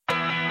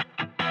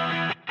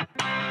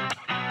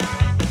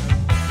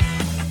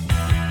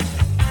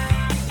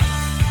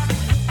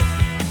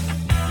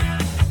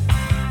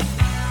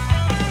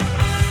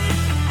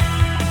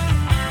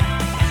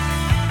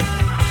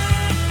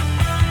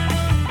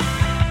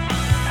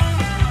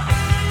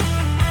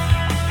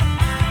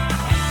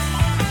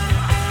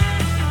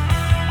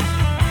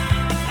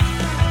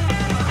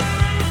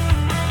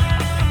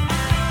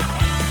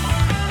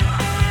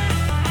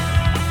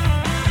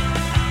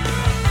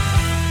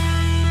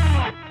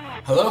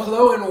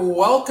Hello, and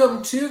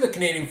welcome to the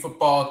Canadian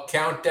Football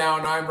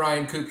Countdown. I'm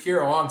Ryan Kook here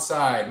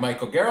alongside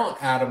Michael Garrell and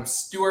Adam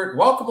Stewart.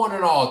 Welcome one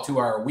and all to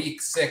our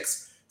Week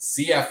 6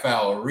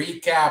 CFL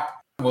recap.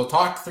 We'll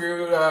talk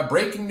through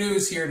breaking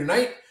news here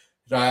tonight.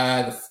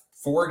 The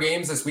 4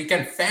 games this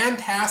weekend.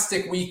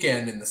 Fantastic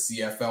weekend in the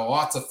CFL.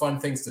 Lots of fun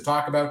things to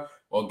talk about.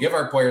 We'll give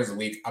our players of the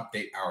week,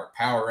 update our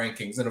power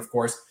rankings, and of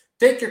course,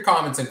 take your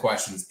comments and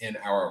questions in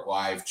our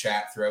live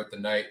chat throughout the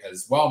night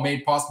as well,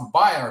 made possible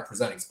by our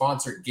presenting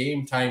sponsor,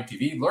 Game Time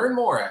TV. Learn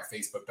more at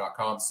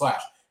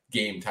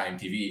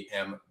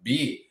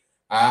facebook.com/GameTimeTVMB.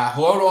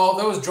 Hello to all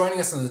those joining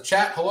us in the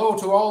chat. Hello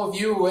to all of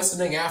you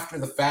listening after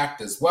the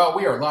fact as well.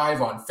 We are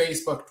live on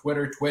Facebook,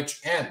 Twitter,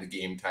 Twitch, and the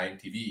Game Time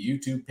TV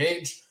YouTube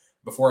page.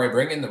 Before I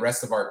bring in the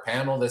rest of our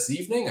panel this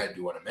evening, I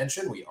do want to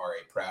mention we are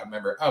a proud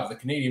member of the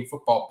Canadian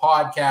Football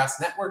Podcast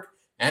Network.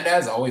 And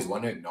as always,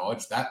 want to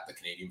acknowledge that the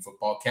Canadian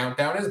Football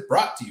Countdown is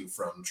brought to you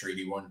from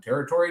Treaty 1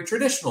 territory,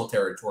 traditional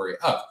territory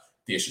of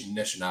the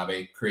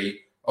Anishinaabe,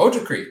 Cree,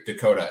 Ojibwe,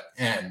 Dakota,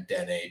 and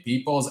Dene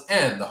peoples,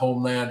 and the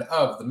homeland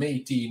of the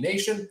Métis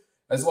Nation,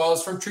 as well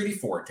as from Treaty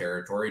 4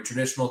 territory,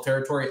 traditional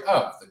territory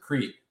of the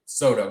Cree,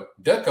 Saulteaux,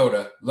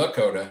 Dakota,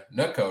 Lakota,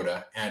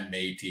 Nakota, and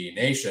Métis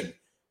Nation.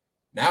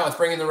 Now let's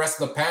bring in the rest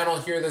of the panel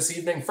here this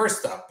evening.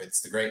 First up, it's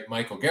the great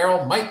Michael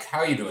Garrell. Mike, how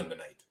are you doing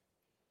tonight?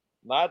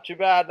 Not too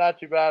bad.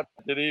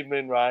 Good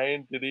evening,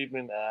 Ryan. Good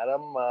evening,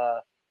 Adam.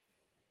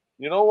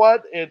 You know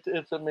what?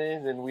 It's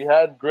amazing. We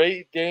had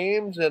great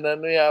games, and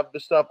then we have the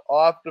stuff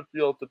off the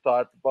field to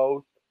talk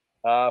about,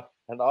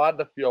 and on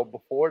the field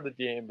before the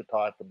game to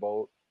talk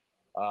about,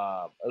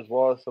 as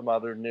well as some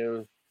other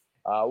news.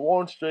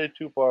 Won't stray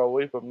too far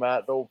away from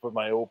Matt, though, for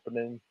my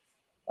opening.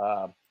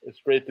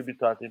 It's great to be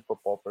talking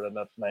football for the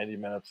next 90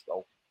 minutes,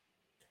 though.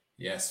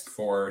 Yes,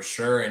 for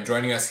sure. And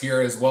joining us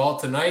here as well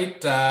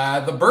tonight,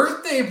 the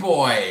birthday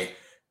boy,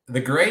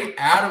 the great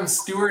Adam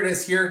Stewart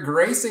is here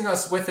gracing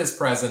us with his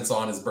presence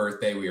on his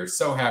birthday. We are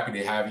so happy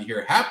to have you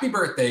here. Happy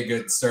birthday,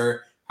 good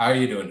sir. How are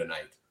you doing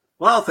tonight?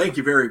 Well, thank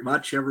you very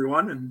much,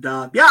 everyone. And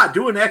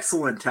doing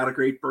excellent. Had a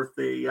great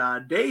birthday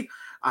day.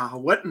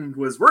 Went and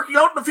was working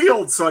out in the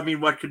field. So, I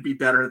mean, what could be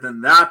better than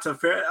that?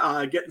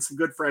 Getting some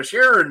good fresh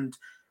air and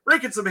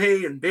raking some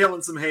hay and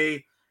baling some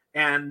hay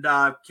and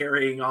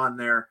carrying on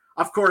there.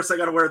 Of course, I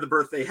got to wear the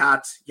birthday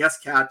hat. Yes,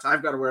 Kat,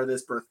 I've got to wear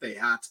this birthday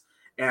hat.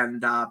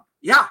 And,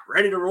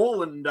 ready to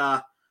roll and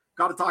got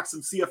to talk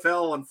some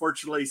CFL.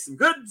 Unfortunately, some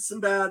good, some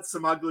bad,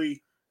 some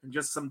ugly, and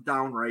just some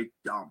downright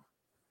dumb.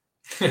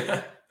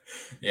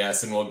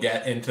 Yes, and we'll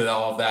get into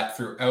all of that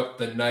throughout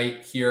the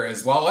night here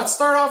as well. Let's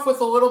start off with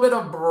a little bit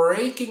of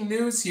breaking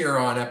news here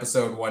on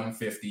episode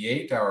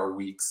 158, our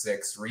Week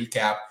 6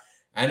 recap.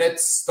 And it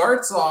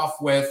starts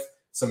off with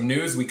some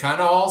news we kind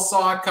of all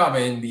saw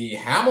coming. The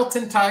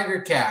Hamilton Tiger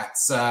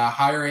Cats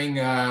hiring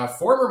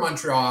former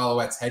Montreal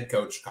Alouettes head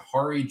coach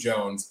Kahari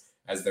Jones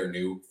as their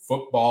new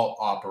football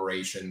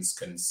operations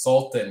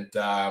consultant.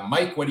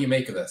 Mike, what do you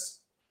make of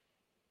this?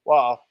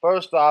 Well,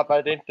 first off,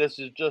 I think this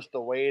is just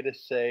a way to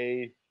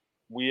say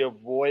we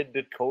avoid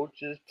the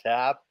coach's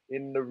cap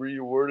in the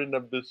rewording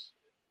of this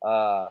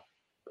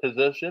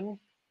position.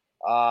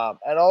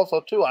 And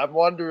also, too, I'm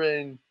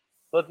wondering,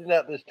 looking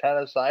at this kind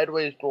of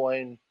sideways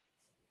going,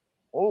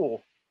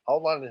 oh, how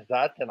long is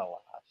that going to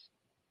last?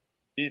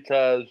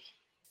 Because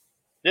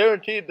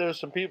guaranteed there's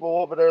some people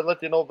over there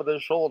looking over their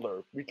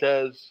shoulder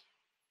because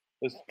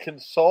this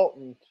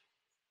consultant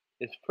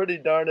is pretty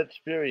darn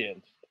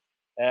experienced.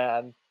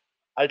 And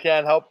I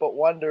can't help but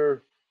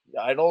wonder,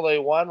 I know they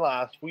won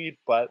last week,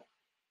 but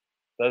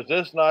does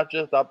this not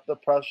just up the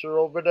pressure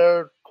over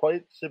there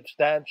quite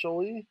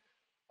substantially?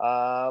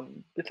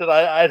 Because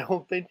I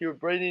don't think you're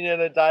bringing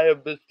in a guy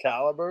of this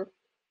caliber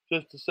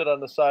just to sit on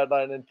the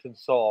sideline and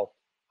consult.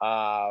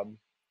 To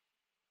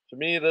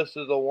me, this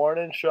is a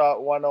warning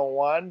shot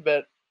 101,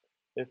 but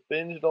if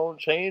things don't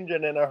change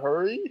and in a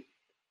hurry,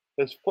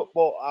 this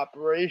football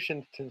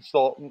operations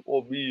consultant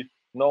will be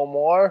no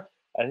more,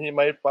 and he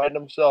might find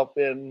himself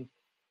in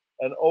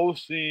an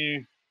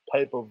OC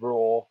type of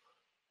role,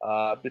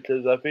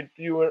 because I think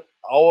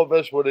all of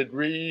us would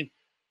agree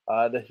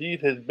the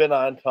heat has been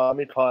on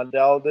Tommy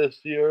Condell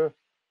this year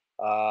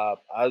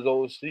as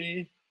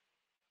OC.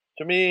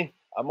 To me,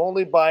 I'm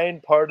only buying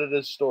part of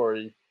this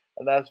story,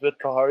 and that's that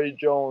Kahari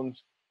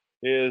Jones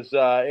is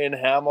in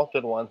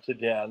Hamilton once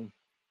again.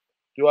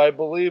 Do I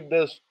believe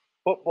this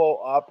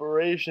football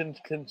operations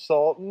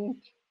consultant?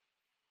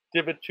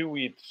 Give it 2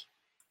 weeks.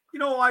 You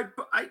know,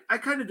 I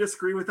kind of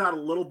disagree with that a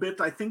little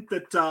bit. I think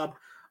that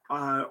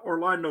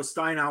Orlando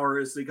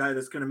Steinauer is the guy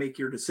that's going to make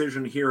your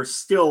decision here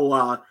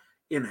still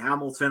in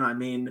Hamilton. I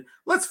mean,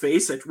 let's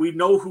face it, we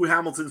know who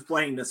Hamilton's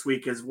playing this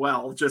week as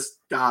well. Just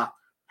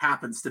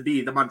happens to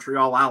be the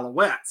Montreal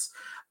Alouettes.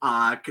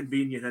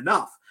 Convenient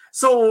enough.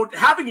 So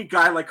having a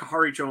guy like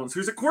Kahari Jones,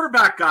 who's a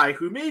quarterback guy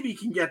who maybe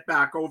can get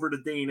back over to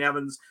Dane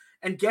Evans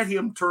and get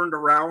him turned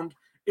around,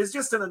 is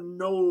just a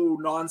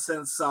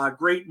no-nonsense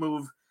great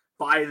move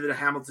by the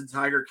Hamilton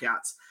Tiger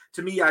Cats.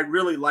 To me, I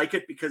really like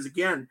it because,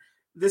 again,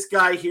 this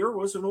guy here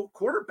was an old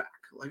quarterback.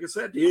 Like I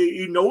said,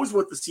 he knows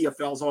what the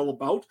CFL is all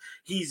about.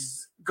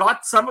 He's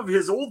got some of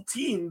his old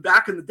team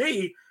back in the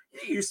day.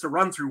 He used to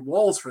run through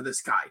walls for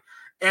this guy.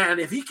 And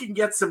if he can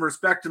get some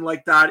respect and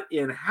like that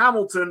in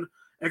Hamilton,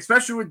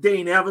 especially with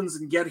Dane Evans,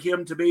 and get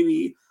him to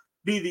maybe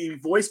be the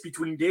voice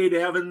between Dane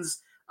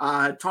Evans,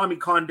 Tommy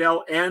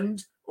Condell,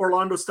 and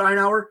Orlando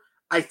Steinauer,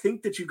 I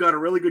think that you've got a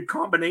really good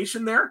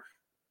combination there.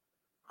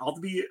 I'll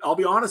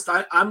be honest.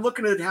 I'm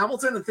looking at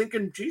Hamilton and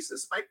thinking,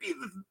 Jesus, might be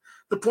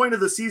the point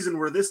of the season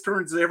where this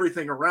turns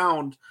everything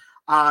around,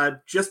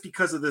 just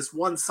because of this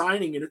one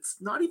signing, and it's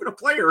not even a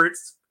player;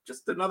 it's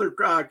just another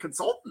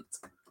consultant,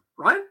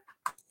 right?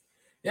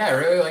 Yeah, I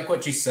really like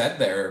what you said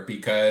there,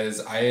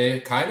 because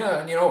I kind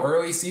of,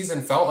 early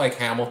season felt like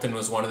Hamilton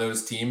was one of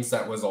those teams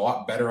that was a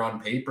lot better on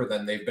paper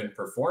than they've been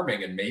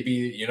performing. And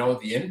maybe,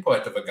 the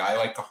input of a guy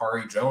like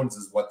Kahari Jones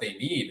is what they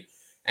need.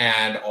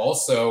 And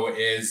also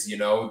is,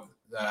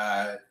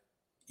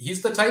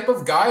 he's the type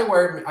of guy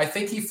where I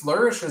think he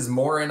flourishes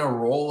more in a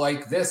role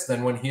like this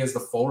than when he has the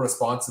full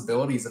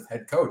responsibilities of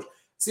head coach. I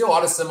see a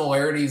lot of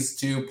similarities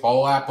to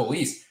Paul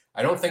LaPolice.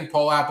 I don't think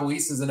Paul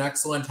LaPolice is an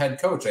excellent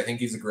head coach. I think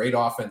he's a great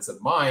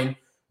offensive mind,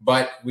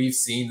 but we've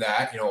seen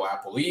that,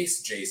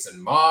 LaPolice,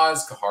 Jason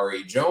Maas,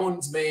 Kahari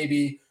Jones,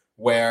 maybe,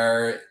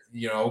 where,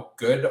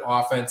 good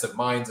offensive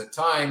minds at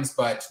times,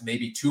 but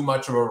maybe too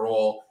much of a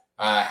role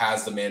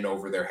has them in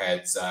over their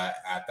heads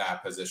at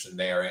that position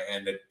there.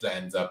 And it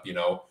ends up,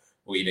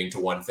 leading to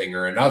one thing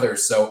or another.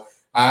 So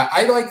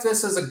I like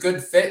this as a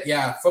good fit.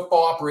 Yeah,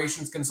 football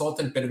operations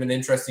consultant, bit of an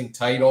interesting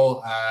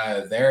title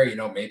there,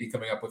 maybe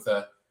coming up with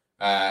a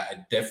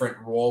different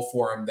role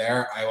for him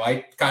there. I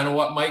like kind of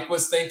what Mike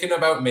was thinking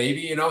about.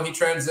 Maybe, he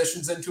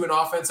transitions into an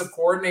offensive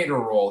coordinator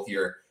role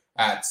here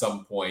at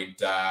some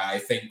point. I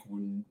think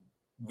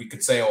we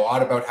could say a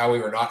lot about how we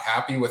were not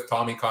happy with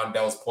Tommy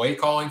Condell's play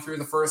calling through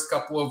the first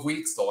couple of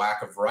weeks, the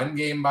lack of run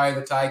game by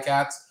the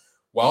Ticats.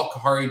 Well,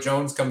 Kahari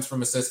Jones comes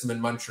from a system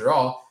in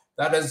Montreal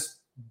that has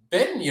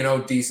been,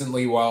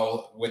 decently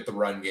well with the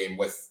run game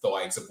with the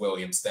likes of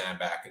William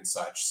Stanback and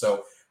such.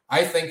 So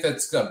I think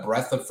that's a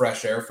breath of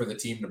fresh air for the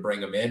team to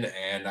bring him in,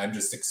 and I'm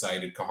just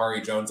excited.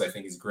 Kahari Jones, I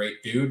think he's a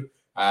great dude,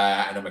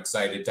 and I'm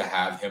excited to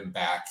have him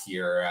back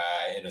here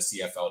in a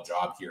CFL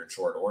job here in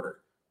short order.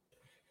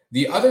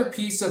 The other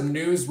piece of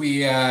news we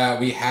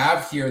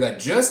have here that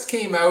just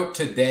came out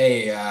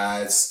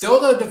today,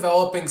 still a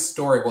developing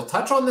story. We'll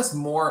touch on this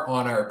more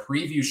on our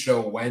preview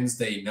show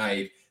Wednesday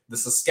night. The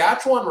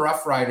Saskatchewan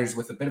Roughriders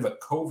with a bit of a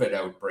COVID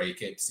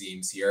outbreak, it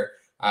seems here.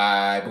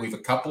 I believe a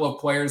couple of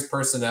players,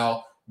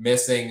 personnel,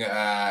 missing.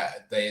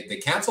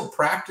 They canceled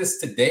practice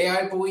today,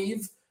 I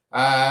believe,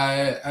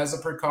 as a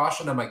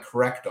precaution. Am I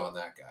correct on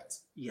that,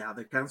 guys? Yeah,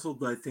 they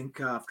canceled, I think,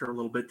 after a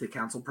little bit, they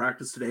canceled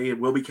practice today. It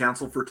will be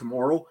canceled for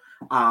tomorrow.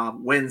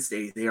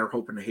 Wednesday, they are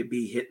hoping to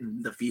be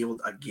hitting the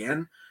field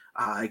again.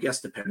 I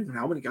guess depending on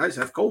how many guys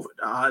have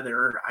COVID.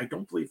 I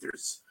don't believe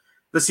there's...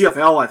 The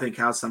CFL, I think,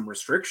 has some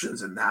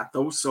restrictions in that,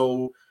 though.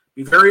 So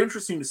be very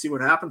interesting to see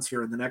what happens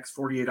here in the next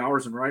 48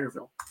 hours in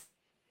Riderville.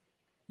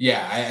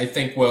 Yeah, I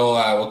think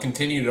we'll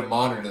continue to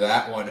monitor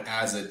that one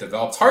as it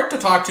develops. Hard to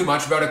talk too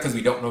much about it because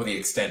we don't know the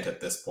extent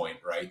at this point,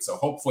 right? So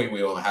hopefully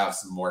we will have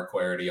some more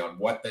clarity on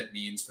what that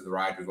means for the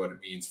Riders, what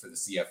it means for the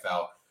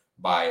CFL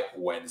by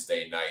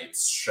Wednesday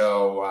night's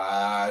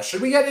show.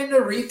 Should we get into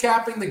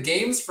recapping the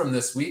games from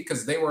this week,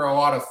 because they were a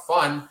lot of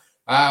fun?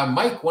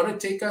 Mike, want to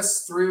take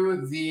us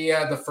through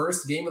the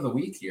first game of the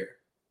week here?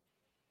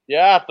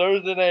 Yeah,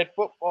 Thursday Night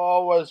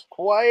Football was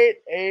quite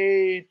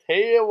a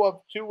tale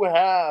of two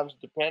halves,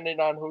 depending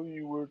on who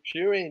you were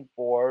cheering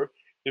for.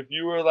 If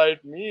you were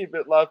like me,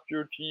 but left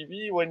your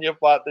TV when you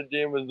thought the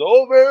game was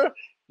over,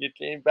 you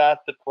came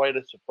back to quite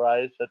a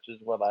surprise, such as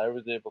what I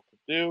was able to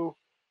do.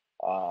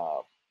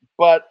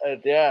 But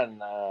again,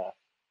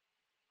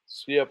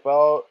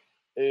 CFL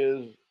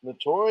is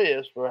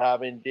notorious for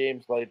having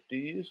games like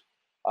these.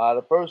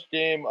 The first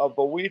game of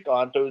the week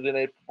on Thursday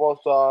Night Football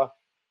saw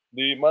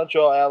the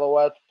Montreal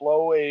Alouettes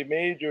blow a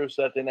major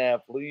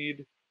second-half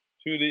lead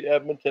to the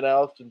Edmonton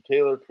Elks and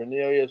Taylor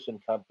Cornelius and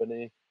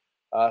company,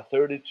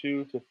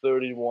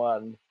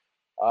 32-31.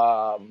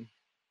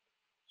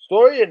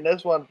 Story in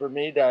this one for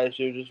me, guys,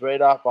 here just right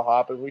off the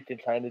hop, and we can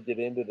kind of get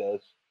into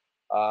this.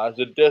 It's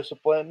a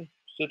discipline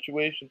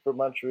situation for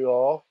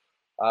Montreal.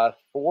 4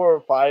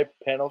 or 5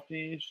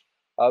 penalties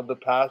of the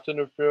pass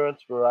interference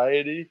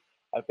variety.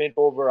 I think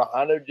over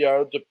 100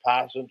 yards of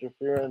pass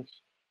interference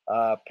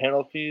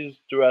penalties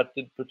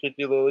directed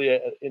particularly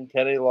in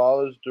Kenny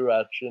Lawler's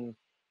direction.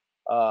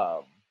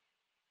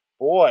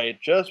 Boy,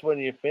 just when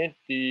you think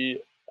the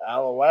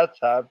Alouettes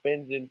have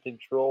things in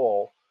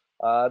control,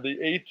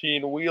 the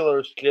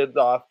 18-wheeler skids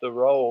off the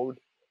road,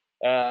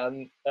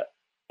 and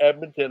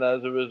Edmonton,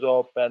 as a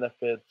result,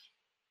 benefits.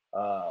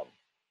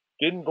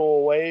 Didn't go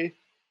away,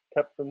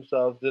 kept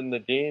themselves in the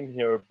game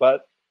here,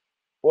 but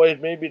boys,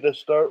 maybe to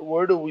start,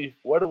 what do we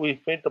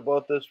think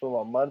about this from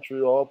a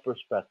Montreal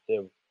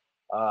perspective?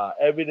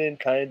 Everything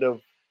kind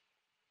of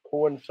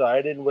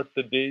coincided with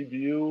the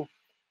debut,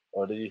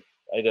 or the,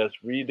 I guess,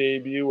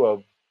 re-debut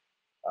of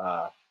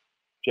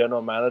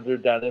general manager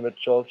Danny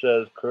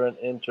Maciocia as current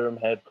interim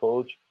head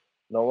coach.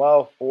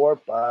 Noel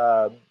Thorpe,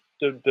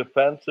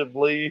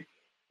 defensively,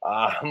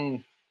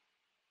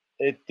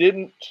 it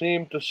didn't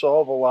seem to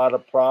solve a lot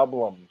of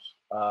problems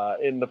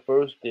in the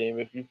first game.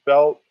 If you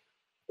felt,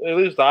 at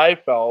least I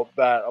felt,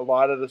 that a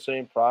lot of the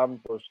same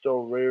problems were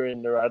still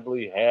rearing their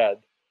ugly head.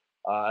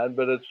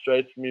 But it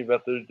strikes me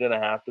that there's going to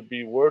have to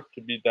be work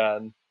to be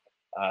done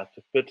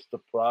to fix the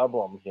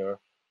problem here.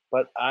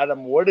 But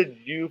Adam, what did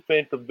you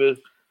think of this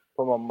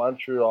from a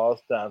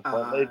Montreal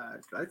standpoint? Did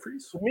I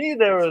freeze? To me,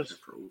 there was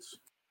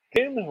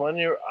games when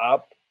you're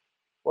up.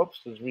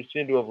 Whoops, we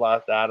seem to have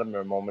lost Adam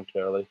there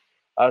momentarily.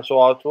 So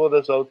I'll throw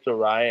this out to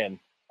Ryan.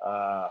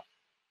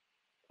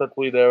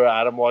 Quickly there,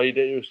 Adam, while you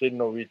get your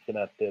signal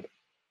reconnected.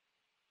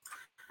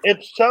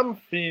 It's some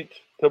feat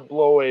to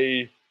blow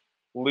a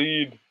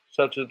lead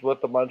such as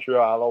what the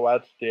Montreal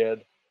Alouettes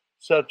did,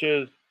 such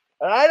as,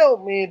 and I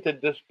don't mean to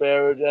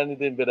disparage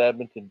anything that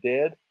Edmonton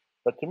did,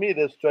 but to me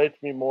this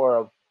strikes me more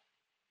of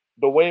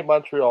the way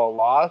Montreal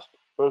lost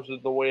versus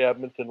the way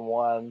Edmonton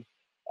won.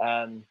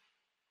 And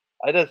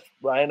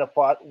Ryan, I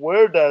thought,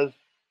 where does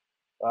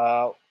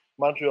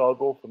Montreal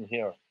go from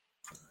here?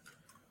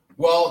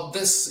 Well,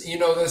 this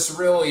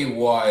really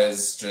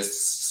was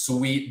just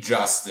sweet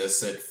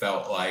justice, it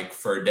felt like,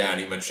 for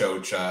Danny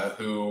Maciocia,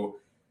 who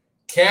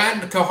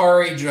canned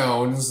Kahari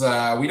Jones.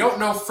 We don't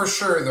know for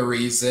sure the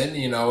reason.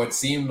 It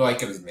seemed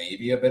like it was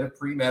maybe a bit of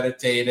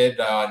premeditated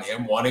on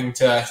him wanting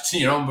to,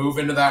 move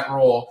into that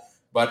role.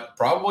 But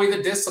probably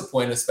the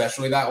discipline,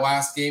 especially that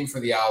last game for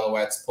the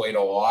Alouettes, played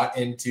a lot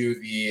into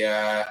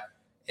the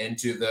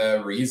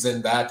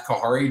reason that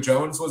Kahari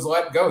Jones was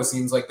let go.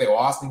 Seems like they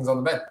lost things on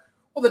the bench.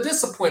 Well, the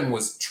discipline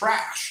was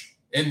trash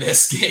in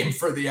this game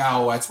for the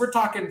Alouettes. We're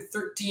talking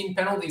 13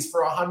 penalties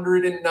for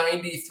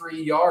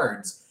 193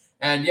 yards.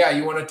 And yeah,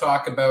 you want to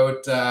talk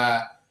about,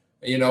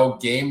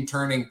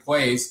 game-turning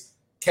plays.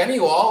 Kenny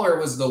Lawler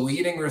was the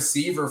leading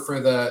receiver for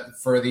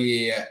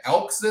the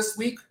Elks this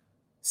week.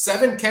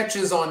 7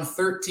 catches on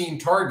 13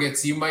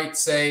 targets. You might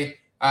say,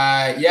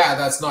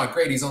 that's not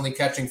great. He's only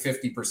catching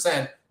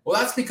 50%. Well,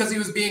 that's because he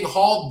was being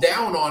hauled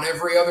down on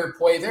every other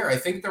play there. I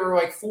think there were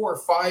like 4 or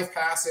 5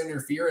 pass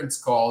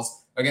interference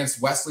calls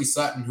against Wesley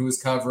Sutton, who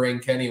was covering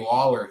Kenny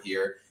Lawler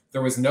here.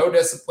 There was no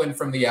discipline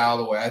from the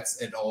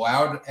Alouettes. It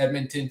allowed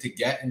Edmonton to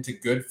get into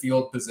good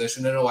field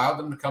position and allowed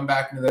them to come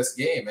back into this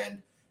game.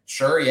 And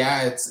sure,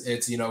 yeah,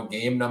 it's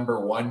game number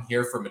 1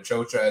 here for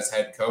Maciocia as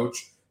head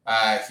coach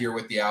here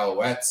with the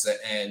Alouettes.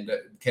 And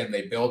can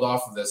they build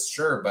off of this?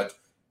 Sure, but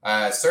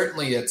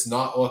certainly it's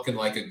not looking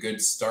like a good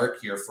start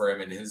here for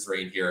him in his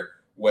reign here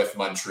with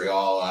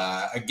Montreal.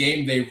 A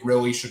game they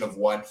really should have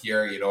won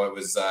here. It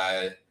was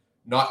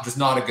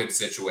not a good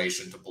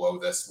situation to blow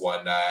this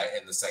one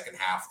in the second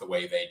half the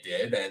way they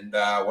did. And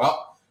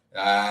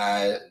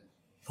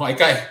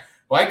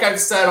like I've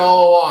said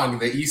all along,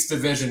 the East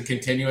Division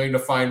continuing to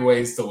find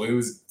ways to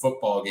lose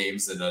football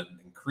games in an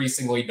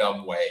increasingly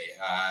dumb way.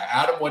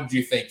 Adam, what did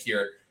you think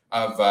here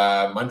of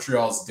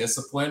Montreal's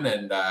discipline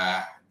and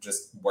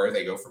just where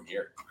they go from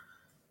here?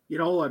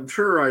 I'm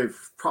sure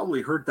I've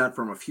probably heard that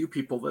from a few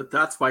people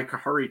that's why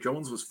Kahari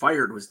Jones was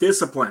fired, was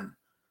discipline.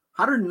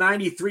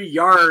 193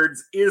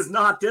 yards is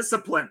not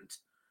disciplined.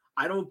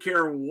 I don't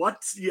care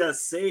what you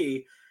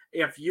say.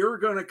 If you're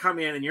going to come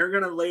in and you're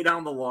going to lay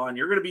down the law and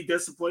you're going to be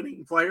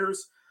disciplining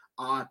players,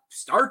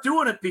 start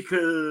doing it,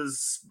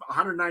 because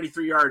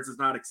 193 yards is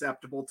not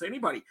acceptable to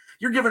anybody.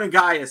 You're giving a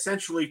guy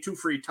essentially 2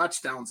 free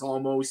touchdowns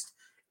almost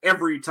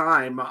every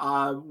time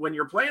when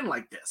you're playing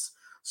like this.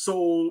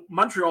 So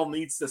Montreal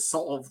needs to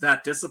solve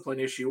that discipline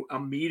issue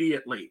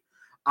immediately.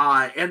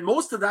 And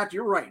most of that,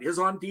 you're right, is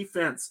on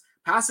defense.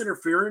 Pass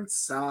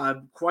interference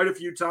quite a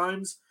few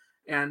times.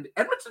 And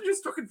Edmonton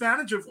just took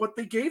advantage of what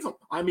they gave them.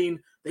 I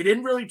mean, they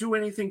didn't really do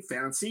anything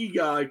fancy.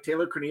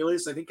 Taylor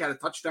Cornelius, I think, had a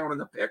touchdown in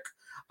the pick.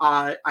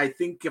 I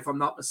think, if I'm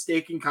not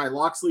mistaken, Kai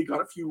Loxley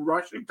got a few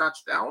rushing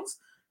touchdowns.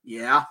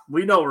 Yeah,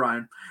 we know,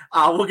 Ryan.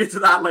 We'll get to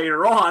that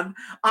later on.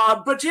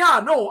 But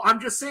yeah, no, I'm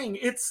just saying,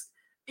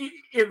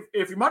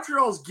 if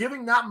Montreal's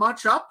giving that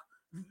much up,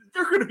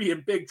 they're going to be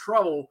in big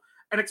trouble.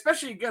 And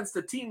especially against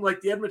a team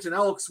like the Edmonton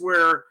Elks,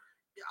 where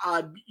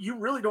you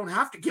really don't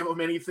have to give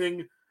them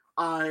anything.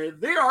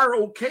 They are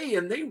okay,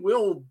 and they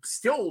will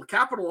still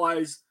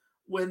capitalize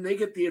when they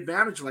get the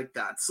advantage like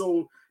that.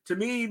 So to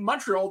me,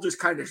 Montreal just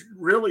kind of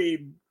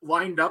really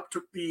lined up,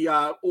 took the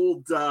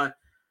old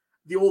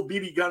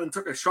BB gun and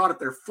took a shot at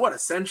their foot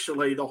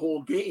essentially the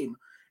whole game.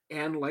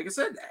 And like I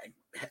said,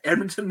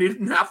 Edmonton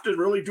didn't have to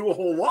really do a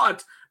whole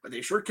lot, but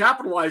they sure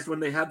capitalized when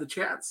they had the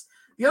chance.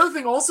 The other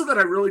thing also that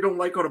I really don't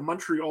like out of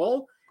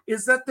Montreal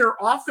is that their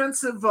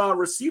offensive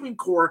receiving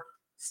core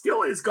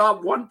still has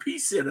got one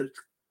piece in it.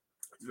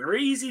 It's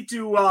very easy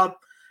to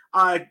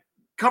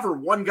cover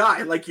one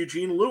guy like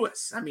Eugene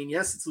Lewis. I mean,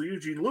 yes, it's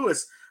Eugene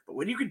Lewis, but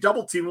when you can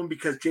double team him,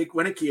 because Jake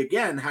Wieneke,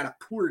 again, had a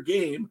poor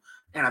game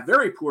and a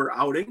very poor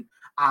outing,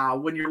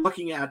 when you're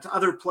looking at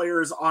other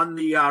players on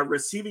the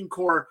receiving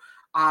core,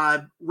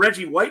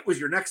 Reggie White was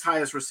your next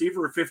highest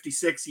receiver at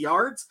 56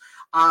 yards.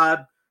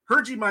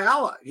 Hergy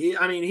Mayala,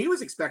 he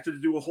was expected to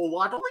do a whole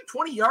lot, only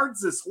 20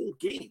 yards this whole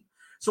game.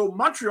 So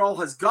Montreal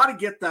has got to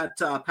get that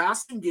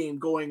passing game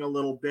going a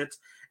little bit.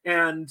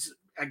 And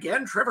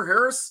again, Trevor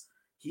Harris,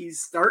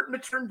 he's starting to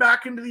turn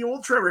back into the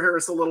old Trevor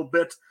Harris a little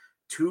bit.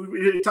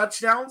 2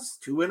 touchdowns,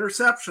 2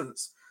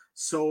 interceptions.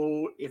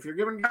 So if you're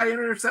giving a guy an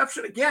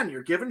interception, again,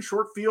 you're giving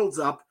short fields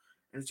up,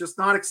 and it's just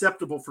not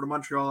acceptable for the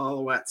Montreal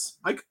Alouettes.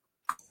 Mike?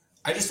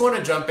 I just want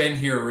to jump in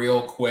here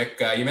real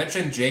quick. You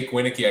mentioned Jake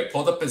Wieneke. I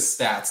pulled up his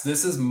stats.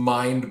 This is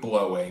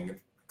mind-blowing.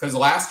 Because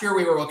last year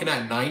we were looking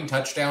at 9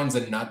 touchdowns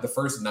in the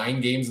first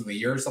 9 games of the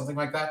year or something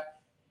like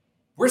that.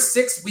 We're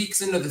 6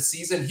 weeks into the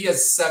season. He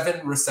has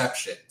 7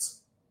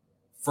 receptions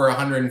for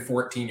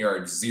 114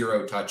 yards,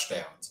 0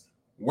 touchdowns.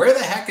 Where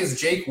the heck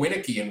is Jake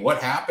Wieneke and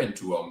what happened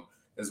to him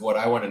is what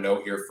I want to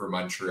know here for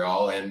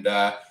Montreal. And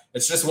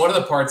it's just one of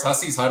the parts.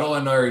 Hussey's Huddle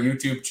in our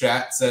YouTube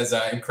chat says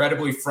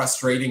incredibly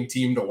frustrating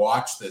team to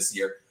watch this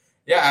year.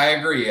 Yeah, I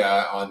agree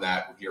on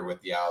that here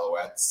with the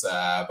Alouettes.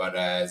 But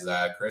as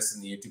Chris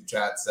in the YouTube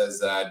chat says,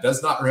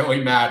 does not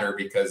really matter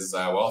because,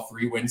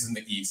 3 wins in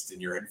the East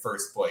and you're in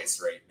first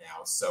place right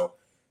now. So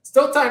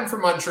still time for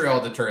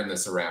Montreal to turn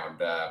this around.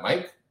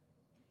 Mike?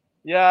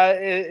 Yeah,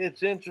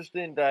 it's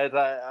interesting, guys.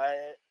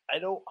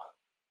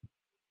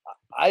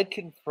 I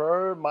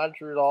confer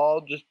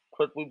Montreal just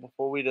quickly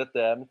before we get to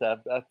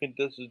them. I think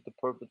this is the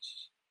perfect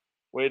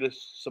way to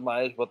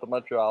surmise what the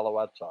Montreal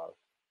Alouettes are.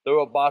 They're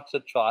a box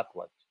of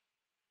chocolates.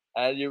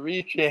 And you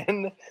reach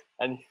in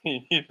and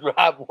you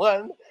grab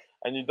one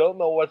and you don't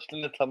know what's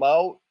going to come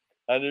out.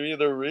 And you're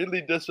either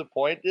really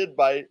disappointed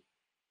by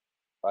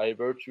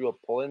virtue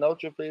of pulling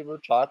out your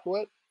favorite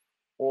chocolate,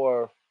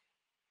 or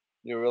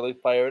you're really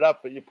fired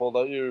up that you pulled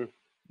out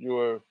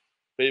your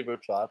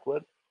favorite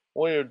chocolate,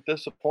 or you're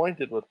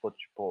disappointed with what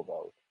you pulled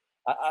out.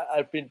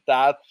 I think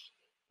that's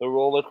the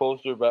roller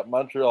coaster that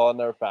Montreal and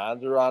their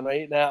fans are on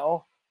right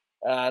now.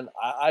 And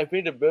I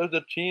think if there's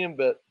a team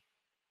that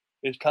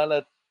is kind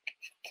of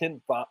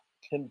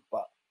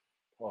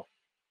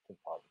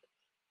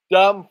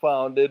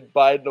dumbfounded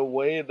by the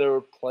way they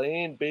were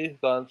playing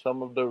based on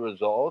some of the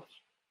results,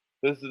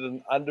 this is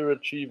an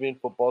underachieving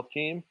football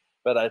team,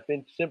 but I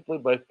think simply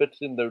by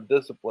fixing their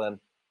discipline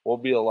will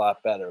be a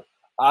lot better.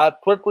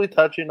 Quickly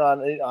touching on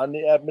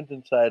the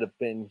Edmonton side of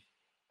things,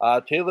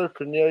 Taylor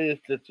Cornelius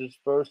gets his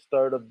first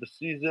start of the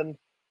season.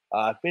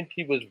 I think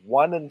he was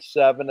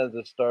 1-7 as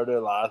a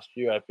starter last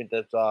year. I think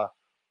that's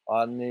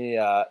on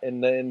the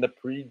in the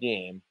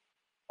pregame.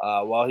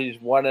 While he's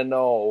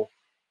 1-0,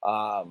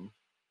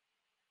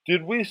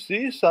 did we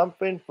see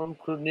something from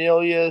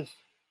Cornelius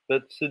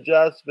that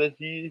suggests that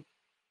he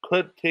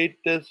could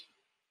take this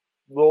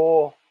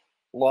role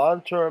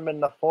long term in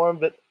the form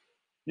that,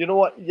 you know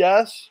what?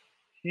 Yes,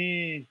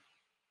 he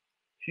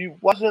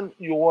wasn't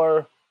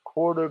your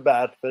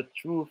quarterback that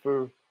threw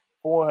for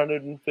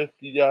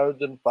 450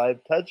 yards and 5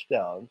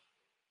 touchdowns,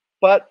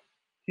 but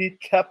he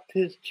kept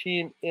his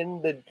team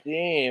in the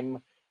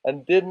game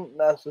and didn't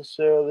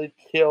necessarily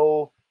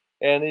kill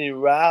any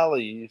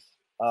rallies.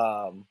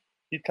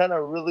 He kind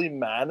of really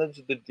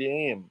managed the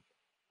game.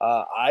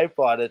 I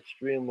thought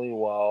extremely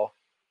well.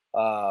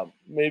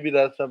 Maybe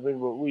that's something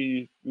that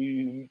we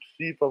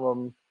see from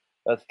him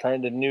that's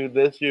kind of new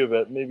this year,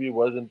 but maybe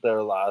wasn't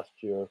there last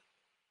year.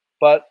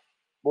 But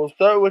we'll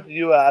start with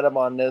you, Adam,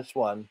 on this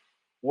one.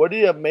 What do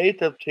you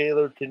make of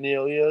Taylor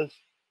Cornelius?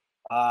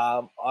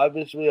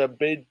 Obviously, a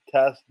big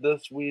test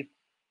this week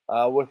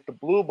with the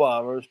Blue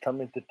Bombers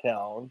coming to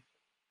town.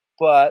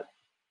 But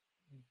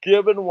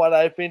given what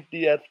I think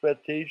the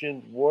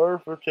expectations were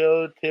for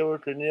Taylor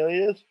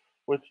Cornelius,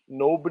 which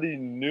nobody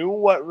knew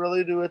what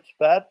really to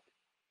expect,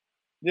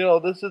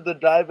 this is the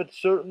guy that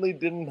certainly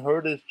didn't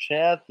hurt his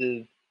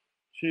chances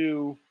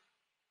to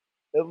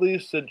at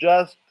least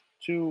suggest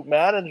to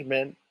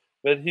management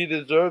that he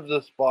deserves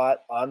a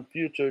spot on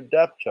future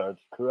depth charts,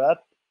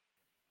 correct?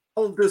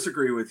 I'll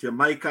disagree with you,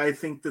 Mike. I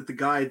think that the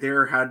guy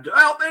there had,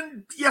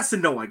 and yes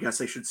and no, I guess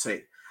I should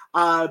say.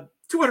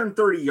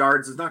 230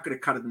 yards is not going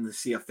to cut it in the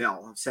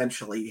CFL,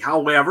 essentially.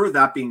 However,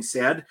 that being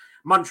said,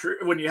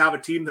 when you have a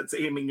team that's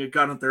aiming a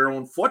gun at their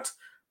own foot,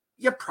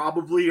 you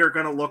probably are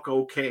going to look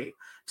okay.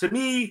 To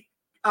me,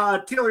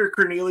 Taylor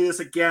Cornelius,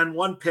 again,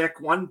 1 pick,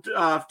 1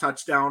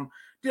 touchdown,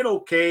 did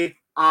okay.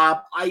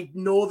 I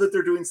know that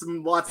they're doing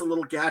lots of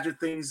little gadget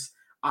things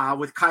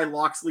with Kai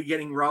Loxley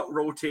getting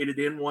rotated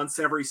in once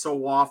every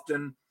so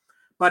often.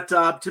 But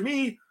to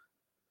me,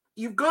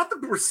 you've got the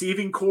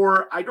receiving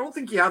core. I don't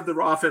think you have the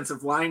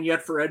offensive line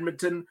yet for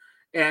Edmonton.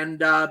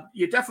 And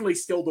you definitely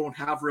still don't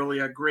have really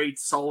a great,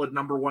 solid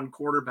number 1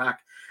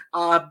 quarterback.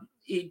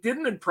 He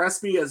didn't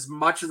impress me as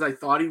much as I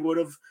thought he would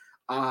have,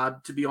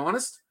 to be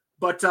honest.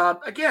 But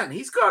again,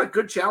 he's got a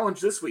good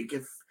challenge this week.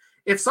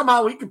 If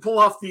somehow he can pull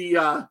off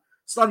the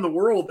stun the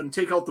world and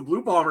take out the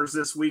Blue Bombers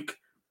this week,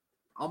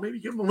 I'll maybe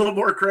give him a little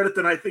more credit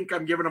than I think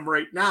I'm giving him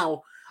right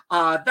now.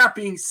 That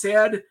being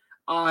said,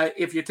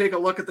 if you take a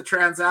look at the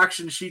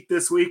transaction sheet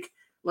this week,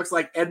 looks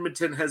like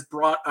Edmonton has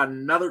brought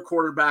another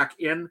quarterback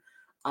in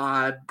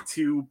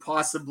to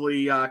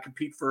possibly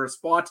compete for a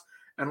spot.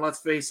 And let's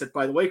face it,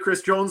 by the way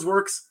Chris Jones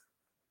works,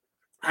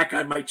 That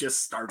guy might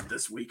just start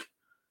this week.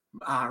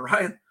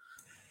 Ryan?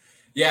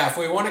 Yeah, if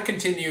we want to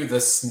continue the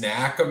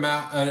snack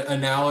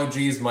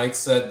analogies, Mike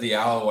said the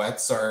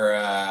Alouettes are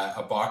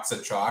a box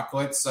of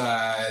chocolates.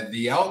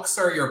 The Elks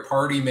are your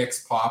party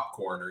mix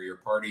popcorn or your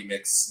party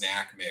mix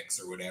snack mix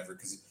or whatever,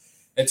 because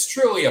it's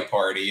truly a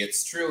party.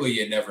 It's truly,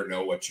 you never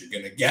know what you're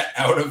going to get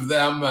out of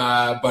them,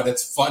 but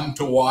it's fun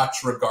to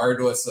watch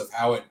regardless of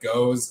how it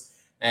goes.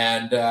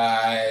 And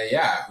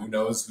who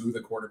knows who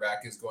the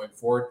quarterback is going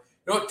forward.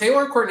 You know,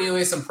 Taylor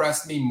Cornelius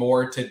impressed me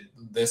more to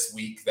this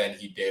week than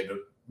he did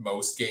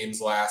most games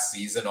last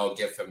season. I'll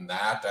give him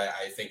that.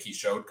 I think he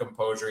showed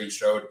composure. He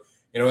showed,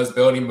 his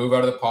ability to move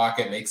out of the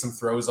pocket, make some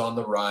throws on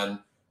the run.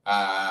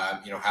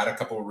 Had a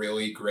couple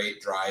really great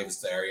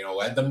drives there.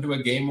 Led them to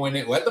a game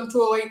winning, led them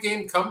to a late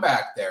game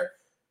comeback there.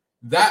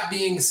 That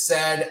being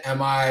said,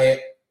 am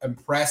I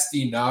impressed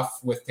enough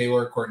with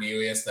Taylor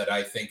Cornelius that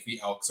I think the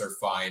Elks are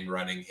fine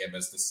running him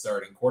as the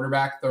starting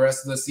quarterback the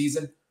rest of the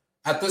season?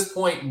 At this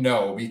point,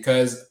 no,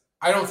 because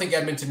I don't think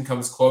Edmonton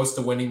comes close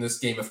to winning this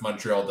game if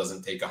Montreal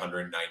doesn't take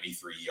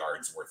 193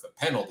 yards worth of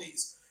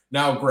penalties.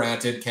 Now,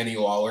 granted, Kenny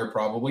Lawler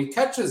probably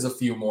catches a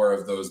few more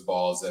of those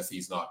balls if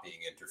he's not being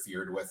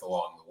interfered with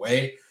along the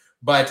way.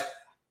 But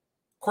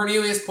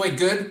Cornelius played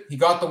good. He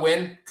got the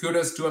win.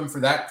 Kudos to him for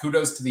that.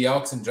 Kudos to the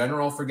Elks in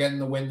general for getting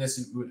the win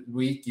this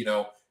week.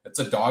 It's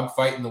a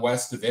dogfight in the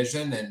West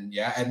Division. And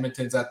yeah,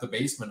 Edmonton's at the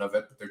basement of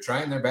it, but they're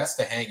trying their best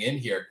to hang in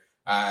here.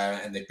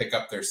 And they pick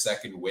up their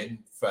second win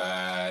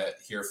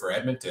here for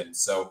Edmonton.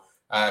 So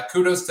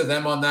kudos to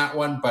them on that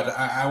one, but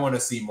I want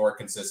to see more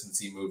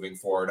consistency moving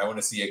forward. I want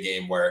to see a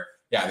game where,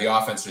 the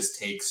offense just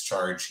takes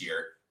charge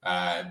here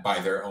by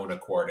their own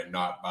accord and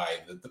not by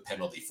the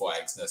penalty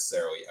flags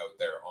necessarily out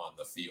there on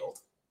the field.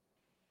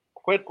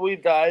 Quickly,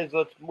 guys,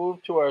 let's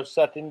move to our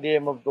second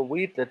game of the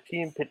week. The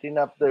team picking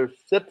up their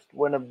 6th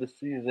win of the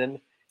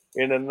season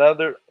in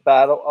another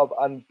battle of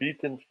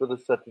unbeaten for the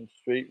second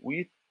straight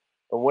week.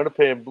 The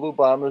Winnipeg Blue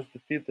Bombers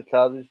defeat the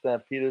Calgary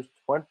Stampeders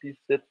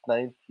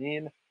 26-19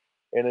 in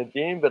a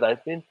game that I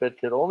think that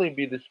could only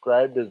be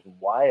described as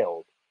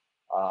wild.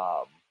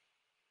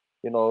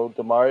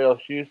 DeMario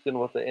Houston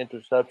with the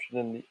interception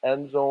in the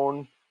end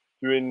zone,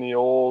 doing the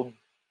old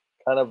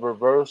kind of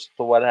reverse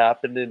to what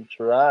happened in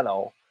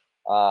Toronto.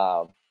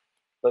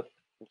 But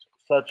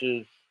such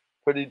is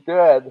pretty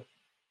good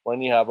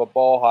when you have a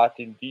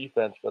ball-hawking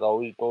defense that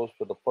always goes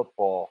for the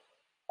football,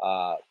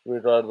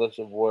 regardless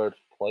of where it's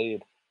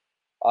played.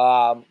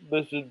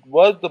 This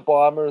was the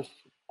Bombers'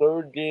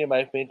 third game,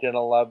 I think, in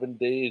 11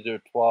 days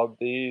or 12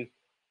 days.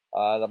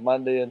 The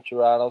Monday in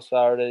Toronto,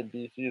 Saturday in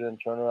BC, then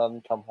turn around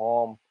and come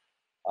home.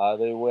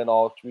 They win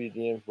all 3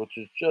 games, which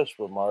is just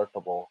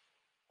remarkable.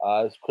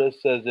 As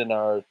Chris says in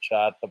our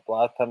chat, the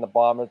last time the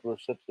Bombers were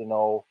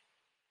 6-0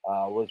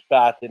 was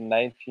back in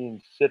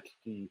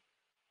 1960,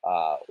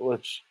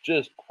 which is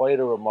just quite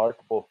a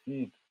remarkable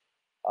feat.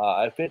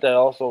 I think I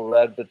also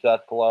read that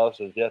Jack Kalaus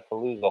has yet to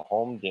lose a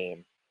home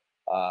game,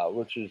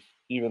 which is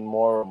even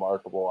more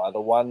remarkable. The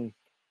one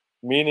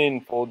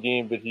meaningful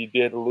game that he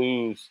did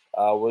lose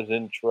was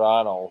in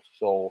Toronto,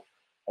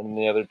 and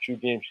the other 2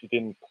 games he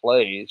didn't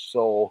play.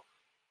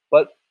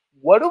 But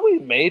what do we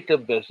make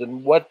of this,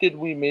 and what did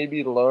we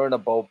maybe learn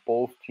about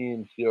both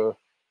teams here?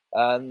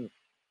 And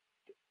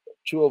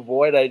to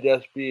avoid, I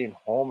guess, being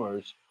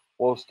homers,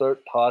 we'll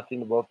start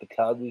talking about the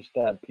Calgary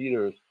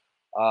Stampeders.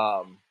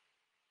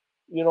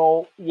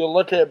 You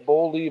look at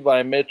Bo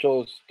Levi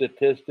Mitchell's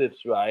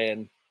statistics,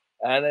 Ryan,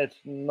 and it's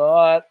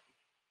not,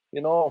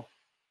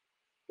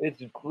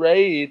 it's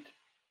great,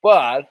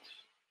 but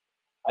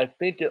I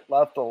think it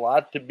left a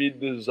lot to be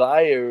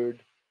desired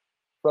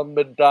from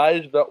the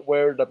guys that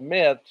wear the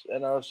mitts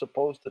and are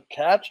supposed to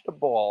catch the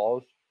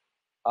balls.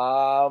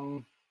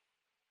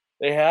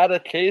 They had a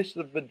case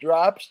of the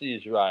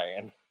dropsies,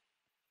 Ryan.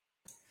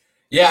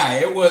 Yeah,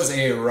 it was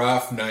a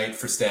rough night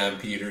for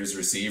Stampeders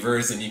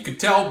receivers, and you could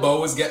tell Bo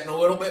was getting a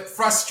little bit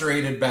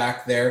frustrated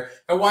back there.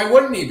 And why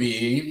wouldn't he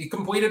be? He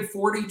completed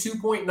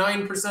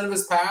 42.9% of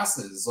his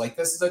passes. Like,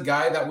 this is a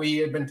guy that we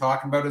had been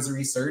talking about as a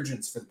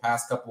resurgence for the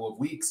past couple of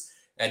weeks.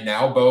 And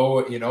now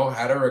Bo,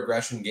 had a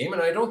regression game,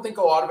 and I don't think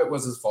a lot of it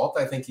was his fault.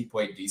 I think he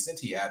played decent.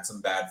 He had some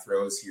bad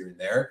throws here and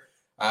there.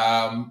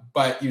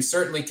 But you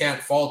certainly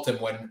can't fault him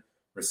when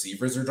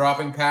receivers are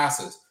dropping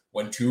passes,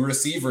 when 2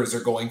 receivers are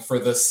going for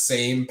the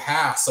same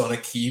pass on a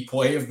key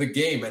play of the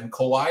game and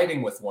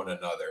colliding with one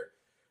another.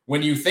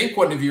 When you think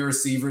one of your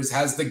receivers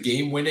has the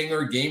game-winning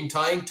or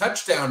game-tying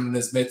touchdown in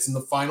his mitts in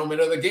the final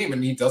minute of the game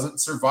and he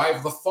doesn't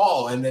survive the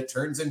fall and it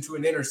turns into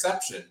an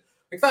interception.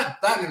 Like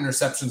that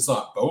interception's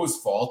not Bo's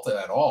fault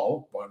at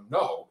all. Well,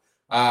 no.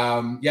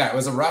 It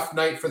was a rough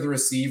night for the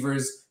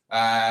receivers,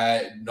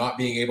 not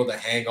being able to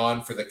hang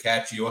on for the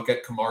catch. You look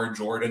at Kamar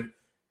Jordan.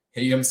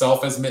 He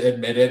himself has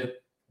admitted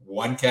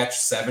 1 catch,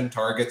 7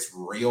 targets,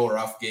 real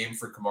rough game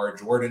for Kamar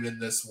Jordan in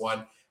this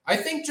one. I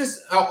think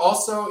just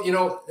also,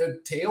 a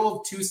tale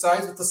of 2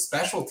 sides with the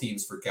special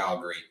teams for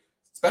Calgary.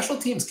 Special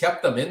teams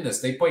kept them in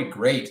this. They played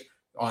great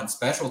on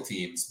special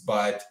teams,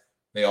 but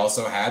They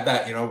also had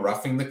that,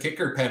 roughing the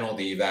kicker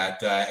penalty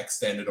that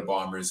extended a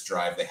Bombers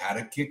drive. They had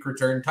a kick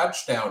return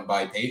touchdown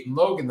by Peyton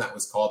Logan that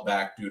was called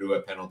back due to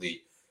a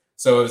penalty.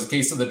 So it was a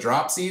case of the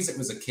dropsies. It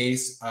was a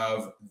case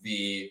of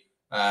the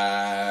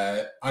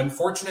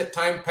unfortunate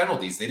time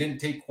penalties. They didn't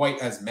take quite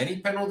as many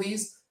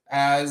penalties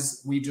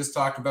as we just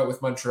talked about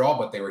with Montreal,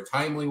 but they were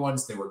timely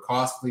ones. They were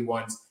costly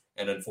ones.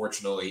 And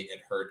unfortunately,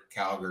 it hurt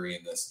Calgary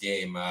in this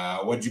game.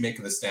 What did you make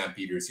of the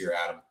Stampeders here,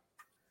 Adam?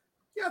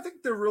 Yeah, I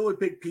think the really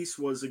big piece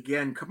was,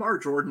 again, Kamar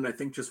Jordan, I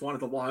think, just wanted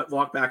to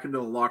walk back into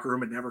the locker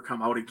room and never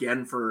come out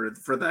again for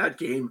that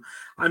game.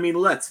 I mean,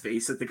 let's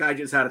face it, the guy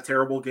just had a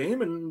terrible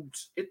game, and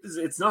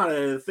it's not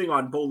a thing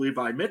on Bo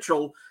Levi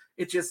Mitchell.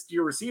 It's just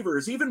your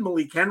receivers. Even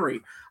Malik Henry,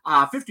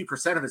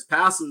 50% of his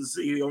passes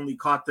he only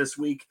caught this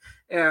week.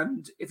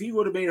 And if he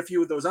would have made a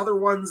few of those other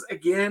ones,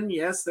 again,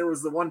 yes, there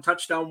was the one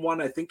touchdown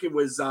one. I think it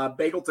was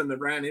Bagleton that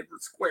ran it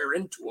square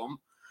into him.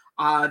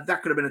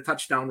 That could have been a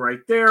touchdown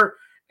right there.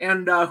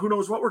 And who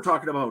knows what we're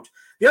talking about.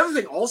 The other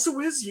thing also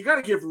is you got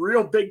to give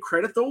real big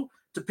credit, though,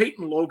 to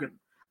Peyton Logan.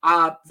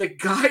 The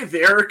guy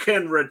there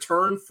can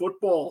return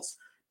footballs.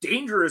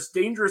 Dangerous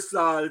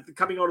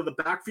coming out of the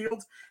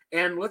backfield.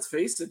 And let's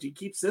face it, he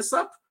keeps this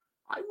up.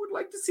 I would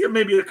like to see him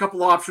maybe a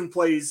couple option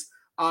plays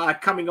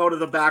coming out of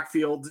the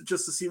backfield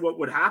just to see what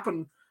would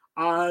happen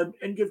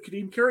and give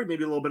Kadeem Carey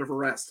maybe a little bit of a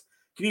rest.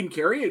 Kadeem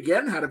Carey,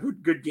 again, had a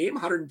good game,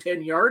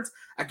 110 yards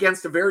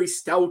against a very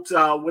stout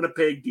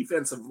Winnipeg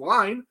defensive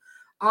line.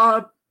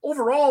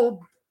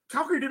 Overall,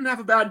 Calgary didn't have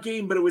a bad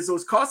game, but it was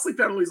those costly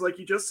penalties, like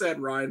you just said,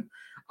 Ryan.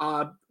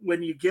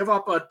 When you give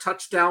up a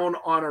touchdown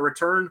on a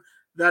return,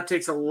 that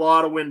takes a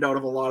lot of wind out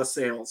of a lot of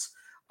sails.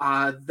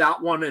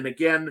 That one, and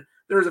again,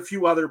 there's a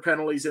few other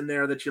penalties in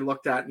there that you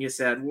looked at and you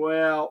said,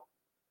 well,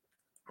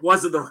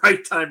 wasn't the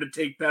right time to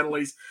take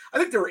penalties. I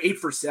think there were 8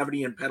 for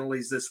 70 in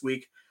penalties this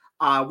week,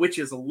 which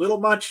is a little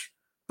much.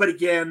 But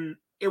again,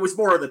 it was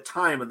more of the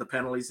time of the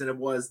penalties than it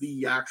was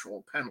the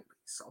actual penalties.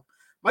 So,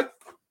 Mike?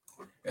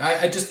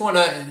 I just want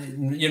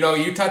to,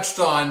 you touched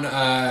on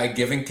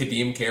giving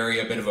Kadeem Carey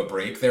a bit of a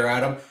break there,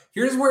 Adam.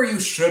 Here's where you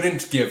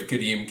shouldn't give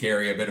Kadeem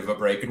Carey a bit of a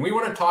break. And we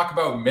want to talk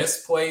about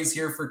misplays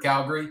here for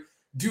Calgary.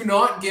 Do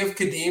not give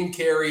Kadeem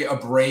Carey a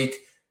break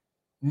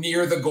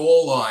near the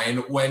goal line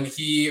when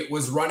he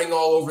was running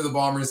all over the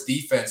Bombers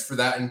defense for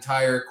that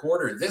entire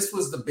quarter. This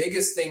was the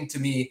biggest thing to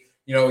me.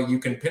 You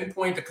can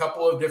pinpoint a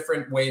couple of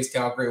different ways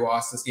Calgary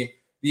lost this game.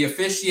 The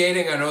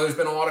officiating, I know there's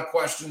been a lot of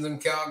questions in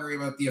Calgary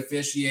about the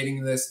officiating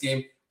in this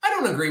game. I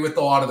don't agree with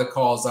a lot of the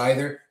calls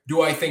either.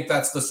 Do I think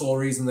that's the sole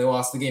reason they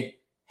lost the game?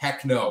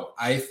 Heck no.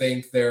 I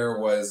think there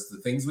was the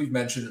things we've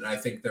mentioned, and I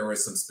think there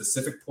was some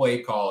specific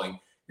play calling.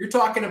 You're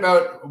talking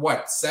about,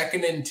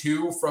 2nd and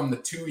 2 from the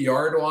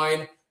 2-yard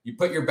line. You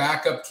put your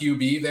backup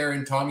QB there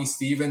in Tommy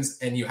Stevens,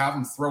 and you have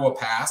him throw a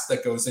pass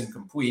that goes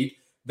incomplete.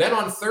 Then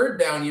on 3rd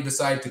down, you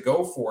decide to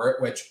go for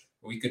it, which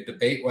we could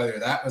debate whether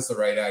that was the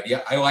right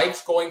idea. I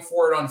liked going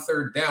for it on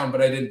 3rd down,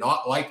 but I did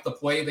not like the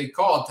play they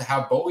called to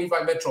have Bo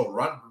Levi Mitchell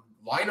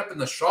line up in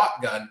the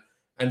shotgun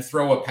and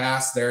throw a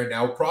pass there.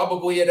 Now,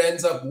 probably it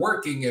ends up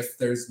working if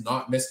there's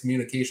not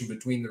miscommunication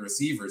between the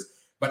receivers.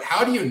 But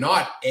how do you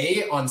not,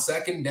 on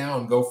 2nd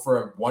down, go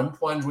for a one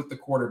plunge with the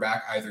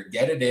quarterback, either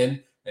get it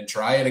in and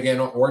try it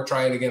again or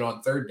try it again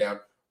on 3rd down,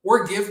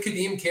 or give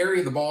Kadeem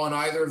Carey the ball in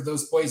either of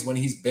those plays when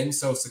he's been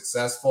so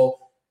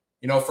successful?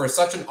 For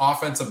such an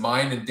offensive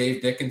mind and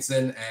Dave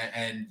Dickinson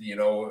and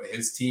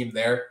his team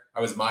there, I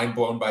was mind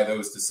blown by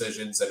those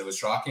decisions, and it was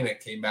shocking.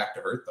 It came back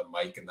to hurt them,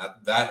 Mike, and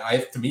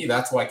to me,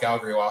 that's why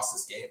Calgary lost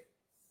this game.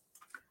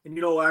 And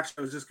actually,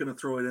 I was just going to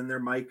throw it in there,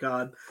 Mike.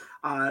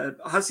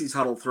 Hussey's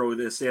Huddle throw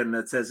this in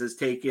that says his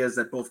take is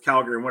that both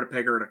Calgary and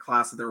Winnipeg are in a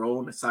class of their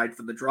own, aside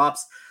from the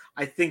drops.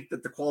 I think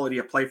that the quality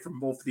of play from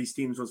both of these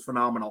teams was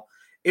phenomenal.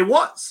 It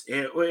was.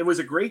 It was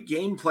a great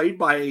game played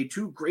by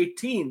two great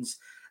teams.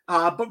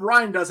 But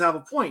Ryan does have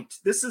a point.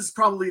 This is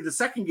probably the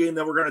second game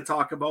that we're going to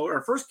talk about,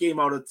 or first game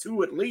out of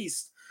 2 at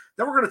least,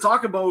 that we're going to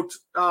talk about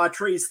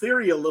Trey's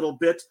theory a little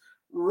bit.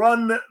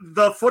 Run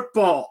the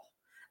football.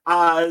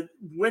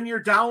 When you're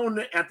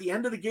down at the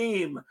end of the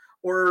game,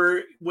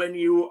 or when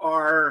you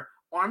are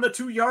on the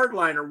 2-yard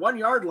line or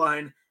 1-yard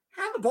line,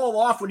 hand the ball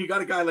off when you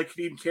got a guy like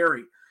Kadeem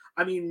Carey.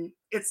 I mean,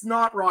 it's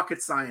not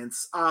rocket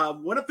science.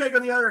 Winnipeg,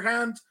 on the other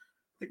hand,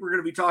 I think we're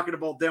going to be talking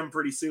about them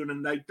pretty soon,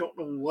 and I don't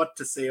know what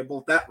to say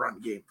about that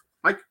run game.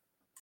 Mike?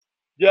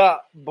 Yeah,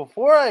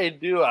 before I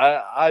do,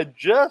 I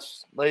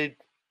just,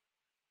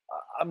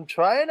 I'm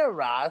trying to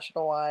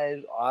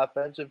rationalize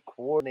offensive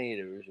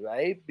coordinators,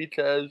 right?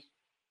 Because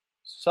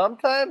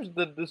sometimes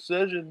the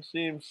decision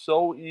seems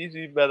so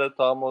easy, but it's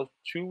almost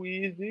too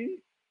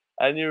easy,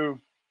 and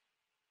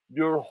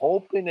you're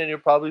hoping and you're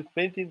probably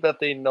thinking that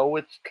they know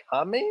it's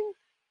coming,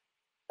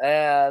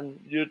 and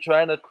you're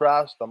trying to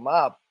cross them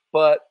up.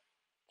 But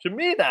to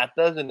me, that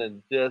doesn't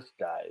exist,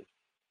 guys.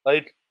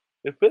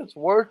 If it's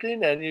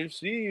working and you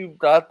see you've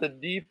got the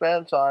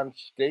defense on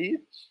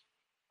skates,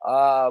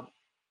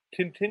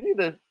 continue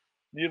to,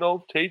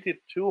 take it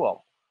to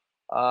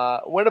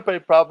them.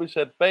 Winnipeg probably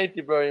said, thank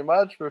you very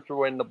much for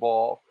throwing the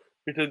ball.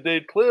 because they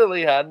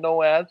clearly had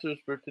no answers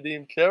for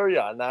Tadim Carey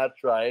on that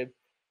drive,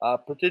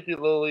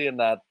 particularly in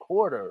that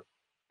quarter.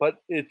 But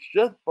it's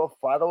just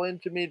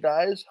befuddling to me,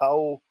 guys,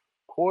 how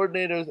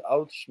coordinators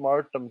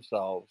outsmart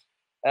themselves.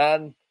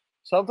 And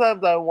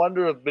sometimes I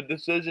wonder if the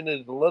decision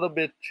is a little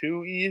bit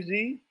too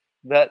easy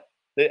that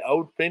they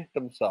outthink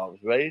themselves,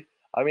 right?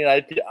 I mean,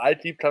 I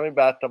keep coming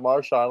back to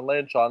Marshawn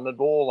Lynch on the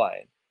goal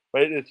line,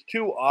 right? It's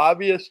too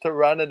obvious to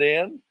run it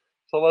in,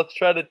 so let's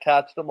try to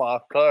catch them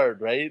off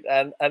guard, right?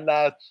 And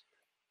that's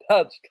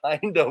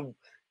kind of,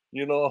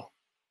 you know,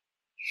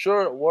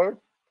 sure it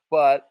worked,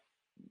 but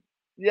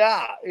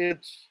yeah,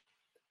 it's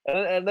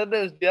and then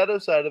there's the other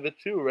side of it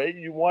too, right?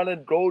 You want to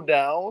go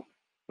down,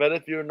 but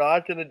if you're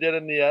not going to get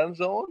in the end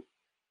zone,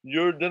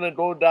 you're going to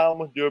go down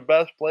with your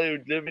best player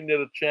giving you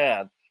the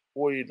chance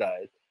for you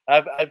guys.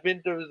 I've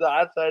been to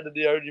that side of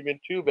the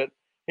argument too, but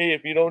hey,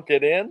 if you don't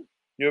get in,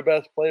 your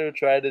best player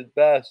tried his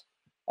best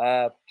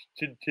uh,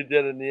 to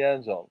get in the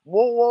end zone.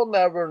 We'll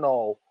never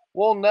know.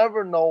 We'll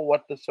never know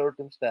what the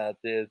circumstance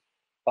is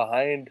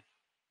behind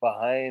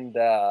behind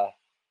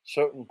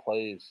certain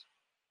plays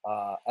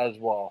as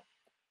well.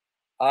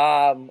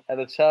 And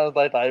it sounds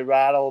like I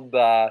rattled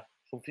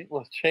some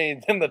people's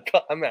chains in the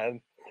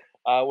comments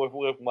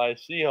with my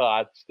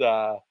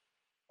Seahawks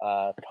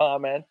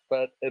comment,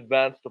 but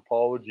advanced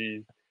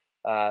apologies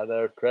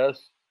there, Chris.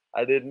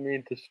 I didn't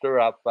mean to stir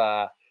up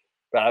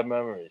bad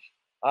memories.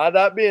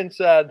 That being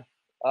said,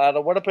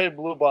 the Winnipeg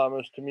Blue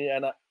Bombers to me,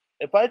 and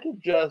if I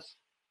could just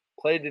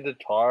play the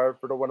guitar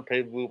for the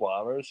Winnipeg Blue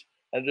Bombers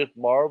and just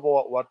marvel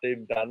at what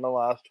they've done the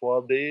last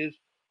 12 days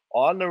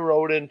on the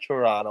road in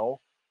Toronto,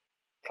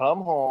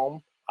 come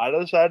home,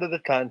 other side of the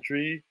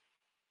country,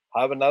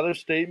 have another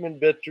statement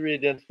victory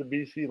against the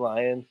BC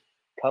Lions,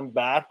 come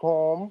back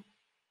home,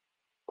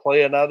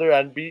 play another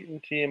unbeaten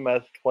team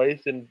as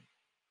twice in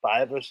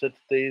 5 or 6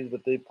 days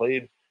that they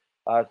played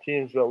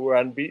teams that were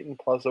unbeaten,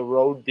 plus a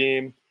road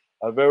game,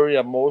 a very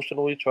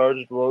emotionally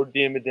charged road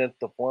game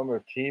against a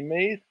former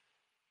teammate.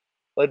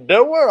 Like,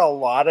 there were a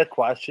lot of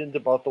questions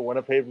about the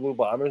Winnipeg Blue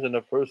Bombers in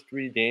the first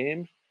 3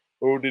 games,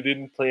 or they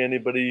didn't play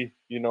anybody,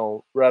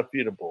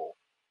 reputable.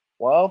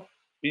 Well,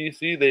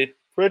 BC, they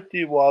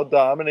pretty well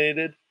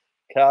dominated.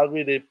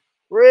 Calgary, they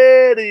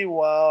pretty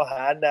well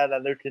had that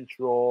under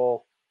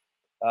control.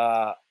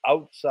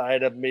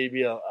 Outside of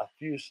maybe a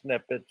few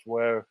snippets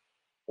where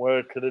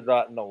it could have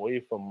gotten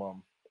away from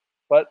them.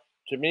 But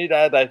to me,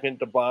 that I think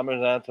the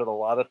Bombers answered a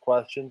lot of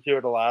questions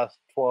here the last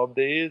 12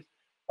 days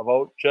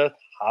about just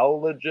how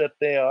legit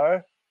they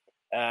are.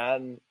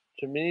 And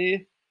to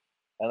me,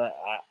 and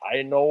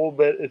I know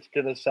that it's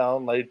gonna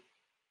sound like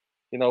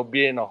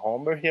being a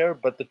homer here,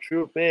 but the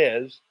truth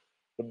is,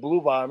 the Blue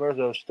Bombers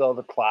are still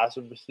the class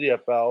of the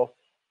CFL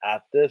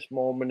at this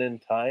moment in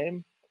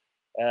time.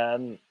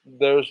 And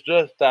there's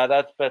just that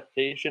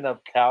expectation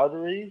of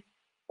Calgary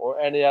or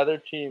any other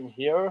team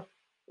here.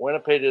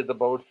 Winnipeg is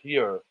about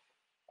here.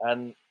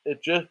 And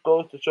it just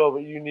goes to show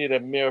that you need a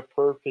near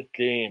perfect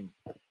game.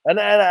 And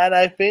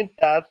I think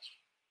that's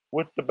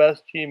with the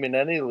best team in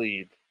any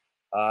league.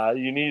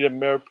 You need a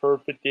near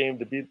perfect game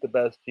to beat the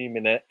best team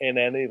in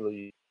any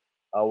league,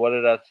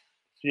 whether that's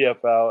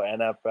CFL,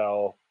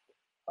 NFL.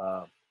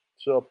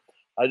 So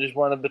I just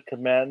wanted to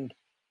commend.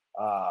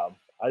 I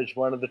just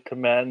wanted to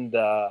commend.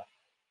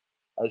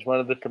 I just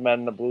wanted to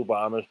commend the Blue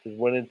Bombers because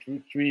winning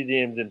three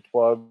games in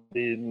 12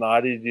 is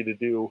not easy to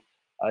do.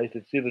 You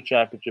could see the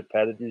championship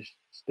pedigree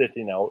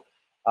sticking out.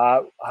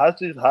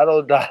 Hussey's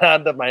huddle got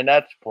on to my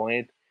next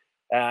point,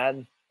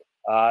 and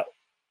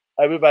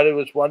everybody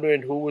was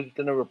wondering who was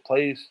going to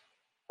replace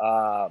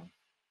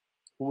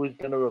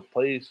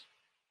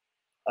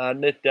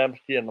Nick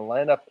Dempsey in the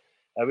lineup.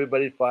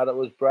 Everybody thought it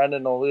was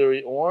Brandon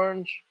O'Leary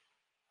Orange.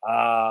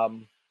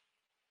 And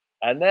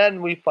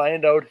then we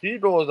find out he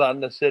goes on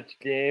the 6th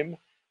game,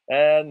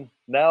 and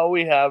now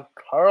we have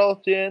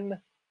Carlton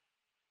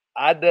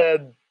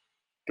Adadosi.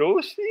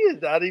 Is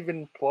that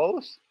even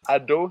close?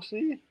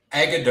 Adosi?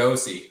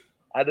 Adadosi.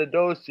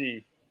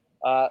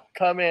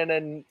 Come in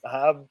and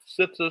have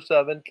 6 or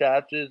 7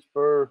 catches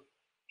for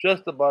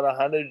just about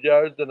 100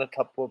 yards and a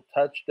couple of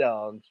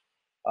touchdowns,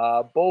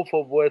 both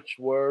of which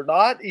were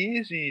not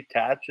easy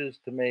catches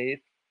to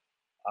make.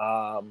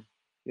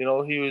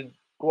 He was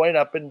going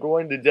up and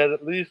going to get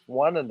at least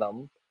one of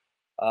them.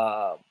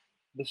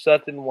 The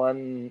second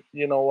one,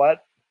 you know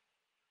what?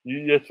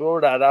 You throw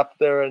that up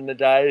there, and the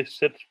guy is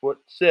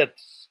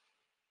 6'6",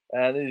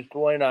 and he's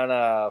going on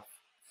a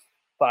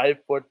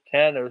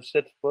 5'10" or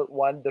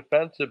 6'1"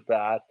 defensive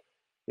back.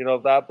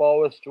 If that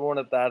ball was thrown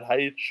at that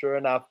height, sure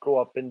enough, go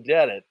up and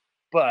get it.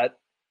 But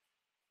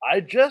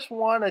I just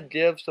want to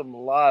give some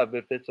love,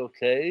 if it's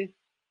okay,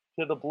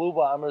 to the Blue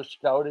Bombers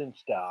scouting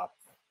staff.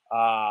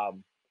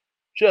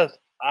 Just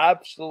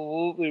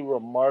absolutely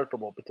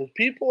remarkable, because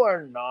people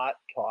are not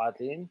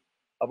talking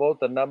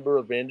about the number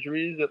of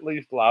injuries, at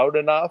least loud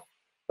enough,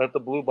 that the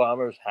Blue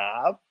Bombers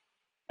have.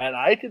 And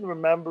I can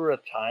remember a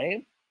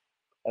time,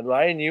 and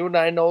Ryan, you and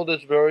I know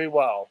this very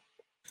well.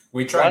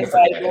 We try to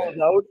forget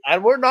it. Out,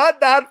 and we're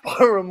not that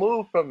far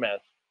removed from this.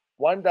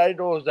 One guy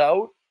goes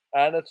out,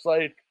 and it's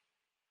like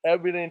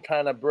everything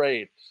kind of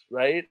breaks,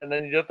 right? And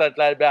then you get that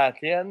guy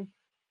back in,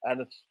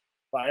 and it's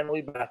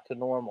finally back to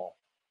normal.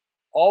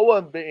 All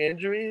of the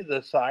injuries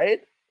aside,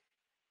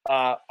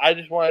 I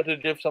just wanted to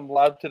give some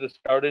love to the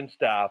scouting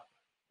staff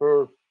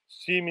for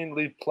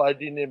seemingly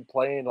plugging and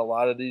playing a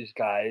lot of these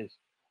guys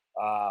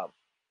uh,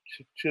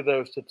 to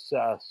their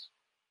success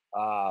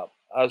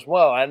as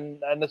well.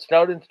 And the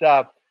scouting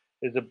staff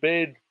is a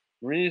big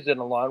reason,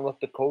 along with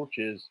the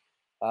coaches,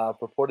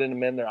 for putting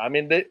them in there. I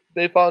mean,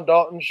 they found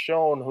Dalton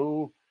Schoen,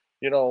 who,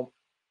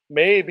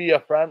 may be a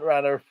front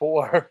runner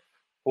for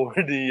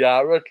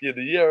the rookie of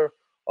the year,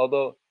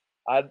 although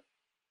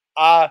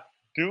I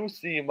do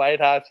see might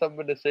have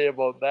something to say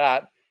about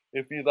that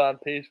if he's on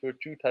pace for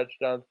 2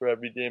 touchdowns for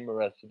every game the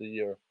rest of the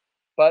year.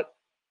 But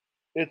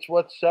it's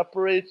what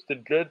separates the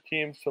good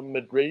teams from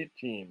the great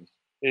teams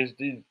is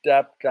these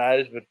depth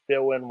guys that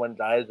fill in when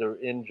guys are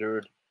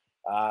injured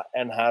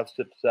and have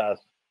success.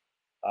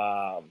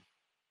 I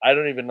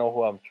don't even know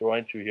who I'm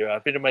throwing to here. I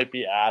think it might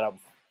be Adam.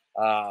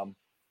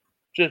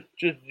 Just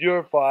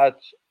your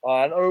thoughts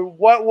on, or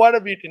what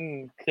if you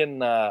can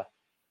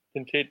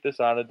take this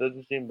on. It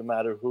doesn't seem to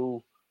matter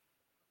who.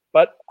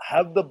 But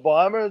have the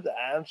Bombers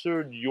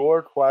answered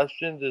your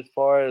questions as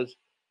far as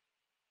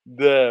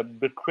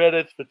the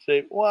critics would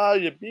say, well,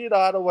 you beat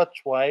Ottawa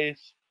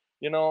twice.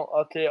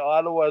 Okay,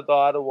 Ottawa's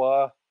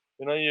Ottawa.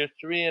 You're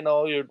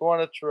 3-0, you're going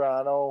to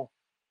Toronto.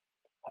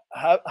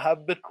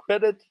 Have the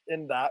critics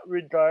in that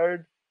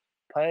regard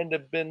kind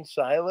of been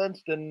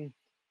silenced? And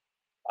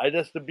I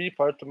guess the B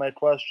part to my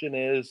question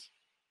is,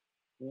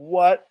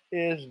 what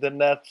is the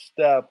next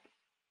step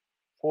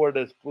for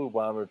this Blue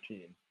Bomber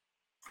team?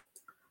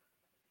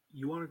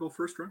 You want to go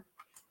first, Ron?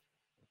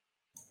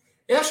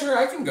 Yeah, sure.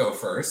 I can go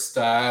first.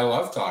 I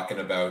love talking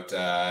about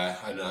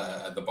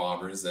the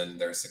Bombers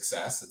and their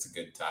success. It's a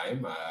good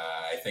time.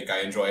 I think I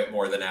enjoy it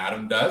more than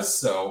Adam does.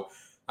 So,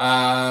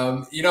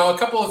 a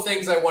couple of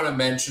things I want to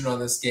mention on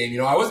this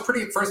game. I was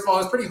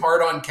pretty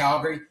hard on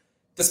Calgary.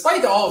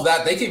 Despite all of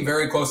that, they came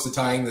very close to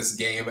tying this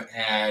game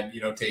and,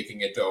 taking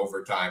it to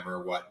overtime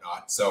or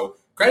whatnot. So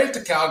credit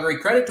to Calgary,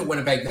 credit to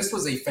Winnipeg. This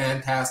was a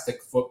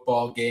fantastic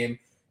football game.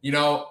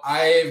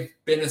 I've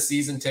been a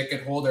season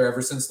ticket holder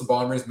ever since the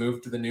Bombers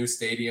moved to the new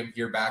stadium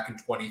here back in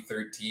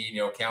 2013,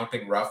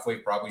 counting roughly,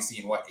 probably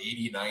seen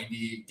 80,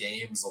 90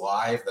 games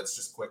live. That's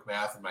just quick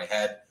math in my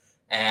head.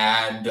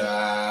 And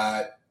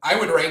I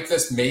would rank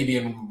this maybe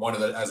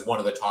as one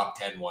of the top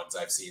 10 ones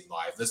I've seen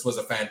live. This was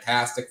a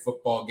fantastic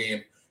football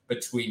game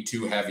between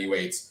two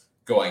heavyweights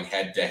going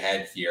head to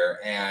head here.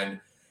 And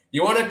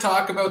you want to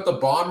talk about the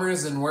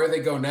Bombers and where they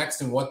go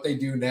next and what they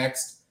do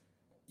next.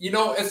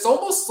 It's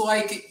almost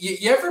like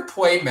you ever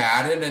play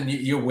Madden and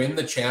you win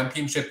the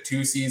championship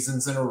 2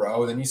 seasons in a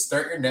row. Then you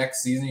start your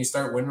next season, you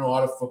start winning a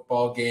lot of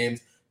football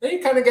games. Then you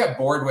kind of get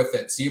bored with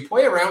it. So you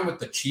play around with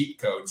the cheat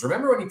codes.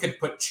 Remember when you could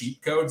put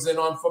cheat codes in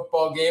on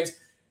football games?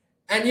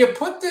 And you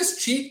put this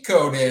cheat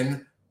code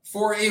in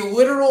for a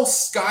literal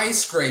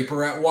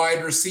skyscraper at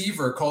wide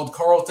receiver called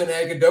Carlton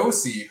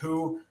Agadosi,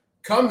 who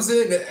comes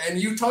in, and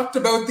you talked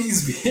about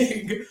these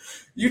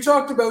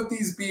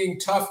being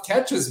tough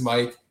catches,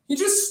 Mike. He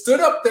just stood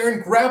up there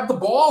and grabbed the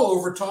ball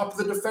over top of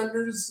the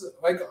defenders,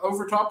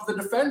 over top of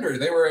the defender.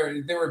 They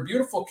were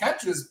beautiful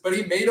catches, but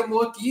he made them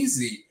look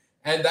easy.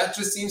 And that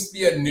just seems to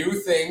be a new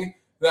thing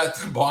that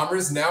the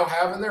Bombers now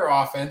have in their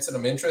offense. And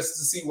I'm interested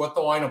to see what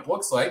the lineup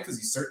looks like, because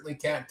you certainly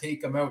can't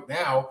take them out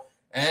now.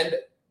 And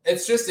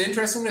it's just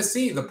interesting to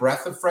see the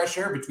breath of fresh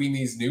air between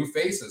these new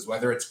faces,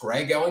 whether it's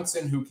Greg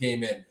Ellingson, who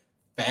came in.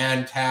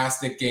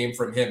 Fantastic game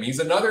from him. He's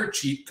another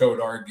cheat code,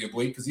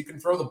 arguably, because he can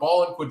throw the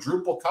ball in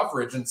quadruple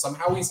coverage, and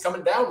somehow he's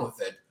coming down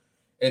with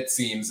it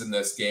seems, in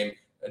this game.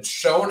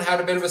 Schoen had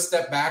a bit of a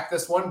step back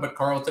this one, but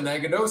Carlton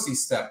Agadosi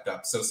stepped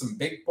up. So some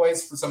big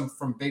plays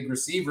from big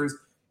receivers.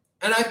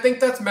 And I think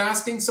that's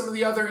masking some of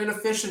the other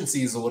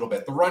inefficiencies a little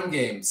bit. The run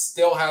game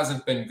still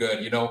hasn't been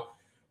good.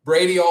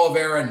 Brady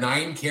Oliveira,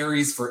 9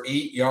 carries for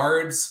 8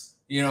 yards.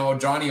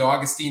 Johnny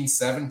Augustine,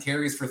 7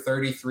 carries for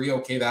 33.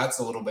 Okay, that's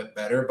a little bit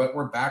better, but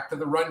we're back to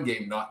the run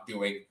game not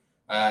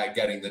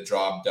getting the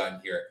job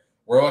done here.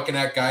 We're looking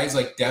at guys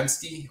like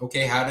Dempsey,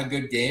 had a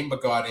good game,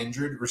 but got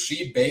injured.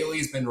 Rasheed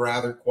Bailey's been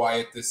rather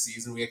quiet this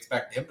season. We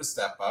expect him to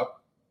step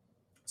up.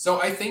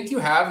 So I think you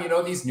have,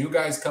 these new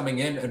guys coming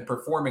in and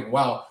performing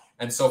well,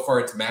 and so far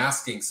it's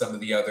masking some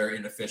of the other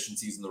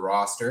inefficiencies in the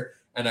roster,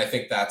 and I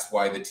think that's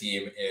why the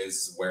team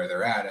is where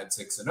they're at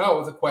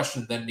 6-0. The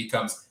question then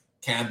becomes,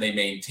 can they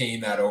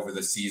maintain that over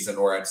the season,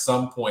 or at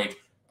some point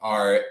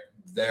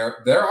there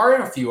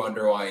are a few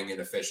underlying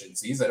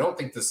inefficiencies? I don't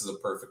think this is a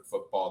perfect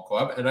football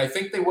club, and I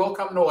think they will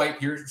come to light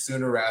here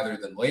sooner rather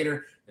than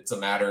later. It's a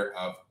matter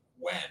of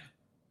when.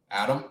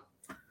 Adam?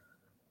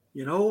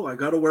 I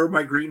got to wear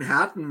my green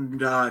hat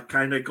and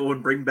kind of go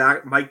and bring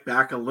Mike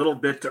back a little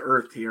bit to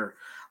earth here.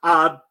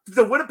 The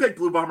Winnipeg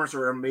Blue Bombers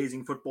are an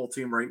amazing football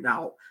team right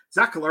now.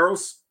 Zach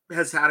Collaros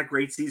has had a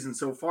great season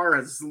so far,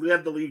 has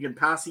led the league in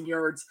passing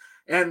yards,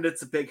 and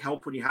it's a big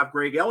help when you have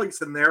Greg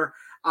Ellingson there,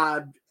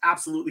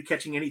 absolutely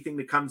catching anything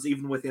that comes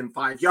even within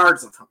 5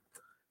 yards of him.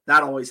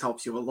 That always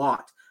helps you a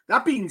lot.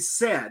 That being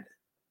said,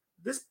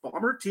 this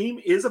Bomber team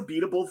is a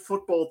beatable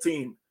football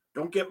team.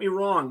 Don't get me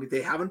wrong.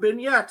 They haven't been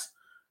yet.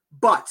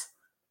 But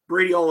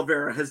Brady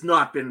Oliveira has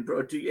not been,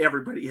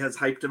 everybody has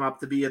hyped him up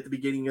to be at the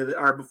beginning of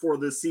or before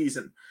this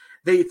season.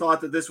 They thought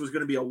that this was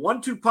going to be a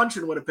 1-2 punch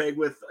in Winnipeg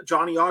with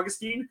Johnny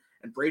Augustine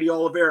and Brady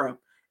Oliveira.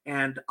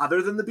 And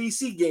other than the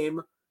BC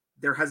game,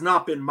 there has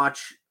not been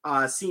much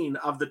seen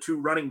of the two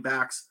running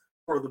backs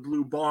for the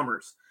Blue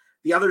Bombers.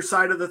 The other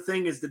side of the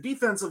thing is the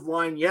defensive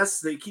line. Yes,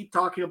 they keep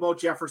talking about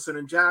Jefferson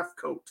and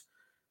Jeffcoat.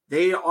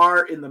 They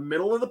are in the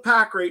middle of the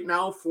pack right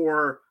now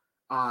for,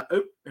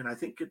 and I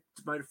think it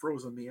might have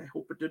frozen me. I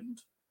hope it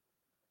didn't.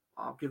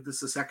 I'll give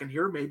this a second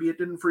here. Maybe it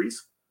didn't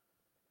freeze.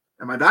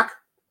 Am I back?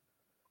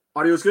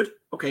 Audio is good?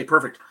 Okay,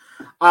 perfect.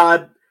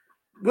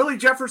 Willie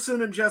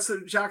Jefferson and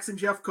Jackson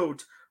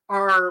Jeffcoat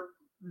are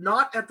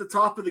not at the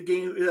top of the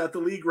game at the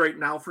league right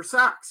now for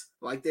sacks,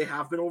 like they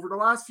have been over the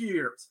last few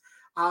years.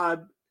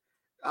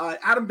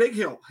 Adam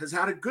Bighill has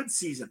had a good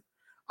season,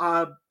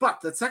 but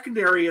the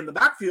secondary in the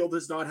backfield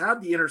has not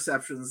had the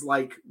interceptions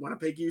like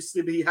Winnipeg used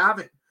to be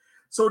having.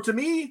 So to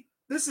me,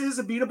 this is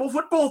a beatable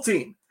football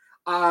team.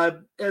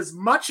 As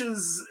much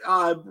as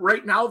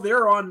right now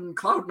they're on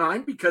cloud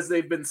nine because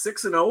they've been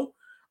 6-0.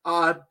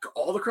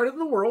 All the credit in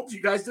the world.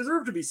 You guys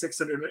deserve to be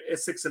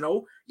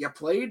 6-0. You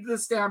played the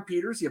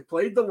Stampeders. You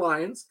played the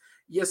Lions.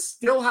 You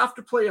still have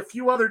to play a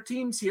few other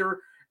teams here,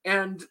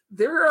 and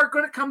they are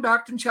going to come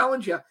back and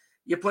challenge you.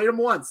 You played them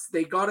once.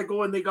 They got to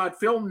go and they got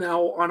film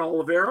now on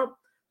Oliveira.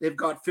 They've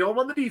got film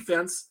on the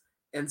defense,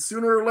 and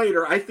sooner or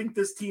later, I think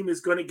this team is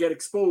going to get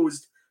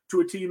exposed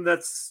to a team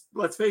that's,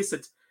 let's face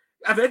it,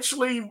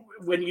 eventually,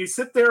 when you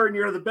sit there and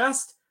you're the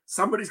best,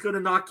 somebody's going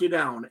to knock you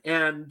down.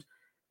 And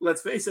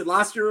let's face it,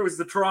 last year it was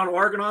the Toronto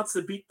Argonauts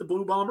that beat the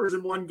Blue Bombers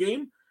in one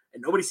game,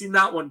 and nobody's seen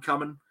that one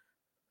coming.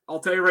 I'll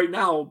tell you right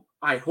now,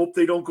 I hope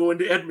they don't go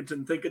into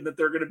Edmonton thinking that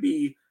they're going to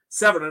be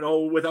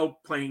 7-0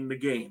 without playing the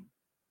game.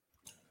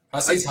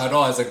 Hussey's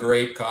Huddle has a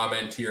great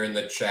comment here in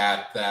the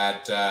chat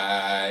that,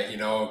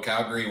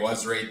 Calgary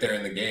was right there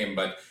in the game,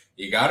 but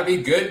you got to be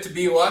good to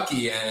be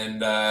lucky,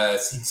 and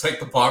seems like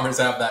the Bombers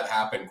have that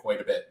happen quite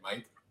a bit.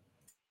 Mike?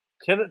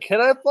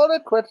 Can I float a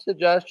quick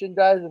suggestion,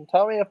 guys, and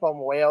tell me if I'm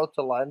way out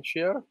to lunch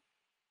here?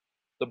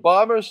 The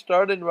Bombers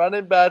starting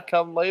running back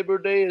come Labor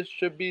Day. It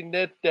should be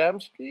Nick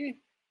Dembski.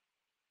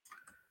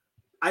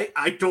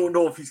 I don't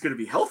know if he's going to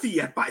be healthy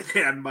yet by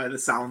then, by the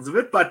sounds of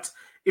it, but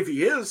if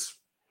he is,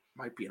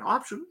 might be an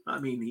option.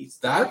 I mean,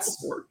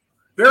 that's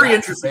very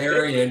interesting.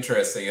 Very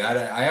interesting.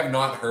 I have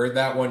not heard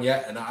that one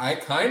yet, and I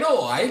kind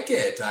of like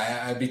it.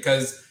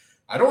 Because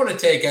I don't want to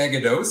take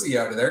Agadosi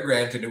out of there.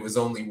 Granted, it was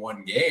only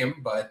one game,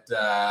 but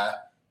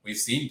we've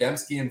seen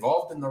Dembski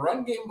involved in the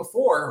run game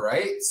before,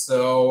 right?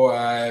 So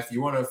if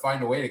you want to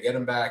find a way to get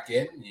him back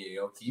in,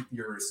 keep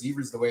your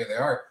receivers the way they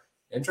are.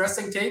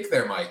 Interesting take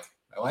there, Mike.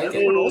 I like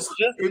it.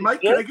 Hey,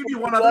 Mike, can I give you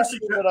one other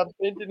suggestion? What I'm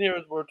thinking here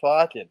as we're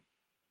talking.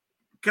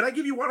 Can I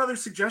give you one other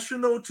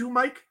suggestion, though, too,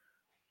 Mike?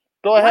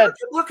 Go ahead.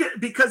 Look at,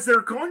 because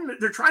they're trying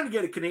to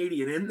get a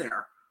Canadian in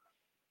there.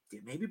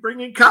 Maybe bring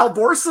in Kyle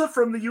Borsa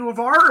from the U of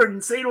R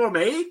and say to him,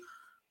 hey,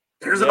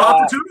 there's an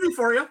opportunity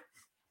for you.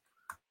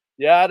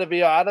 Yeah, to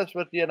be honest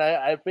with you, and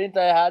I think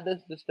I had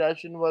this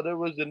discussion whether it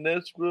was in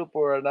this group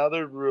or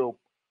another group.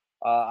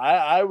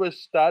 I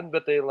was stunned,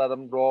 but they let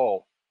him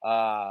go.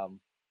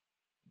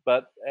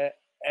 But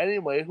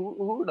anyway,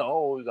 who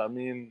knows? I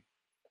mean,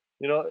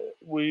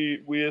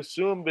 we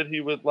assumed that he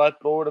would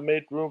let go to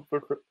make room for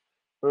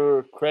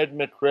Craig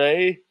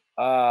McRae,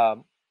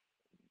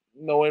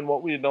 knowing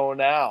what we know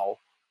now.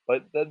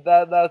 But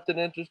that's an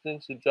interesting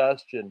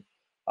suggestion.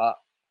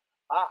 I'm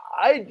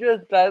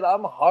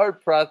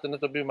hard pressed, and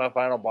this will be my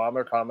final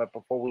Bomber comment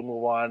before we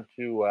move on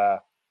to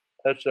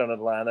Touchdown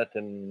Atlantic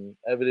and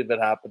everything that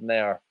happened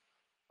there.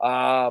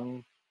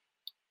 I'm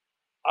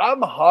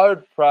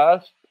hard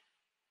pressed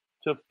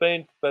to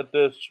think that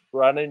this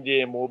running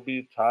game will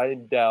be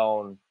tied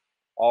down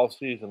all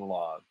season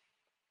long.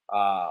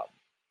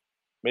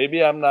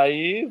 Maybe I'm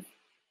naive,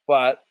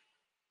 but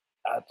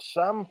at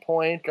some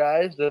point,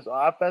 guys, this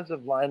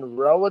offensive line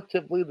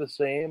relatively the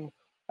same.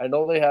 I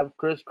know they have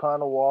Chris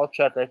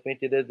Connor-Walchuk, I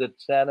think it is, at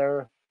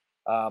center.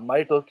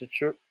 Michael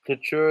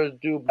Couture is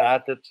due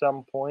back at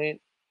some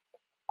point.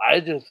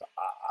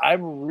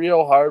 I'm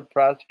real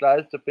hard-pressed,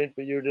 guys, to think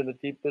that you're going to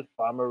keep this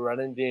Bomber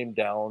running game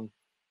down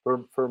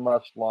for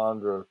much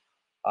longer.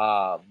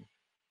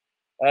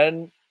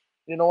 And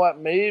you know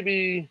what?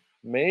 Maybe,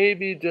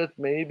 just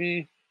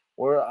maybe,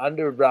 we're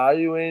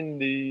undervaluing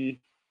the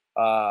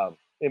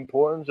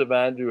importance of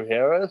Andrew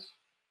Harris.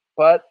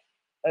 But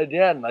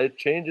again, it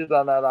changes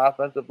on that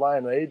offensive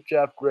line, right?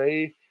 Jeff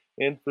Gray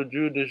in for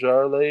Drew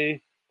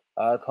Desjardins,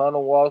 Connor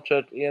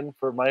Walchuk in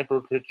for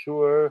Michael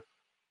Couture.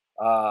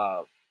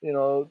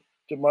 DeMarcus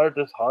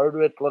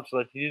Hardwick looks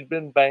like he's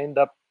been banged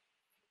up,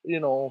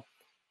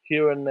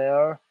 here and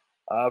there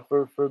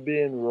for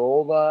being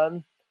rolled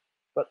on.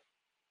 But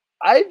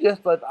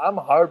I'm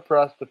hard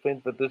pressed to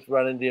think that this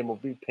running game will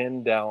be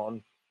pinned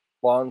down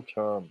long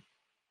term.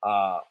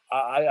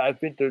 I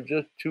think they're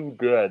just too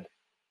good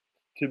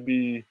to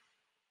be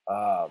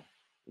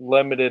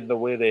limited the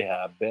way they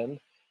have been.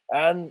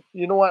 And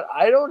you know what?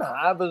 I don't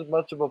have as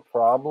much of a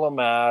problem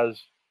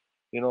as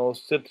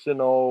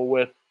 6-0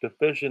 with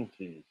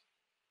deficiencies.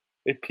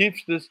 It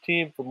keeps this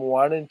team from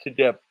wanting to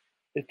get.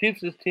 It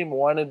keeps this team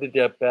wanting to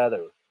get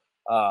better.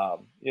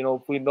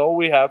 If we know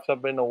we have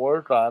something to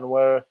work on,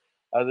 where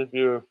as if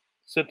you're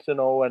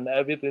 6-0 and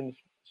everything's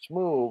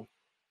smooth,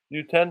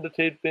 you tend to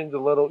take things a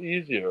little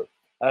easier.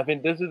 I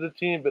think this is a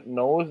team that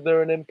knows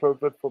they're an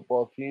imperfect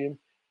football team.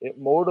 It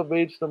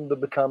motivates them to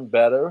become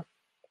better,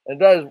 and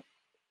that is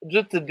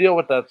just to deal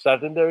with that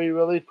secondary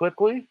really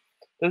quickly.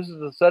 This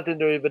is a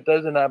secondary that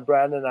doesn't have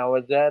Brandon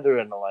Alexander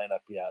in the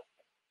lineup yet,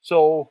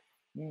 so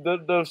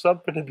there's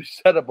something to be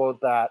said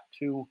about that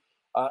too.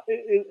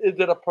 Is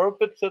it a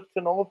perfect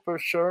 6-0? For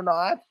sure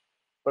not.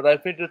 But I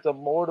think it's a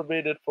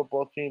motivated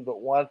football team that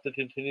wants to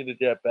continue to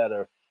get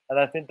better. And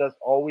I think that's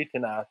all we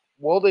can ask.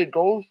 Will they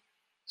go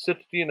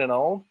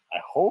 16-0? I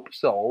hope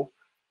so.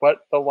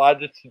 But the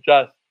logic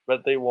suggests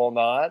that they will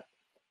not.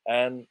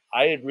 And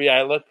I agree.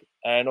 I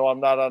know I'm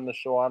not on the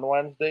show on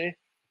Wednesday.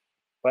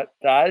 But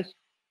guys,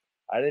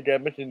 I think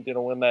Edmonton's going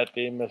to win that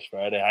game this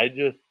Friday.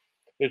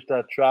 It's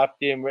a trap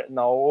game written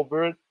all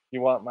over it.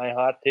 You want my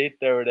hot take?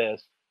 There it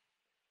is.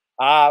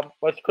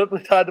 Let's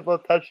quickly talk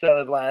about Touchdown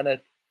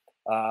Atlantic.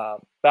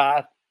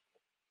 Bath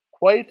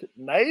quite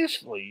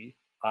nicely.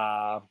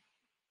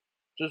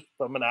 Just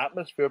from an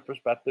atmosphere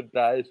perspective,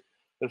 guys,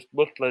 this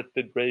looked like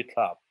the Grey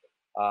Cup.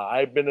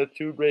 I've been to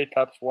 2 Grey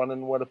Cups, one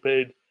in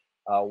Winnipeg,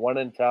 one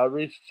in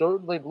Calgary.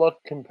 Certainly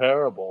looked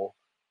comparable.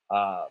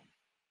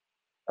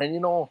 And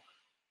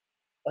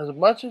as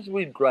much as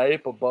we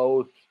gripe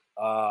about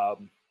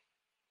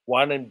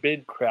wanting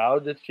big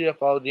crowds at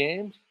CFL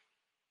games,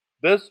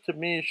 this to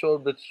me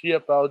showed that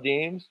CFL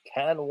games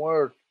can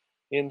work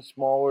in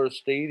smaller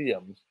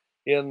stadiums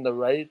in the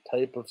right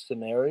type of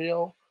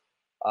scenario.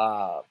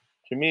 To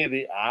me,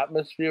 the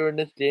atmosphere in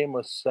this game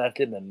was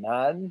second to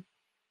none.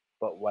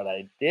 But what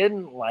I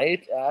didn't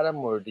like,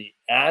 Adam, were the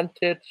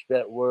antics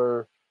that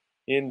were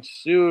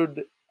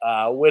ensued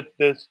with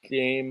this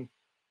game,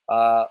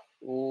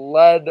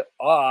 led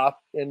off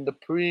in the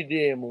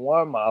pregame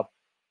warm-up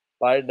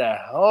by the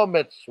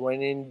helmet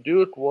swinging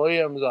Duke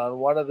Williams on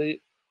one of the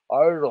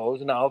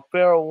articles. Now,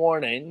 fair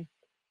warning,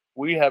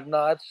 we have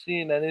not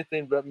seen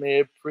anything that may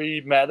have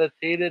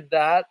premeditated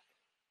that.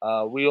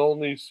 We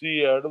only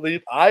see, or at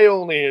least I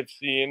only have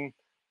seen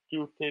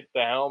Duke take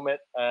the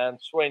helmet and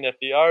swing at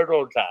the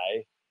Ardo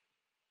guy.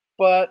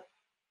 But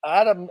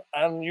Adam,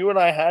 and you and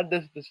I had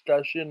this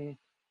discussion.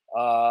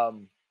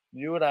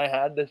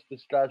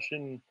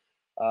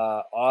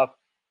 Off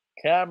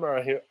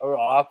camera here or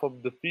off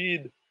of the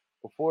feed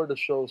before the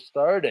show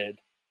started.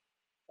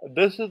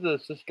 This is a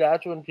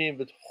Saskatchewan team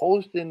that's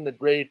hosting the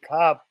Grey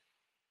Cup,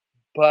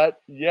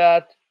 but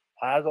yet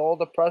has all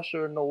the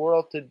pressure in the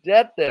world to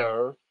get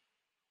there.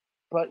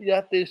 But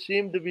yet they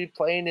seem to be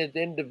playing as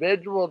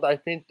individuals, I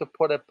think, to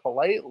put it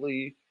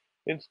politely,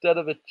 instead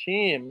of a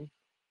team.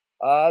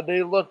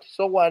 They looked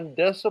so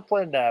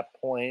undisciplined at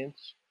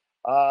points,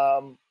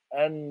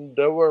 and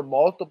there were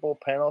multiple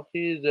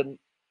penalties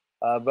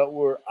that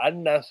were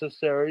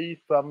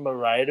unnecessary from the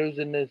Riders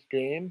in this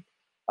game.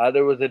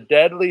 There was a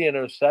deadly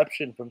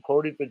interception from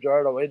Cody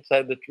Fajardo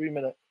inside the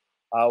 3-minute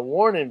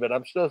warning, but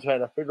I'm still trying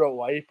to figure out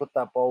why he put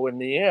that ball in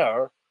the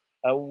air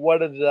and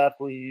what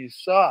exactly he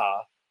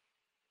saw.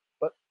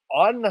 But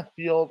on the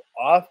field,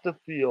 off the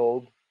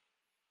field,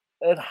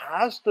 it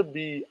has to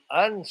be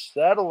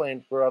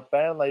unsettling for a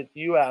fan like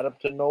you, Adam,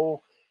 to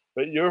know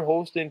that you're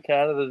hosting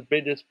Canada's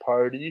biggest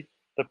party.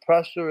 The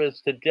pressure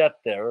is to get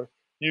there.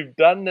 You've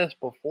done this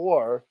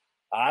before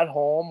at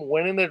home,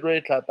 winning the Grey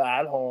Cup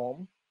at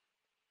home.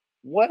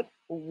 What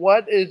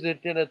is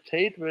it going to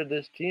take for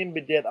this team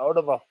to get out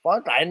of a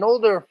funk? I know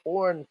they're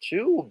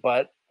 4-2,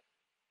 but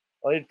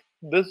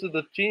this is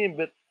a team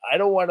that I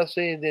don't want to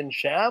say is in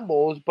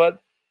shambles,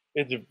 but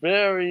it's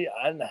very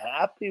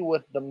unhappy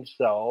with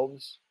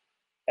themselves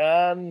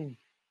and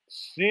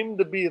seem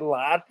to be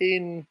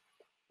lacking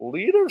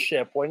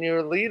leadership. When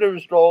your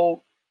leaders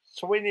go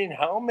swinging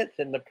helmets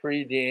in the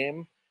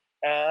pregame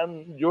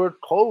and your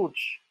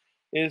coach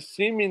is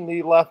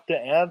seemingly left to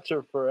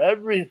answer for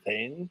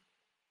everything,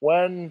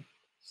 when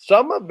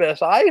some of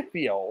this, I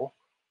feel,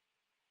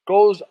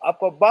 goes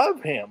up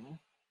above him,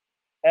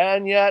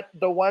 and yet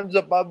the ones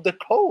above the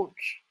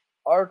coach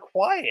are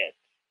quiet.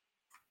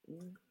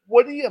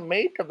 What do you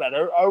make of that?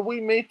 Are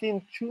we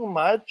making too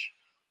much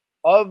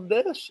of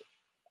this?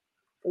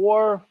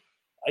 Or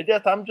I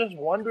guess I'm just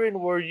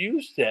wondering where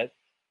you sit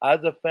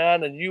as a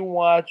fan and you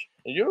watch,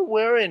 and you're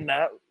wearing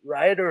that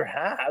Rider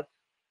hat,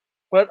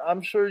 but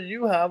I'm sure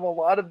you have a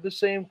lot of the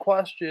same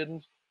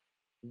questions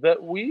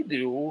that we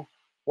do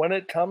when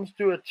it comes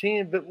to a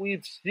team that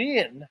we've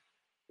seen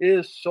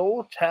is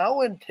so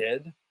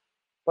talented,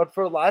 but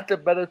for lack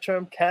of a better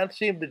term, can't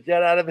seem to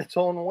get out of its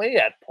own way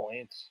at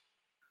points.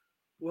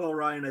 Well,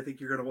 Ryan, I think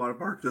you're going to want to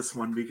mark this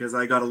one because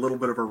I got a little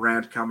bit of a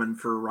rant coming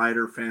for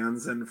Rider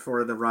fans and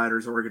for the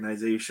Riders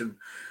organization.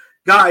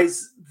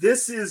 Guys,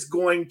 this is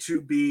going to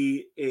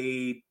be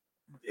a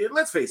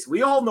let's face it,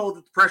 we all know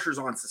that the pressure's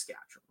on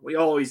Saskatchewan. We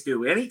always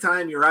do.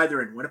 Anytime you're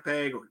either in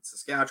Winnipeg or in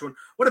Saskatchewan,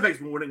 Winnipeg's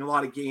been winning a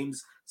lot of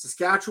games.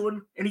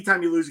 Saskatchewan,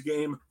 anytime you lose a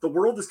game, the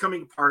world is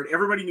coming apart.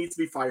 Everybody needs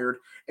to be fired,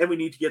 and we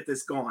need to get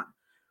this gone.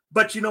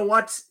 But you know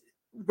what?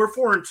 We're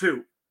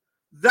 4-2.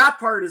 That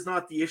part is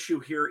not the issue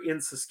here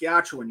in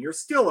Saskatchewan. You're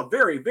still a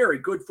very, very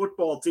good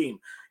football team.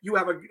 You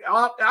have an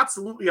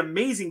absolutely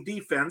amazing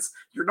defense.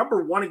 You're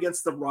number one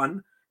against the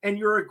run, and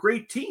you're a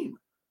great team.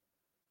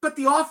 But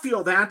the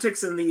off-field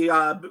antics and the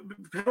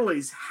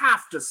penalties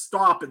have to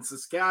stop in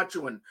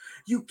Saskatchewan.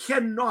 You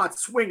cannot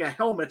swing a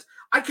helmet.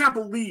 I can't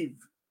believe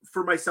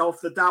for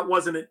myself that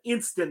wasn't an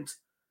instant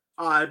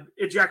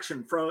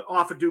ejection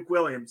off of Duke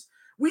Williams.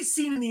 We've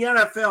seen in the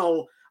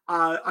NFL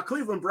a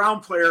Cleveland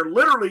Brown player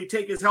literally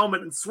take his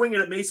helmet and swing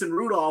it at Mason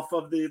Rudolph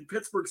of the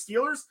Pittsburgh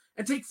Steelers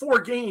and take 4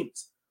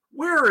 games.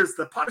 Where is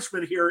the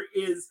punishment here?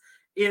 Is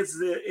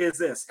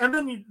this? And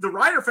then the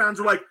Rider fans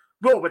are like,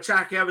 "Whoa!" But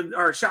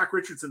Shaq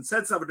Richardson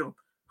said something to him.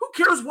 Who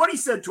cares what he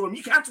said to him?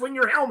 You can't swing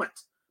your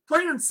helmet.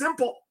 Plain and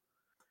simple.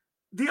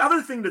 The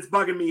other thing that's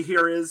bugging me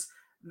here is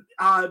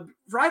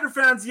Rider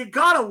fans, you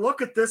got to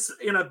look at this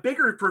in a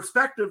bigger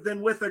perspective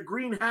than with a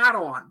green hat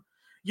on.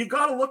 You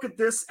got to look at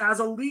this as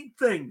a league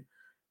thing.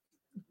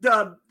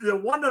 The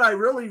one that I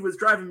really was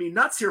driving me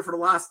nuts here for the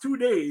last 2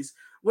 days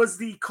was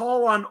the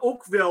call on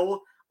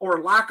Oakville,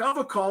 or lack of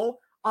a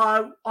call,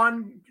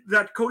 on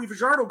that Cody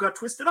Fajardo got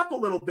twisted up a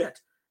little bit.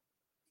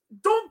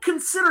 Don't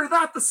consider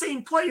that the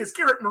same play as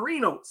Garrett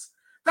Marino's.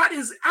 That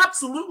is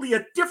absolutely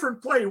a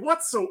different play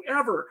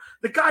whatsoever.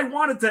 The guy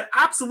wanted to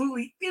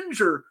absolutely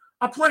injure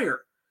a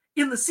player.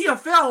 In the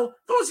CFL,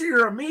 those are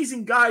your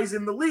amazing guys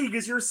in the league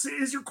is your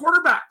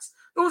quarterbacks.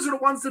 Those are the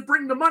ones that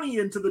bring the money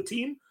into the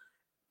team.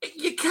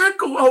 You can't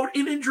go out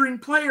in injuring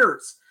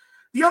players.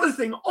 The other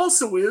thing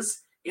also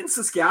is, in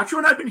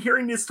Saskatchewan, I've been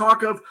hearing this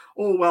talk of,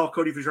 oh, well,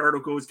 Cody Fajardo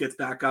gets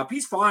back up.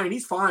 He's fine.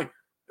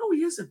 No,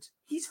 he isn't.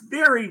 He's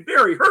very,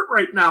 very hurt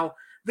right now.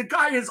 The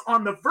guy is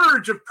on the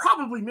verge of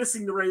probably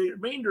missing the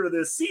remainder of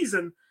this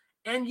season,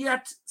 and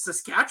yet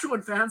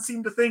Saskatchewan fans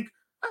seem to think,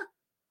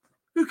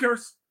 who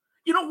cares?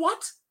 You know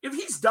what? If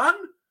he's done,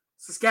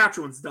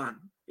 Saskatchewan's done.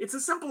 It's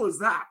as simple as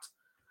that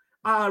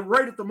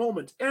right at the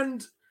moment.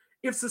 And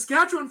if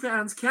Saskatchewan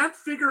fans can't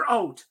figure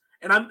out,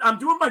 and I'm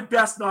doing my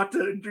best not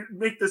to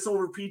make this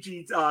over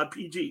PG.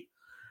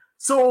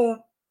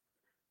 So,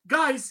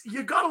 guys,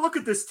 you got to look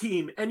at this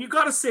team, and you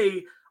got to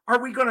say, are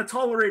we going to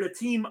tolerate a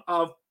team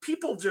of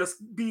people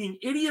just being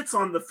idiots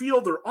on the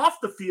field or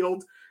off the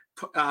field,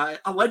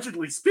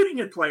 allegedly spitting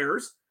at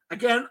players?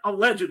 Again,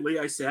 allegedly,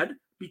 I said,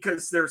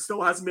 because there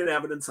still hasn't been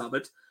evidence of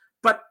it.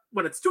 But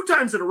when it's 2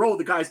 times in a row,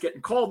 the guy's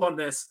getting called on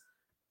this,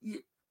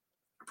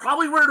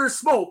 probably where there's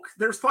smoke,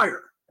 there's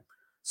fire.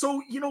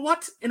 So, you know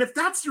what? And if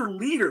that's your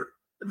leader,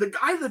 the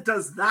guy that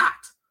does that,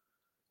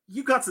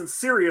 you got some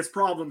serious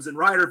problems in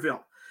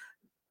Riderville.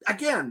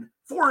 Again,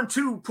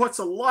 4-2 puts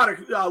a lot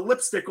of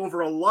lipstick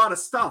over a lot of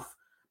stuff.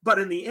 But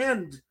in the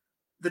end,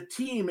 the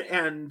team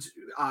and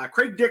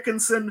Craig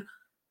Dickinson,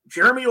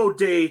 Jeremy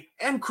O'Day,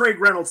 and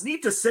Craig Reynolds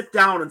need to sit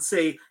down and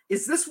say,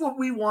 is this what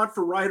we want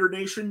for Rider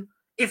Nation?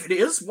 If it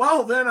is,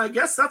 well, then I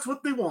guess that's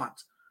what they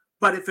want.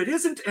 But if it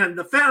isn't, and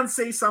the fans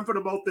say something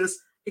about this,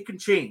 it can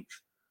change.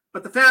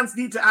 But the fans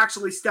need to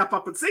actually step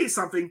up and say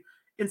something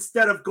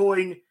instead of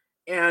going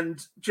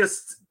and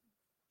just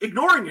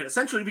ignoring it,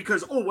 essentially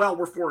because, oh, well,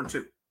 we're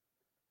 4-2.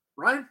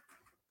 Ryan?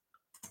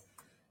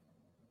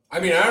 I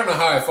mean, I don't know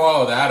how I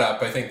follow that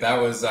up. I think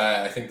that was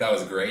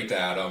great,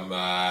 Adam.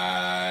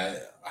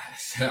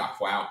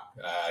 Wow.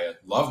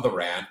 Love the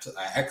rant.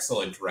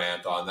 Excellent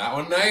rant on that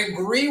one. And I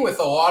agree with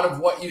a lot of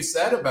what you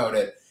said about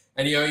it.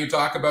 And, you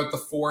talk about the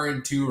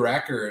 4-2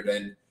 record,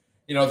 and,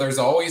 there's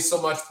always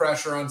so much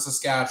pressure on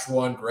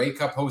Saskatchewan. Grey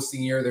Cup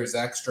hosting year, there's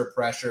extra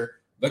pressure.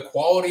 The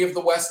quality of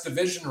the West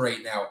Division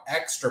right now,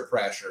 extra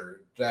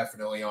pressure,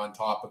 definitely on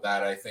top of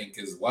that, I think,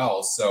 as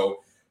well.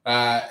 So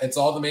it's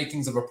all the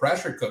makings of a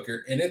pressure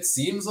cooker, and it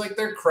seems like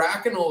they're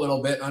cracking a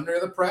little bit under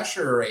the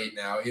pressure right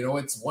now.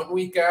 It's 1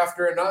 week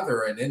after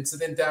another, an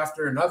incident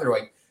after another.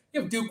 Like,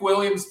 you have Duke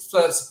Williams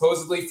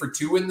supposedly for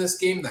 2 in this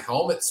game, the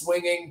helmet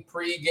swinging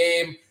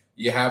pre-game.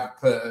 You have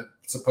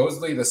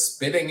supposedly the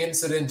spitting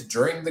incident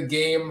during the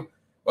game.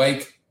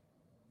 Like,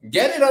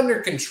 get it under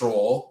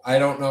control. I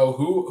don't know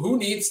who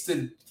needs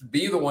to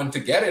be the one to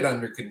get it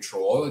under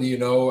control. Is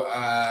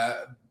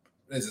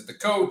it the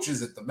coach?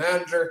 Is it the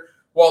manager?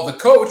 Well, the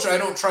coach, I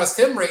don't trust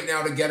him right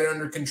now to get it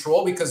under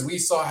control because we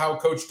saw how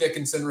Coach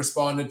Dickinson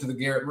responded to the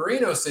Garrett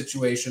Marino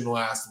situation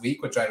last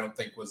week, which I don't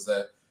think was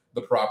the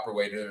proper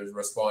way to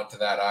respond to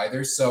that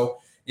either. So,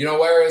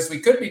 whereas we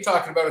could be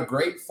talking about a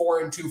great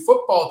 4-2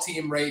 football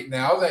team right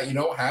now that,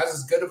 has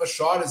as good of a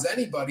shot as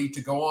anybody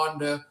to go on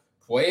to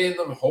play in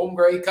the home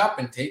Grey Cup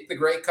and take the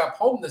Grey Cup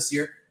home this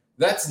year.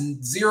 That's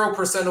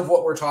 0% of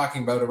what we're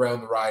talking about around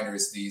the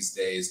Riders these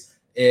days.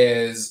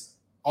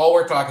 All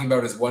we're talking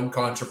about is one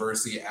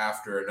controversy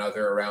after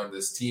another around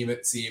this team,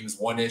 it seems,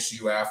 one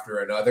issue after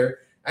another.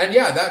 And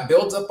yeah, that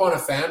builds up on a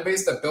fan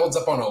base, that builds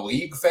up on a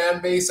league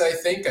fan base, I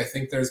think. I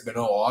think there's been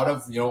a lot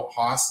of,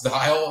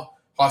 hostile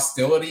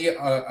hostility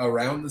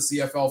around the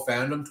CFL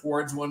fandom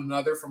towards one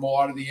another from a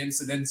lot of the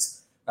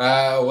incidents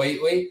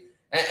lately.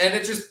 And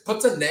it just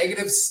puts a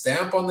negative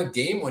stamp on the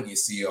game when you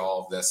see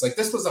all of this. Like,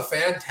 this was a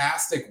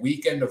fantastic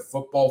weekend of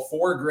football,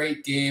 4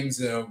 great games,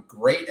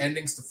 great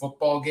endings to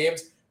football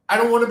games. I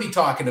don't want to be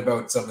talking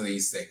about some of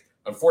these things.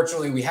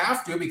 Unfortunately, we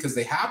have to because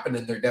they happen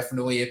and they're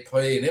definitely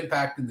play an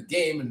impact in the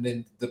game and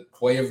in the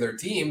play of their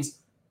teams.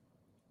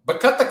 But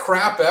cut the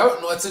crap out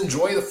and let's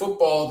enjoy the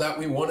football that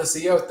we want to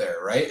see out there,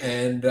 right?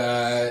 And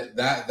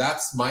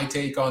that's my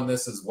take on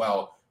this as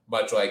well,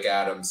 much like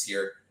Adam's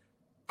here.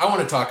 I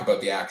want to talk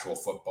about the actual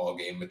football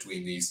game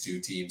between these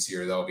two teams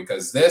here, though,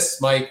 because this,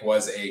 Mike,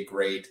 was a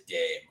great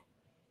game.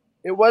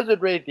 It was a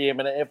great game,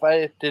 and if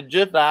I to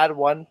just add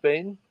one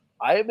thing,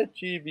 I am a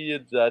TV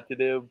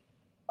executive.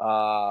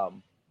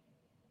 I'm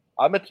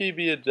a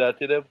TV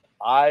executive.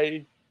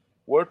 I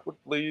work with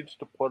leads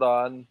to put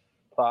on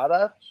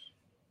products,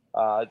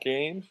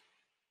 games,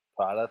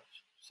 products,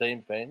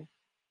 same thing.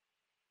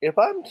 If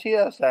I'm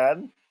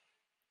TSN,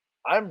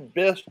 I'm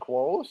this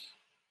close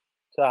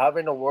to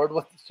having a word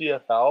with the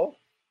CFL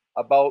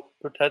about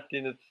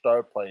protecting its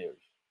star players.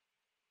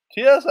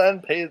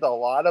 TSN pays a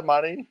lot of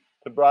money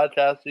to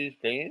broadcast these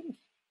games.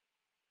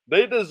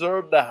 They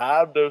deserve to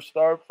have their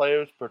star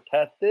players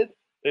protected.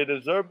 They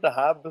deserve to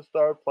have the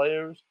star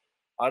players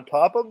on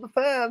top of the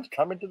fans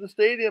coming to the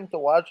stadium to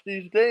watch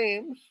these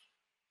games.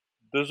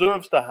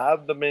 Deserves to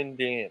have them in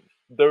games.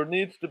 There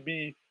needs to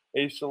be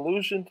a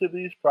solution to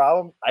these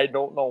problems. I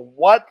don't know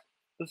what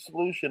the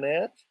solution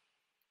is.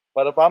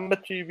 But if I'm a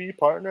TV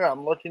partner,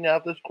 I'm looking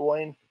at this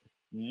going,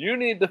 you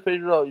need to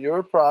figure out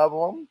your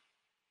problem.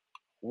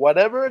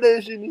 Whatever it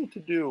is you need to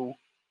do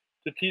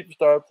to keep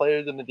star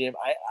players in the game.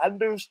 I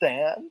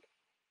understand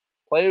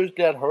players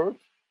get hurt.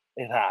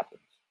 It happens.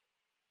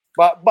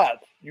 But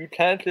you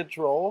can't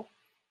control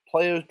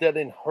players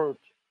getting hurt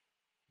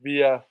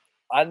via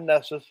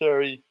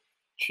unnecessary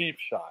cheap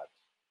shots.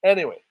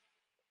 Anyway,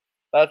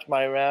 that's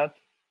my rant.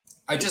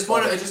 I just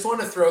want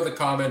to throw the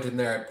comment in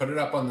there. I put it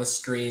up on the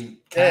screen.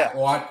 Cat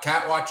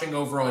watching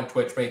over on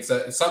Twitch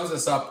sums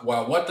this up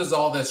well. What does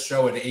all this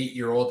show an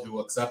 8-year-old who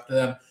looks up to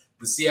them?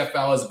 The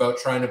CFL is about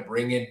trying to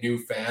bring in new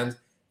fans,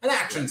 and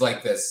actions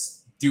like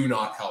this do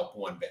not help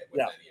one bit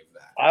with any of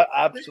that.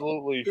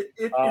 Absolutely.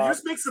 It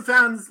just makes the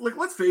fans, like,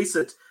 let's face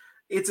it,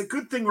 it's a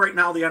good thing right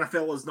now the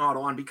NFL is not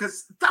on,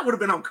 because that would have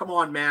been on, come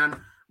on, man.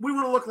 We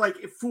would have looked like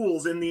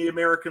fools in the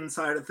American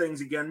side of things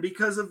again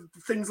because of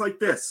things like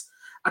this.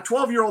 A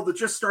 12-year-old that's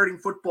just starting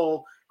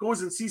football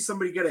goes and sees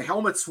somebody get a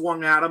helmet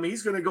swung at him.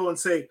 He's going to go and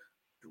say,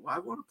 do I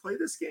want to play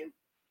this game?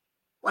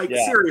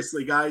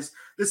 Seriously, guys,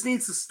 this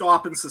needs to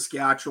stop in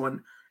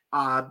Saskatchewan.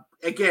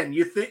 Again,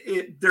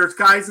 there's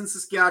guys in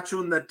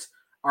Saskatchewan that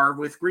are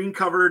with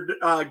green-covered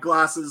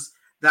glasses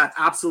that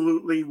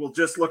absolutely will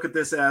just look at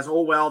this as,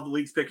 oh, well, the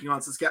league's picking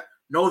on Saskatchewan.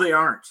 No, they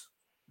aren't.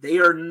 They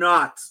are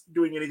not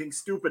doing anything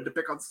stupid to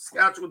pick on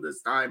Saskatchewan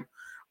this time.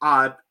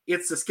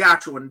 It's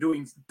Saskatchewan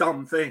doing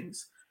dumb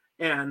things.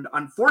 And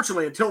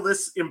unfortunately, until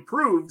this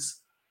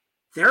improves,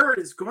 there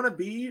is going to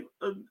be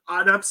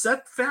an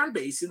upset fan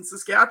base in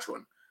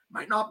Saskatchewan.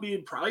 Might not be,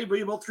 probably be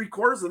about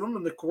 3/4 of them,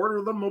 and the quarter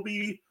of them will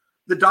be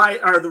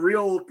the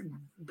real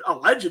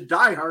alleged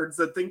diehards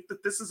that think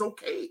that this is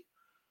okay.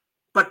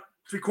 But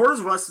 3/4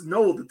 of us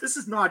know that this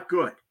is not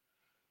good.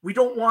 We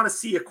don't want to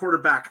see a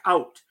quarterback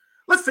out.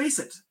 Let's face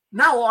it.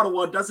 Now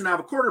Ottawa doesn't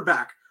have a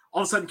quarterback.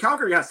 All of a sudden,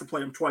 Calgary has to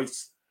play him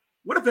twice.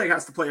 Winnipeg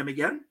has to play him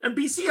again, and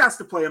BC has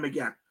to play him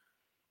again.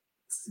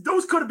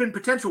 Those could have been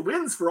potential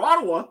wins for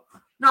Ottawa.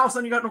 Now all of a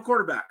sudden you got no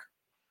quarterback.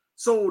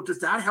 So does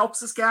that help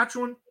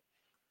Saskatchewan?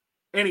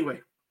 Anyway,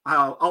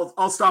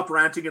 I'll stop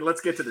ranting and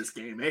let's get to this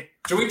game, eh?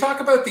 Should we talk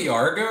about the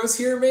Argos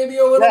here maybe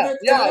a little bit?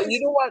 Yeah,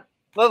 you know what?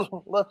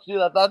 Let's do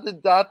that. That's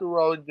exactly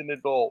where I was going to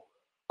go.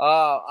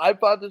 I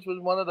thought this was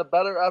one of the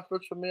better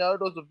efforts from the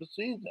Argos of the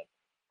season.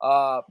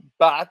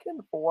 Back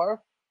and forth.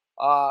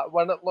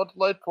 When it looked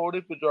like Cody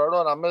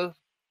Fajardo, and I'm going to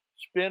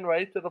spin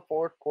right to the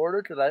fourth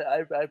quarter because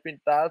I think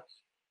that's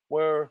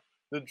where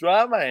the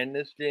drama in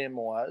this game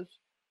was.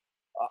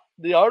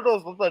 The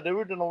Argos looked like they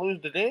were going to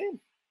lose the game.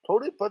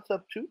 Cody puts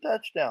up 2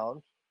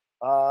 touchdowns.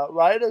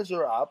 Riders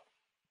are up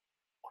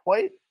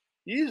quite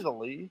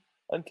easily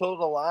until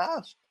the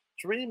last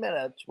 3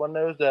 minutes when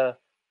there's a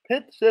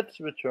pick six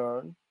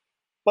return.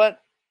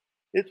 But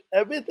it's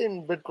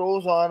everything that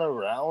goes on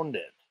around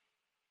it.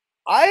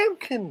 I am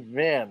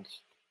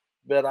convinced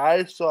that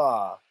I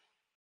saw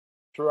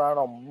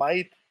Toronto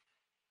might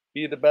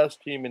be the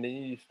best team in the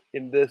East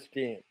in this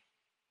game.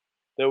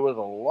 There was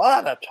a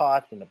lot of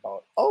talking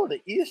about,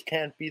 the East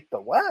can't beat the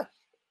West.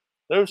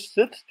 They're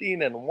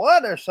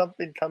 16-1 or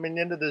something coming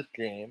into this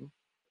game.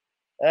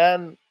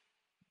 And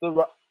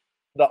the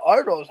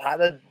Argos had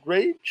a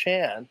great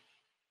chance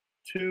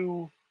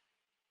to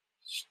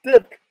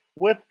stick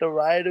with the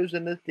Riders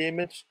in this game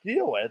and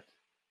steal it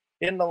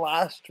in the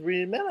last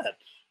 3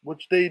 minutes,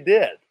 which they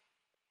did.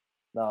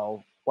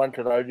 Now, one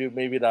could argue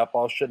maybe that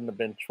ball shouldn't have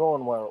been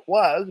thrown where it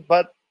was,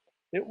 but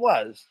it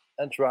was.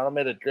 And Toronto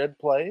made a good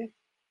play,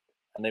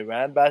 and they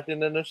ran back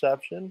an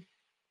interception.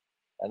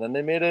 And then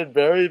they made a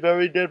very,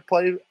 very good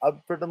play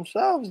up for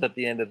themselves at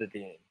the end of the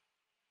game.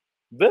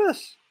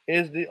 This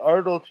is the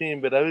Ardo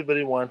team that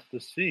everybody wants to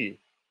see.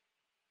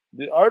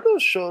 The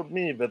Ardos showed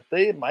me that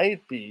they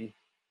might be,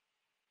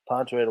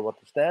 contrary to what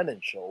the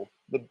standings show,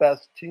 the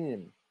best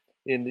team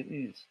in the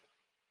East.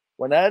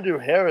 When Andrew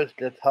Harris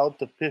gets held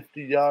to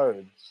 50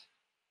 yards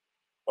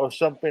or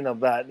something of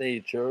that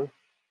nature,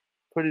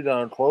 pretty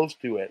darn close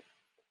to it,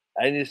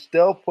 and you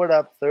still put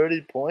up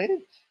 30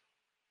 points,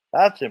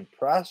 that's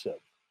impressive.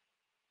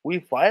 We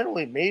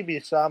finally maybe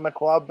saw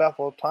McLeod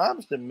Bethel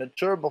Thompson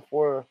mature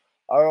before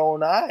our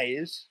own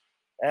eyes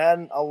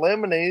and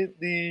eliminate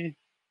the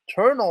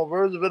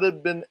turnovers that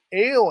have been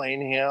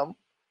ailing him,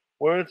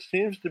 where it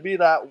seems to be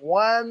that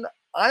one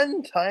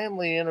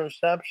untimely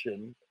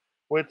interception,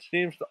 which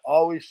seems to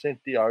always sink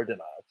the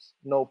Argonauts.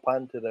 No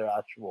pun to their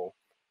actual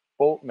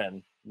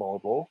boatman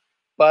logo.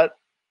 But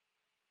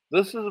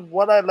this is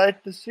what I'd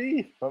like to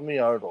see from the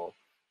Argos.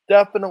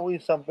 Definitely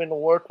something to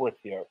work with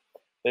here.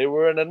 They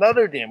were in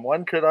another game.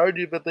 One could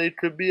argue that they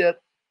could be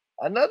at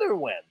another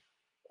win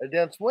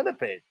against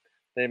Winnipeg.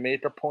 They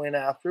make a point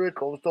after it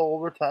goes to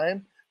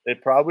overtime. They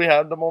probably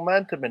have the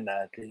momentum in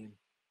that game.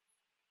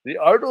 The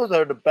Argos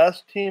are the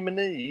best team in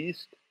the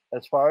East,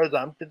 as far as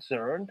I'm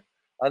concerned,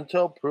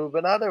 until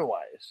proven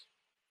otherwise.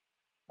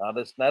 Now,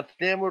 this next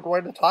game we're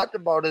going to talk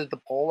about is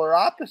the polar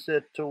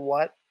opposite to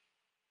what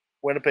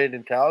Winnipeg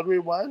and Calgary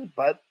was,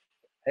 but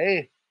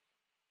hey,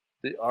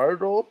 the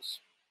Argos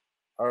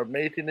are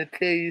making a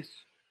case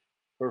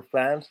for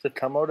fans to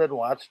come out and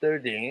watch their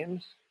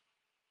games.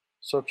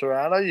 So,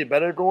 Toronto, you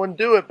better go and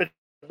do it, but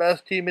the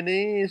best team in the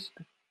East.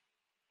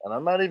 And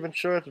I'm not even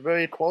sure it's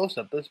very close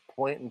at this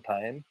point in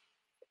time.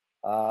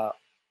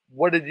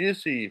 What did you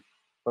see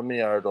from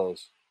the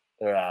Argos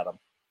there, Adam?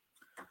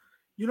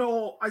 You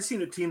know, I've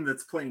seen a team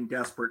that's playing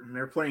desperate, and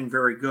they're playing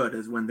very good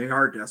as when they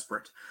are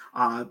desperate.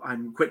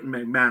 I'm Quentin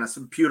McManus,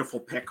 a beautiful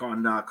pick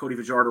on Cody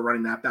Fajardo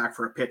running that back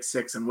for a pick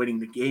six and winning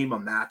the game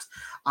on that.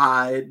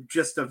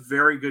 Just a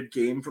very good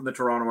game from the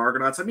Toronto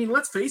Argonauts. I mean,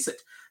 let's face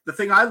it. The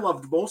thing I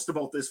loved most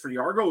about this for the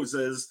Argos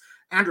is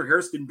Andrew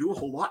Harris didn't do a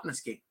whole lot in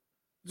this game.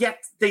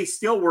 Yet they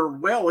still were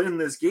well in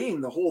this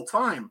game the whole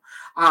time.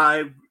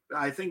 I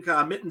think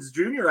Mittens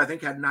Jr.,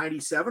 had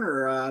 97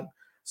 or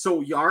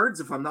so yards,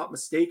 if I'm not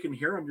mistaken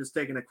here. I'm just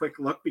taking a quick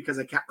look because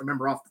I can't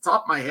remember off the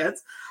top of my head.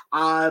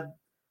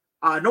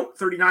 Nope,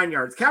 39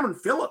 yards. Cameron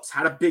Phillips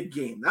had a big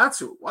game. That's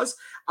who it was.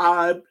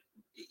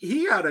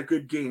 He had a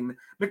good game.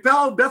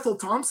 McLeod Bethel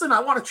Thompson, I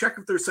want to check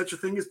if there's such a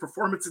thing as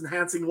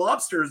performance-enhancing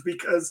lobsters,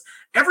 because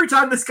every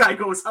time this guy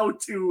goes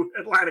out to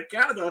Atlantic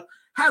Canada,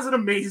 has an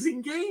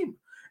amazing game.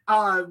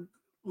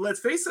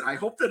 Let's face it, I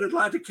hope that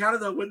Atlantic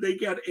Canada, when they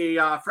get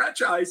a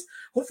franchise,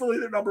 hopefully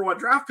their number one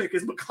draft pick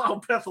is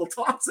McLeod Bethel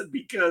Thompson,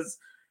 because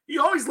he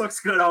always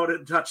looks good out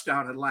in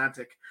touchdown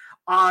Atlantic.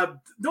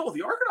 No,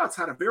 the Argonauts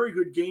had a very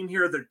good game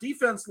here. Their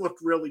defense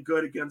looked really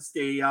good against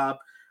a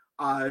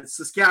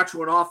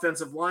Saskatchewan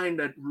offensive line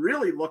that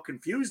really looked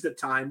confused at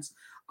times.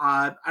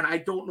 And I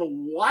don't know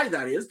why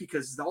that is,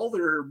 because all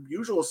their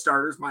usual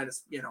starters,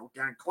 minus,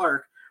 Dan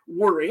Clark,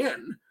 were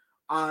in.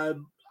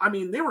 I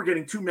mean, they were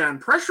getting two-man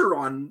pressure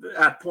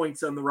at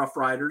points on the Rough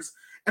Riders.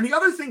 And the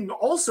other thing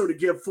also to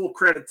give full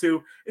credit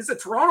to is the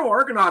Toronto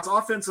Argonauts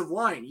offensive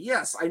line.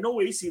 Yes, I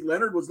know AC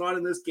Leonard was not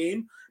in this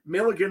game.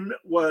 Milligan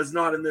was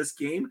not in this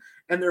game.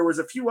 And there was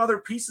a few other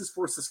pieces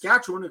for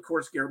Saskatchewan. Of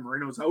course, Garrett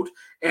Moreno's out.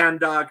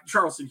 And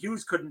Charleston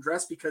Hughes couldn't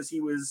dress because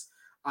he was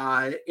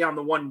on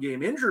the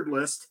one-game injured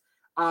list.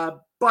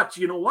 But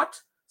you know what?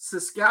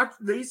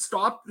 They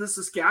stopped the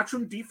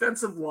Saskatchewan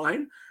defensive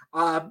line.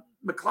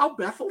 McLeod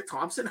Bethel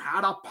Thompson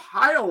had a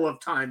pile of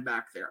time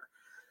back there.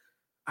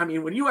 I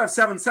mean, when you have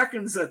 7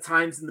 seconds at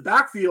times in the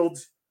backfield,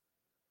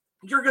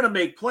 you're going to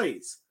make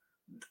plays.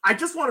 I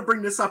just want to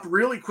bring this up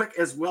really quick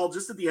as well,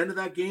 just at the end of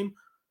that game.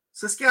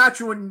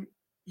 Saskatchewan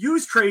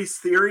used Trey's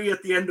theory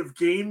at the end of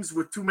games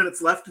with 2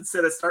 minutes left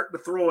instead of starting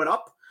to throw it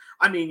up.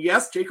 I mean,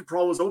 yes, Jacob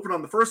Prohl was open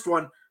on the first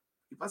one.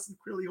 He wasn't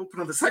really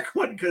open on the second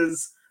one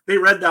because they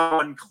read that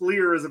one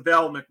clear as a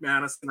bell,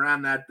 McManus, and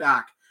ran that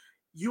back.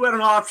 You had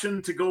an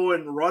option to go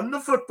and run the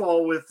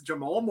football with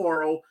Jamal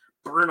Morrow,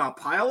 burn a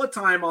pile of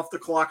time off the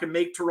clock, and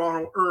make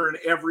Toronto earn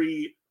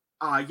every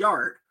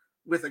yard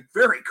with a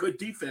very good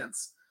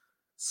defense.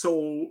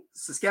 So,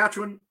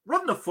 Saskatchewan,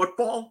 run the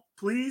football,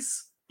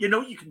 please. You know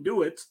you can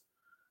do it,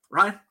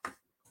 right?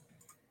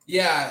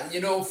 Yeah,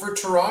 for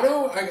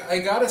Toronto, I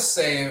got to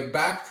say,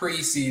 back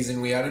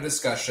preseason, we had a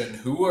discussion,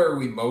 who are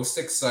we most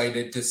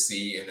excited to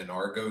see in an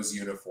Argos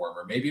uniform?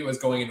 Or maybe it was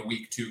going into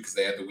week 2 because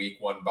they had the week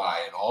 1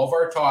 bye. And all of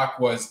our talk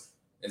was,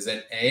 is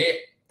it A,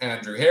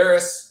 Andrew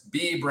Harris,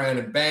 B,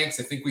 Brandon Banks?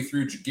 I think we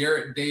threw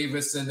Garrett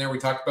Davis in there. We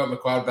talked about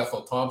McLeod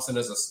Bethel Thompson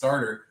as a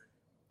starter.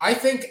 I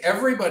think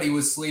everybody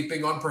was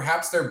sleeping on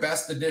perhaps their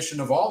best addition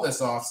of all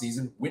this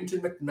offseason,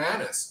 Winton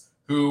McManus,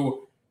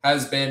 who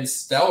has been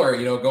stellar.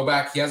 Go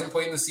back. He hasn't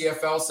played in the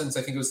CFL since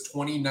I think it was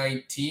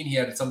 2019. He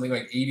had something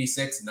like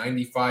 86,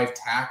 95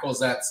 tackles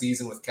that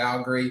season with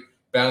Calgary,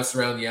 bounced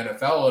around the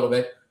NFL a little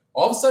bit.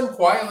 all of a sudden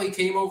quietly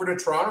came over to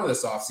Toronto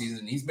this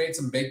offseason. He's made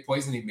some big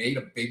plays, and he made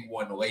a big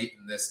one late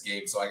in this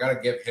game. So I got to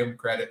give him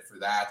credit for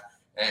that.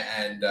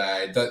 And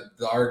the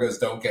Argos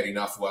don't get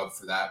enough love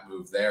for that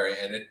move there.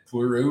 And it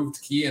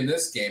proved key in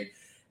this game.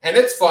 And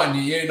it's fun.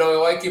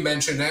 Like you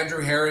mentioned,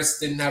 Andrew Harris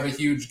didn't have a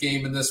huge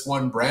game in this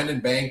one. Brandon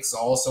Banks,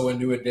 also a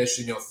new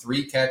addition,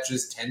 3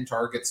 catches, 10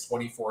 targets,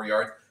 24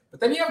 yards. But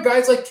then you have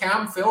guys like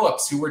Cam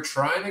Phillips, who were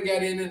trying to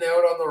get in and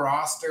out on the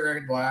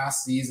roster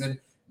last season.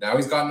 Now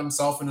he's gotten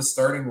himself in a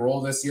starting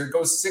role this year.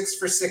 Goes 6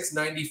 for 6,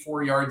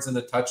 94 yards and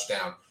a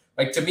touchdown.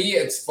 Like, to me,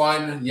 it's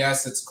fun.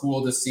 Yes, it's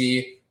cool to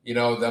see,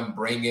 them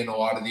bring in a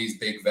lot of these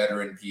big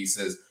veteran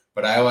pieces.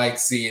 But I like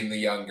seeing the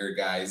younger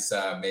guys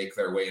make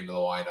their way into the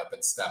lineup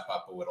and step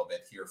up a little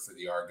bit here for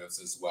the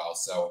Argos as well.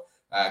 So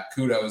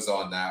kudos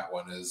on that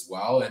one as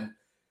well. And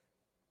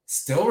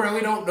still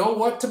really don't know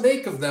what to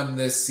make of them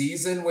this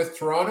season with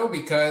Toronto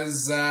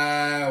because,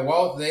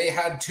 they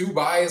had 2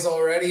 byes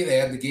already. They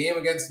had the game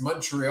against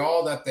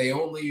Montreal that they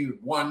only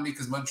won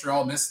because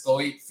Montreal missed the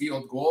late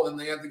field goal. Then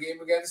they had the game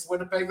against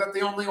Winnipeg that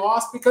they only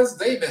lost because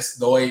they missed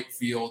the late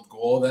field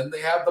goal. Then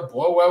they had the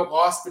blowout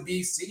loss to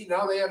BC.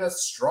 Now they had a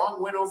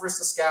strong win over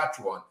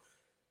Saskatchewan.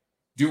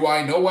 Do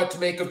I know what to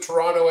make of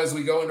Toronto as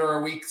we go into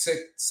our Week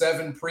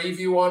 7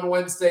 preview on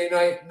Wednesday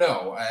night?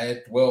 No,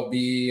 it will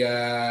be...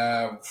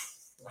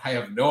 I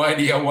have no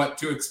idea what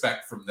to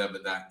expect from them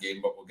in that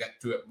game, but we'll get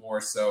to it more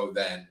so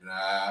then.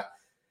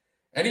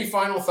 Any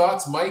final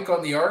thoughts, Mike,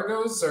 on the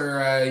Argos,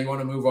 or you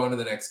want to move on to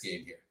the next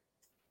game here?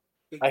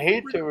 I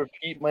hate to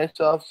repeat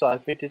myself, so I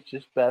think it's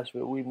just best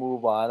that we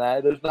move on.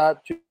 There's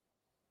not too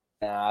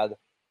bad.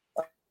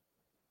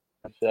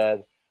 I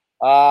said,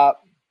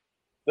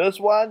 this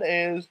one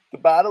is the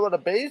Battle of the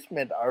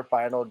Basement, our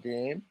final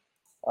game.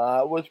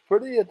 It was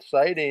pretty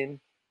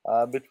exciting.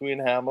 Between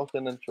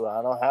Hamilton and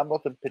Toronto.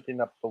 Hamilton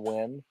picking up the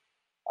win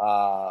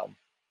to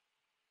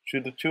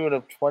the tune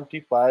of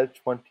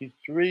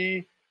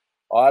 25-23.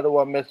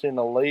 Ottawa missing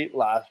a late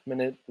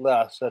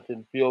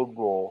last-second field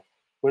goal,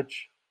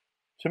 which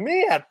to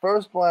me at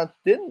first glance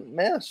didn't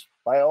miss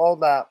by all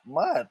that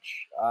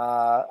much.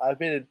 I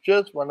mean, it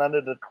just went under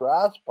the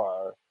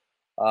crossbar.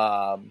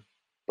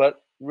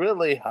 But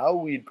really how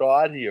we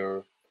got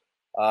here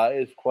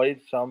is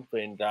quite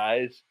something,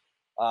 guys.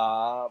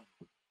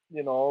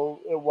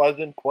 It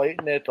wasn't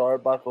quite Nick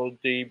Arbuckle's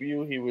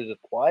debut. He was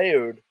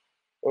acquired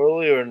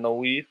earlier in the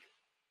week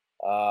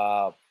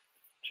to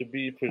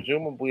be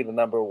presumably the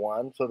number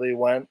 1. So they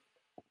went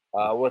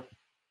with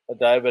a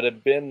guy that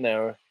had been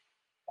there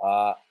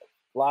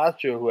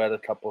last year who had a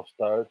couple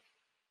starts.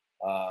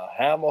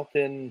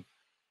 Hamilton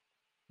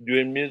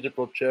doing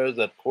musical chairs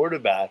at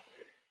quarterback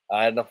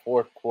in the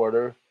fourth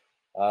quarter.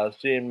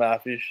 Seeing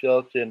Matthew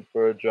Shilton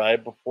for a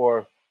drive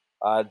before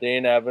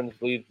Dane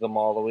Evans leads them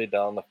all the way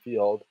down the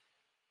field.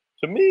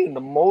 To me, the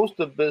most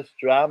of this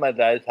drama,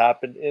 guys,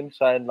 happened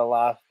inside the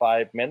last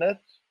 5 minutes.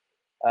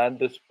 And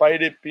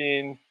despite it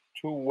being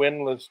 2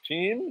 winless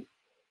teams,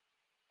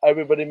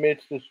 everybody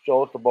makes this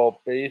joke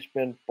about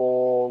basement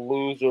bowl,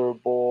 loser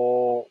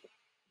bowl,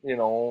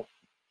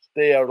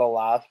 stay out of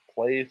last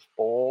place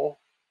bowl.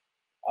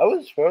 I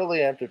was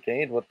fairly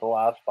entertained with the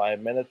last 5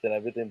 minutes and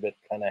everything that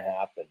kind of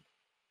happened.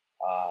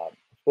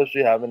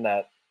 Especially having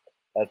that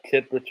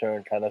kick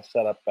return kind of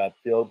set up that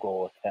field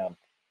goal attempt.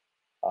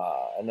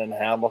 And then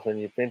Hamilton,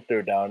 you think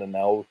they're down and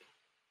out.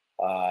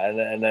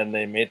 And then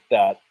they made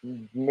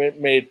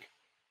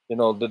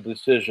the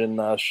decision.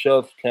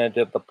 Schultz can't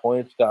get the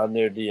points down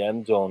near the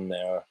end zone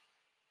there,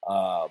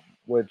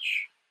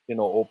 which,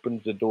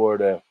 opens the door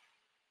to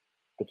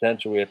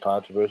potentially a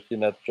controversy.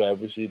 And that's drive.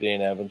 We see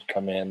Dane Evans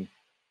come in.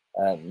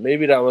 And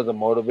maybe that was a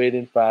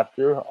motivating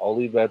factor. I'll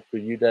leave that for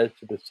you guys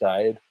to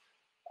decide.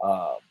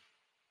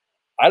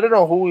 I don't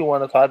know who we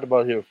want to talk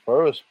about here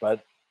first,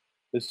 but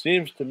it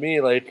seems to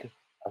me like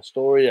a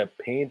story of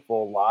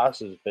painful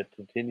losses that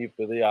continue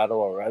for the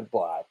Ottawa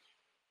Redblacks.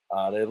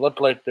 They look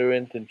like they're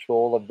in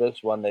control of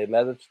this one. They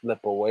let it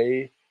slip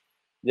away,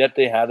 yet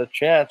they had a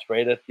chance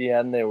right at the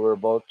end. They were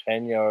about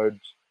 10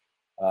 yards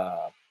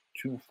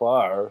too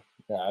far.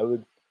 I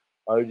would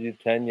argue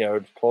 10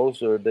 yards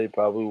closer, they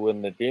probably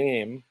win the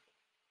game.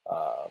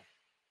 I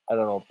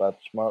don't know if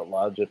that's smart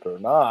logic or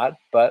not,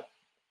 but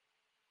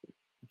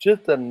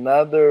just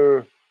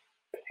another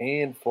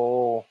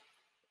painful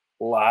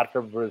lack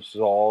of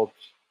results,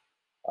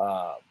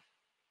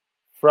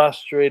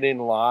 frustrating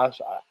loss.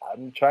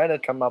 I'm trying to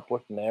come up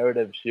with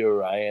narratives here,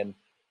 Ryan,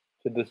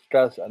 to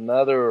discuss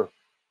another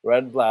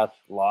Red Blacks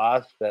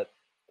loss that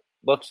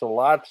looks a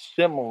lot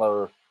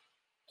similar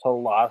to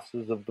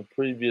losses of the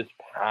previous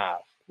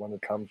past when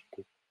it comes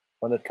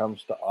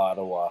to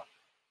Ottawa.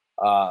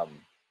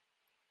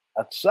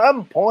 At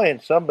some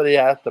point, somebody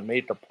has to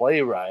make a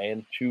play,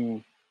 Ryan,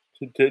 to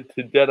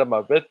get them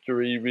a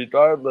victory,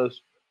 regardless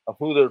of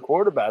who their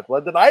quarterback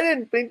was. And I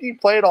didn't think he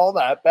played all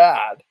that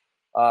bad.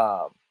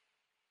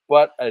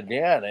 But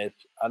again,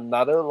 it's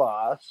another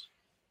loss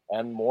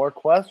and more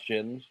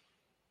questions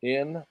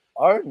in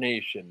our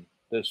nation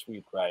this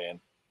week,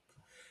 Ryan.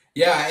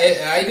 Yeah,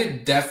 I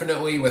did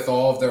definitely with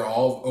all of their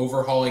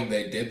overhauling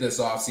they did this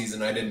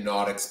offseason. I did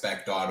not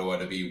expect Ottawa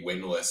to be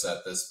winless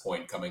at this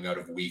point coming out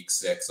of week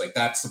 6. Like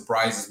that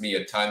surprises me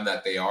a ton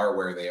that they are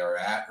where they are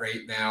at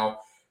right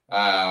now.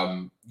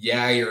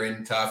 Yeah, you're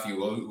in tough.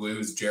 You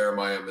lose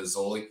Jeremiah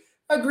Mazzoli.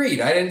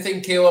 Agreed. I didn't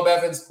think Caleb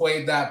Evans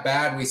played that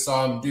bad. We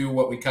saw him do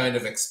what we kind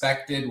of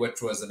expected,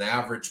 which was an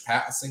average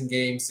passing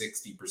game,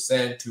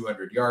 60%,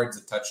 200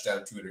 yards, a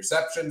touchdown, 2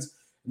 interceptions.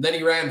 And then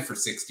he ran for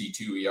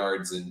 62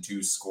 yards and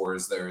 2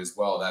 scores there as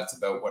well. That's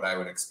about what I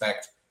would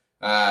expect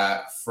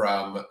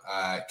from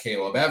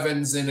Caleb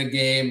Evans in a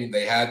game.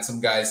 They had some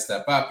guys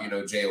step up,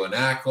 Jalen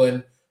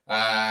Acklin,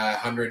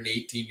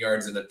 118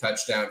 yards and a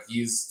touchdown.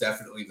 He's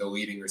definitely the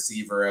leading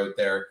receiver out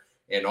there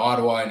in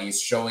Ottawa, and he's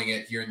showing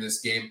it here in this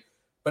game.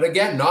 But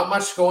again, not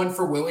much going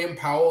for William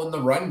Powell in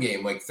the run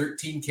game, like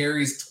 13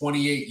 carries,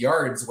 28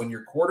 yards. When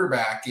your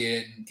quarterback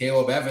in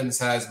Caleb Evans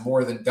has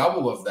more than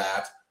double of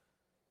that,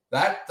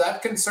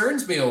 that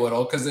concerns me a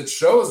little because it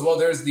shows, well,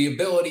 there's the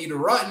ability to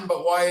run,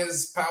 but why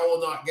is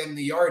Powell not getting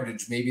the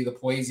yardage? Maybe the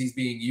plays he's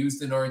being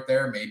used in aren't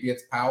there. Maybe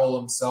it's Powell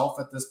himself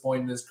at this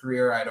point in his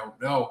career. I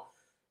don't know.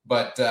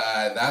 But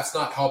that's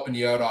not helping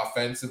you out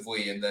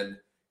offensively. And then,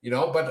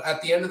 but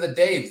at the end of the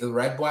day, the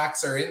Red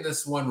Blacks are in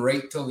this one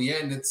right till the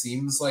end. It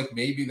seems like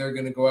maybe they're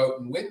going to go out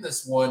and win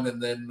this one.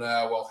 And then,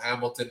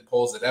 Hamilton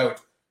pulls it out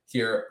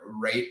here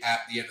right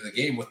at the end of the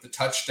game with the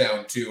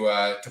touchdown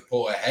to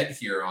pull ahead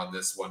here on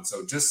this one.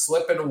 So just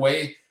slipping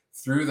away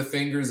through the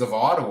fingers of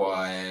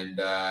Ottawa,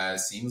 and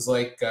seems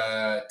like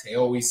a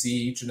tale we see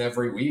each and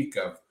every week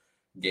of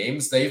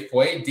games they've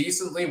played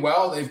decently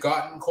well. They've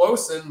gotten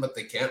close in, but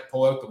they can't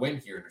pull out the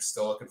win here, and they're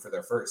still looking for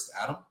their first.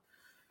 Adam?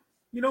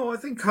 I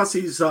think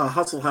Hussey's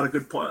Hustle had a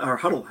good point, or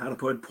Huddle had a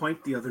good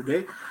point the other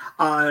day,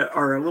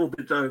 or a little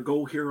bit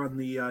ago here on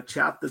the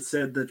chat that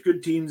said that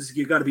good teams,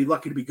 you got to be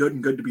lucky to be good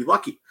and good to be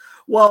lucky.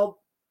 Well,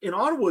 in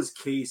Ottawa's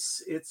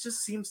case, it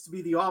just seems to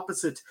be the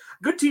opposite.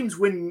 Good teams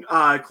win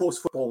close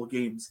football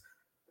games.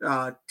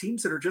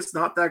 Teams that are just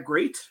not that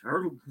great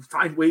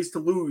find ways to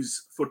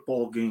lose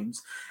football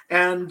games.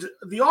 And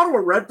the Ottawa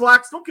Red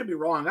Blacks, don't get me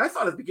wrong, I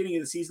thought at the beginning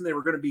of the season they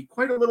were going to be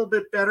quite a little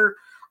bit better.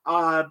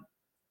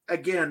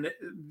 Again,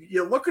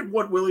 you look at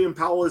what William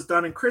Powell has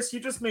done, and Chris,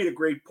 you just made a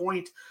great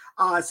point,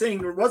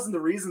 saying it wasn't the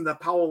reason that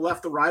Powell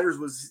left the Riders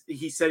was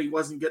he said he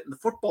wasn't getting the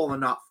football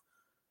enough.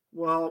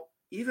 Well,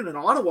 even in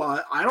Ottawa,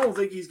 I don't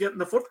think he's getting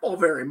the football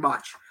very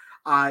much.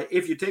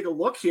 If you take a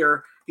look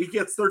here, he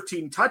gets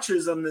 13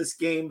 touches on this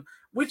game,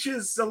 which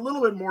is a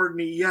little bit more than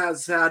he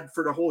has had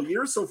for the whole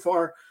year so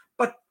far,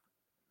 but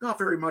not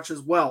very much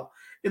as well.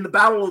 In the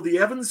Battle of the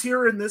Evans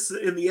here in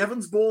the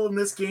Evans Bowl in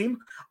this game,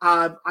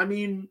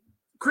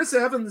 Chris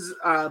Evans,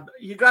 Caleb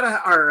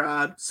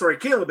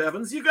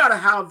Evans, you got to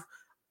have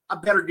a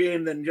better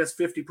game than just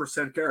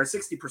 50% or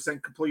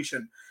 60%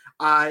 completion.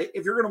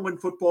 If you're going to win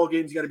football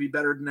games, you got to be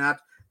better than that.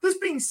 This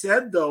being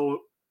said,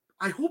 though,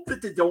 I hope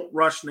that they don't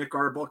rush Nick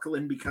Arbuckle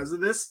in because of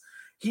this.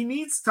 He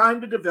needs time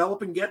to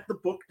develop and get the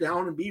book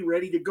down and be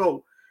ready to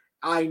go.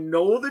 I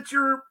know that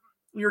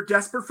you're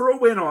desperate for a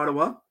win,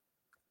 Ottawa,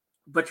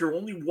 but you're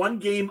only one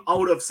game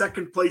out of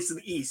second place in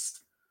the East,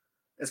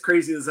 as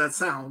crazy as that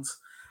sounds.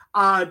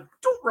 Don't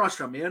rush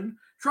him in.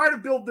 Try to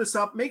build this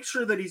up. Make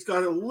sure that he's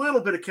got a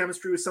little bit of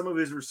chemistry with some of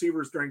his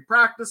receivers during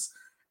practice,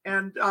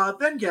 and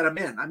then get him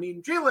in. I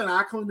mean, Jalen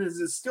Acklin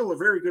is still a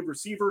very good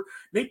receiver.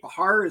 Nate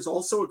Bahar is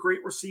also a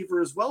great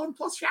receiver as well, and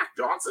plus Shaq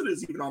Johnson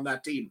is even on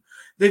that team.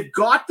 They've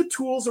got the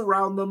tools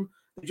around them.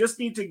 They just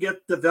need to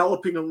get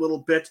developing a little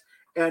bit.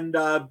 And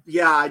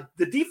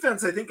the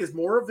defense, I think, is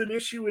more of an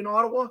issue in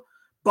Ottawa.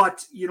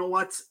 But you know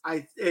what?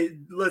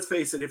 Let's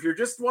face it. If you're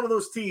just one of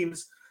those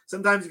teams,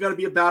 sometimes you got to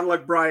be a battle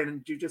like Brian,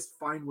 and you just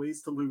find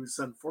ways to lose,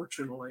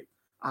 unfortunately.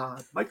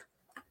 Mike?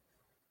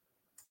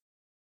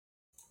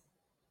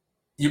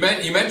 You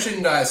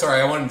mentioned,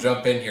 sorry, I want to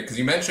jump in here because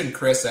you mentioned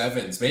Chris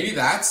Evans. Maybe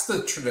that's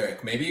the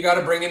trick. Maybe you got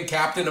to bring in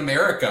Captain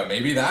America.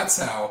 Maybe that's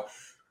how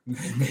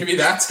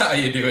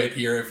you do it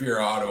here if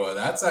you're Ottawa.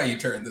 That's how you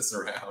turn this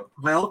around.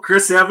 Well,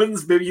 Chris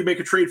Evans, maybe you make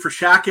a trade for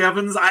Shaq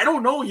Evans. I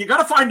don't know. You got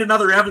to find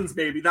another Evans,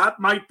 maybe. That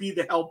might be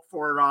the help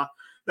for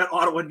that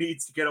Ottawa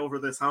needs to get over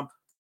this hump.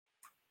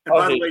 And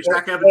by the way,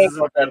 Shaq Evans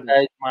is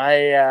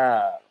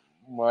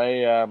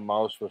my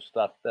mouse was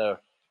stuck there.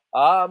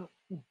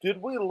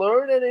 Did we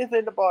learn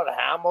anything about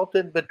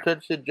Hamilton that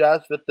could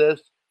suggest that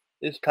this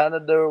is kind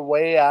of their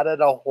way out of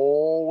the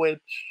hole, which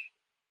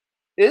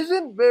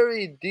isn't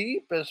very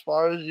deep as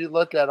far as you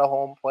look at a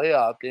home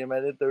playoff game?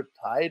 I think they're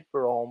tied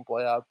for a home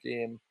playoff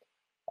game.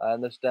 I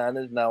understand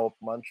is now with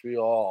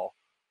Montreal.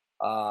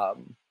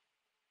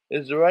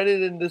 Is there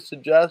anything to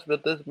suggest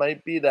that this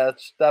might be that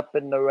step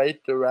in the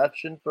right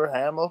direction for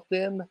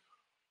Hamilton?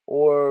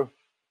 Or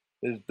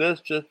is this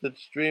just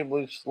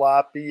extremely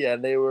sloppy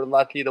and they were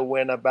lucky to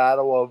win a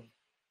battle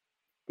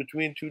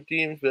between two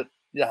teams that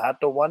you had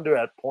to wonder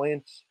at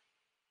points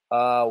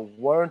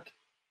weren't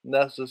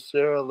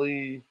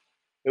necessarily...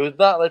 It was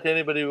not like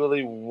anybody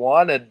really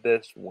wanted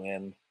this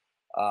win.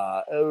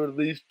 It at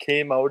least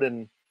came out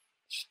and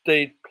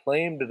state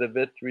claimed the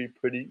victory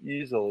pretty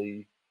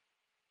easily.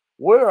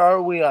 where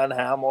are we on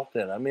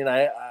Hamilton? I mean,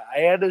 I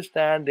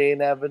understand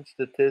Dane Evans'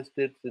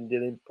 statistics and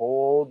getting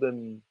pulled,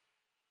 and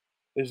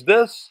is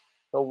this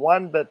the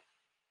one that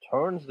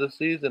turns the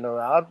season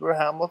around for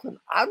Hamilton?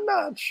 I'm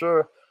not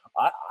sure.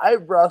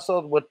 I've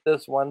wrestled with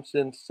this one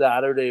since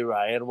Saturday,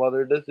 Ryan,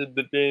 whether this is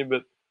the game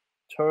that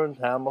turns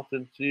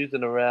Hamilton's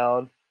season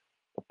around.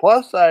 The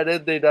plus side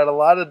is they got a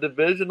lot of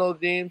divisional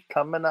games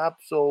coming up,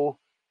 so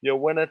you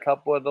win a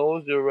couple of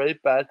those, you're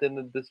right back in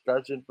the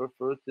discussion for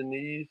first in the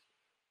East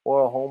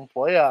or a home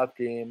playoff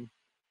game.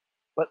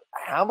 But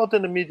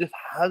Hamilton to me just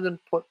hasn't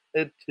put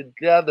it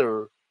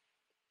together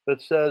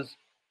that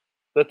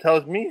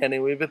tells me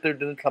anyway that they're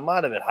going to come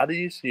out of it. How do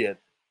you see it?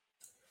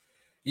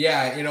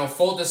 Yeah,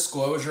 full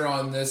disclosure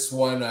on this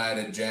one, I had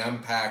a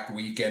jam-packed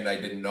weekend. I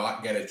did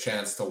not get a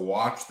chance to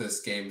watch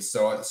this game.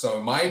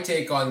 So my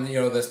take on,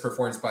 this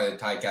performance by the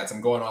Ticats, I'm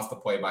going off the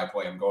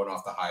play-by-play. I'm going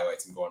off the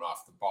highlights. I'm going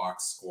off the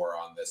box score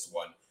on this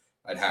one.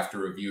 I'd have to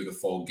review the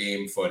full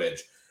game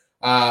footage.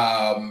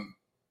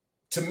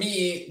 To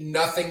me,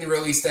 nothing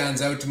really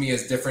stands out to me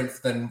as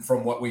different than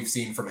from what we've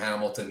seen from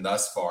Hamilton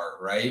thus far,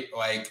 right?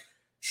 Like,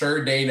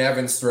 sure, Dane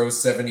Evans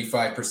throws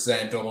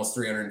 75%, almost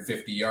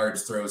 350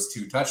 yards, throws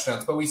 2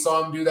 touchdowns, but we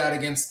saw him do that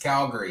against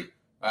Calgary,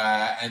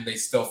 and they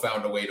still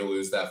found a way to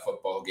lose that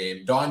football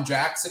game. Don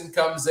Jackson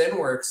comes in.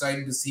 We're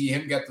excited to see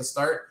him get the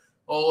start.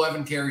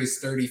 11 carries,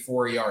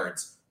 34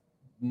 yards.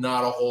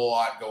 Not a whole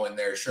lot going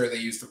there. Sure, they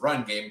used the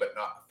run game, but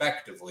not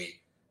effectively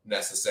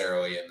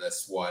necessarily in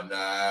this one.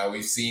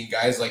 We've seen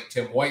guys like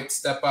Tim White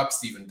step up,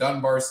 Stephen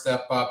Dunbar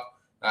step up.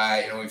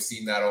 We've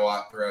seen that a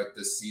lot throughout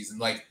this season.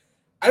 Like,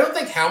 I don't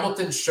think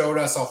Hamilton showed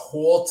us a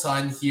whole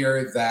ton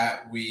here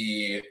that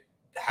we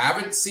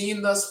haven't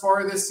seen thus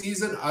far this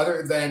season,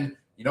 other than,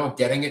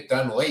 getting it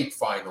done late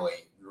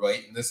finally,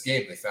 right in this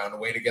game. They found a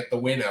way to get the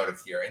win out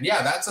of here. And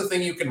yeah, that's a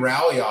thing you can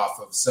rally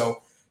off of.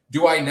 So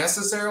do I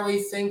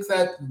necessarily think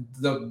that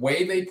the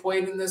way they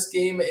played in this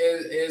game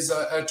is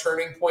a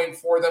turning point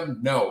for them?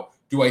 No.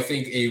 Do I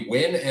think a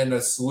win and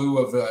a slew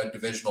of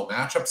divisional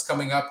matchups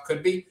coming up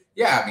could be?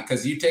 Yeah,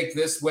 because you take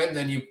this win,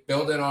 then you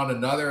build it on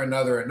another.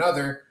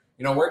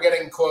 We're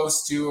getting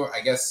close to,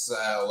 I guess,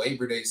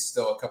 Labor Day is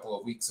still a couple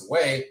of weeks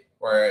away,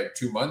 or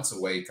 2 months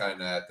away,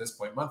 kind of at this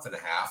point, month and a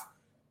half.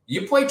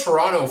 You play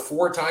Toronto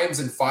 4 times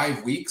in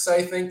 5 weeks,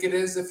 I think it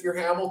is, if you're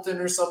Hamilton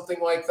or something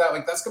like that.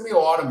 Like, that's going to be a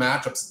lot of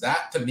matchups.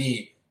 That, to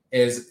me,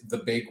 is the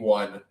big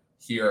one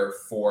here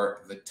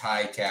for the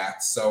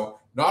Ticats. So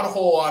not a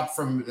whole lot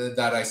from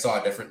that I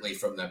saw differently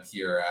from them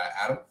here,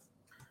 Adam.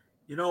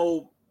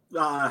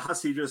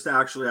 Hussey just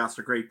actually asked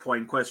a great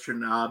point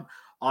question.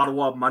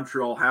 Ottawa,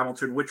 Montreal,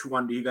 Hamilton, which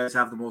one do you guys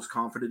have the most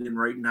confidence in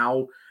right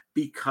now?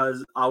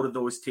 Because out of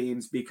those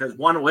teams, because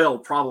one will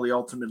probably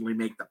ultimately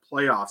make the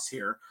playoffs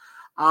here.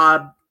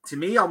 To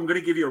me, I'm going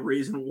to give you a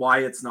reason why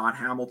it's not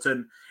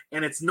Hamilton,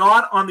 and it's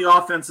not on the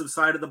offensive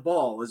side of the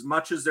ball. As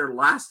much as they're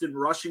last in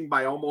rushing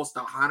by almost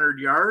 100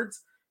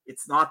 yards,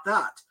 it's not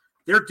that.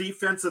 Their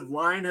defensive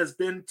line has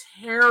been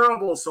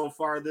terrible so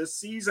far this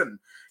season.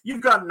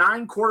 You've got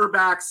 9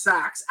 quarterback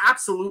sacks,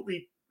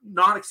 absolutely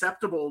not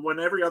acceptable when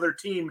every other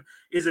team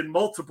is in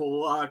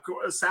multiple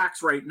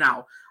sacks right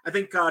now. I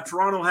think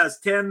Toronto has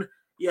 10.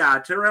 Yeah,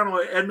 Toronto,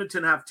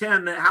 Edmonton have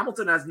 10.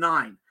 Hamilton has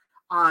 9.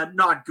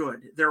 Not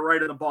good. They're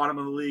right at the bottom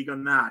of the league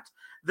on that.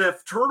 The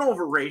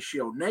turnover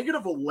ratio,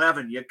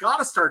 -11. You got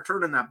to start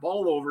turning that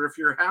ball over if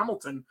you're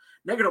Hamilton.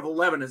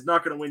 -11 is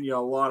not going to win you a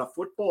lot of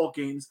football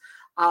games.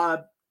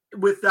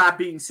 With that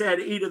being said,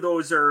 8 of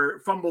those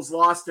are fumbles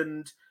lost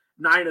and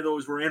 9 of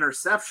those were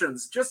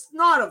interceptions. Just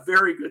not a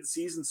very good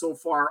season so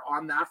far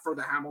on that for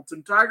the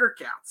Hamilton Tiger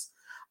Cats.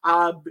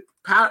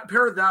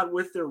 Pair that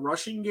with their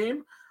rushing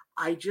game,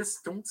 I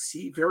just don't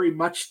see very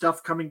much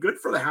stuff coming good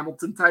for the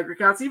Hamilton Tiger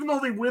Cats, even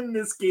though they win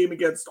this game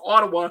against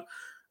Ottawa.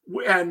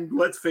 And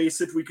let's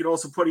face it, we could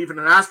also put even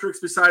an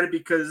asterisk beside it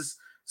because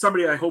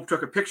somebody I hope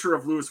took a picture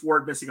of Lewis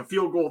Ward missing a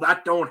field goal.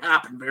 That don't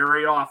happen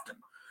very often.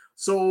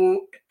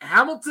 So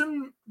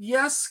Hamilton,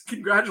 yes,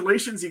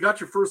 congratulations. You got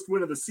your first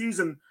win of the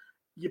season.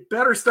 You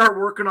better start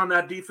working on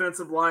that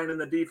defensive line and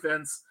the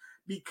defense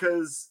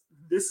because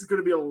this is going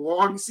to be a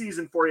long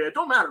season for you. It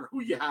don't matter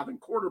who you have in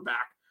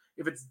quarterback.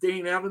 If it's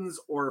Dane Evans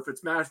or if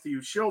it's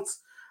Matthew Schultz,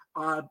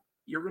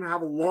 you're going to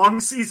have a long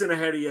season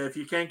ahead of you if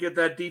you can't get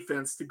that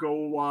defense to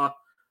go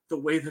the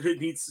way that it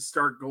needs to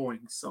start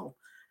going. So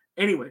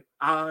anyway,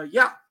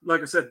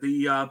 like I said,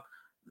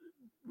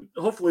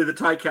 hopefully the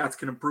Ticats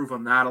can improve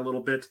on that a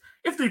little bit.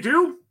 If they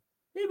do,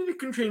 maybe they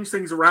can change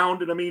things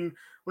around. And I mean,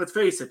 let's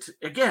face it,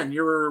 again,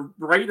 you're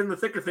right in the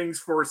thick of things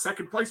for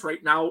second place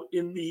right now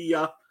in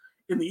the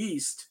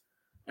East.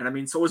 And I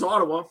mean, so is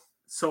Ottawa.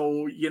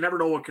 So you never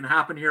know what can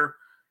happen here.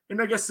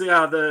 And I guess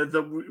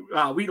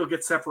the wheat will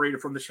get separated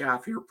from the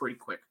chaff here pretty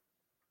quick.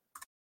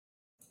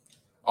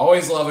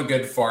 Always love a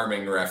good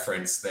farming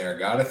reference there.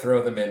 Got to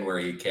throw them in where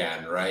you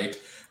can, right?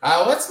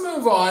 Let's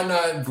move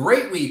on.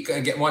 Great week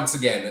once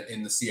again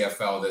in the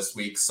CFL this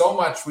week. So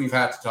much we've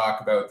had to talk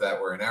about that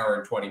we're an hour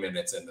and 20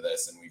 minutes into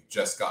this, and we've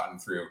just gotten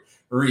through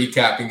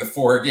recapping the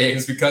 4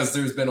 games because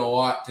there's been a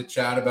lot to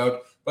chat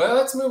about. But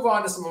let's move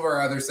on to some of our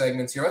other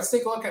segments here. Let's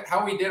take a look at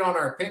how we did on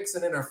our picks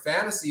and in our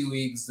fantasy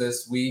leagues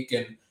this week.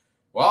 And,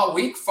 well,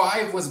 week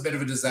 5 was a bit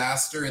of a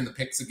disaster in the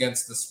picks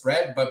against the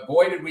spread, but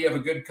boy, did we have a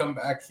good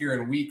comeback here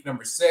in week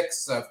number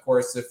 6. Of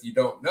course, if you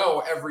don't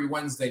know, every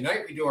Wednesday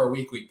night we do our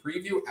weekly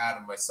preview.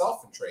 Adam,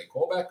 myself, and Trey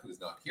Colbeck,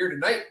 who's not here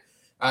tonight.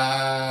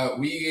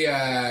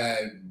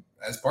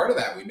 As part of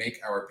that, we make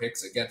our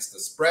picks against the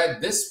spread.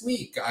 This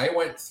week, I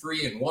went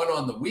 3-1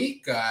 on the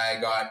week. I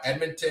got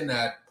Edmonton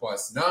at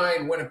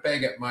 +9,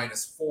 Winnipeg at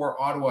 -4,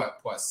 Ottawa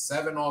at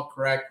 +7, all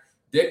correct.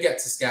 Did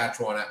get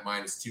Saskatchewan at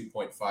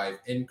 -2.5,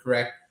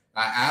 incorrect.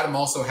 Adam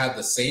also had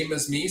the same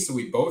as me, so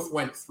we both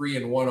went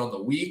 3-1 on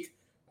the week.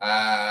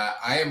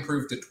 I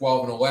improved to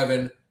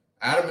 12-11.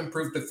 Adam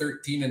improved to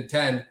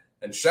 13-10.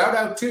 And shout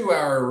out to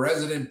our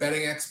resident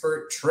betting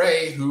expert,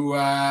 Trey, who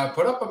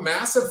put up a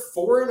massive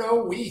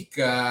 4-0 week.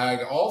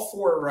 All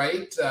 4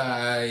 right.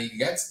 He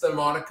gets the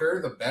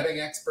moniker, the betting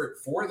expert,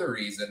 for the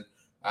reason.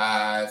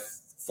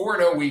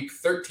 4-0 week,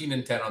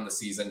 13-10 on the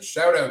season.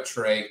 Shout out,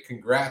 Trey.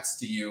 Congrats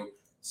to you,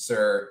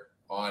 sir,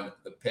 on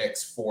the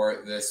picks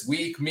for this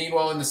week.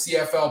 Meanwhile, in the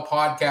CFL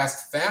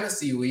Podcast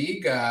Fantasy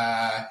League,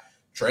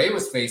 Trey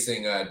was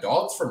facing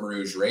Daltz from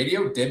Rouge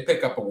Radio, did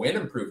pick up a win,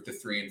 improved to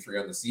 3-3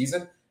 on the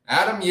season.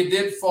 Adam, you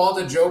did fall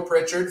to Joe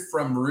Pritchard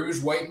from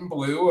Rouge, White, and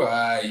Blue.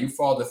 You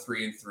fall to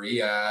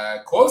 3-3.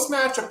 Close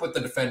matchup with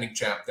the defending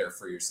champ there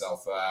for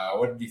yourself.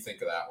 What did you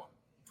think of that one?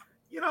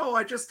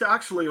 I just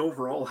actually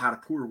overall had a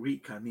poor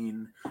week. I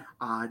mean,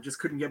 I just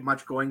couldn't get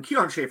much going.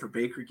 Keon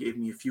Schaefer-Baker gave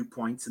me a few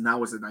points, and that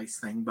was a nice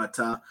thing. But,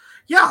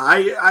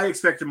 I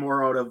expected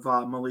more out of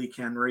Malik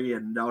Henry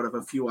and out of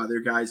a few other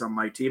guys on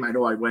my team. I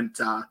know I went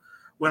a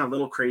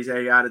little crazy.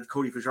 I added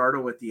Cody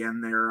Fajardo at the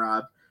end there,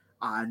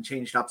 and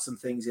changed up some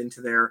things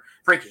into there.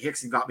 Frankie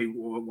Hickson got me,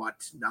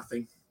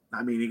 nothing.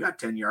 I mean, he got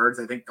 10 yards,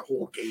 I think, the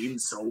whole game.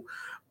 So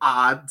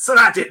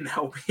that didn't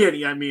help me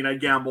any. I mean, I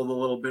gambled a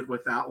little bit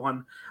with that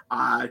one.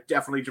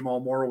 Definitely Jamal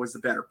Morrow was the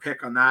better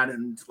pick on that.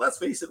 And let's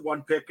face it,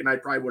 one pick, and I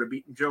probably would have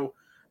beaten Joe.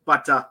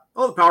 But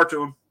all the power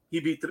to him. He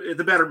beat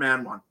the better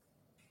man won.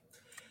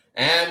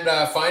 And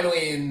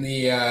finally, in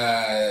the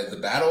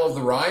Battle of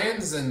the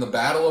Ryans and the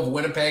Battle of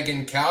Winnipeg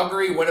and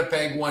Calgary,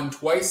 Winnipeg won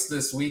twice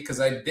this week because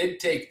I did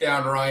take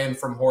down Ryan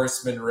from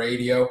Horseman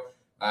Radio.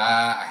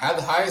 I had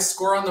the highest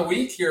score on the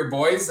week here,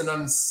 boys, and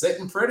I'm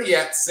sitting pretty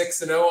at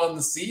 6-0 on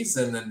the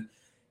season. And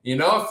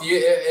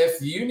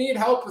if you need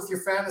help with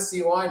your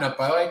fantasy lineup,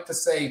 I like to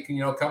say,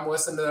 come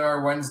listen to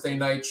our Wednesday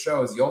night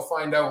shows. You'll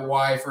find out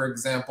why, for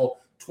example,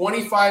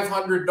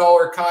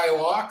 $2,500 Kyle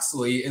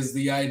Loxley is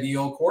the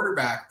ideal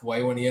quarterback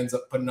play when he ends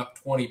up putting up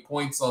 20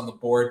 points on the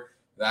board.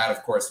 That,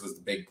 of course, was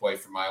the big play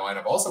for my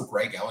lineup. Also,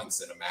 Greg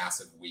Ellingson, a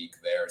massive week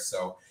there.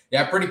 So,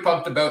 yeah, pretty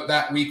pumped about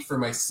that week for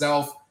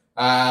myself.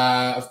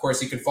 Of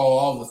course, you can follow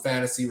all of the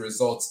fantasy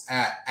results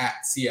at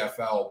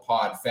CFL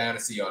Pod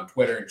Fantasy on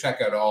Twitter, and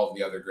check out all of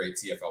the other great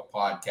CFL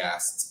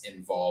podcasts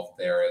involved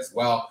there as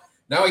well.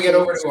 Now we get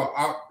over to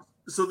our...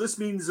 So this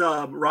means,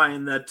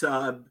 Ryan,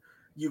 that...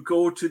 you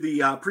go to the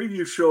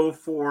preview show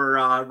for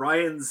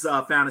Ryan's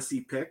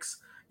fantasy picks.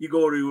 You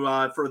go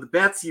to for the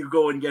bets. You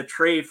go and get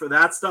Trey for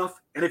that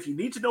stuff. And if you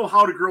need to know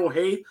how to grow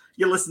hay,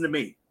 you listen to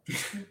me.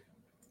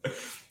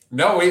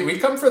 No, we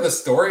come for the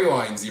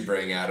storylines you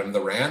bring, Adam. The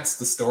rants,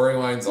 the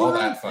storylines, all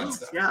that fun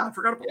stuff. Yeah, I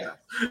forgot about that.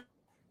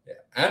 Yeah,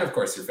 and of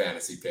course your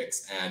fantasy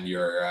picks and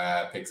your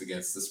picks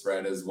against the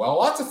spread as well.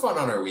 Lots of fun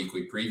on our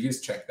weekly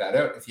previews. Check that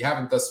out if you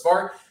haven't thus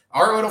far.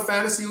 Our little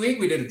fantasy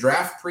league, we did a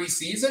draft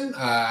preseason,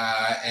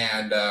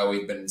 and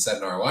we've been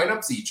setting our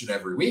lineups each and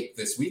every week.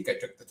 This week, I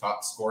took the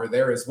top score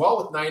there as well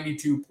with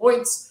 92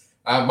 points.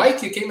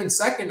 Mike, you came in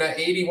second at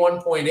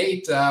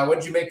 81.8. What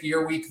did you make of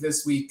your week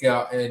this week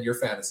in your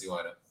fantasy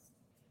lineup?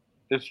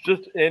 It's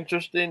just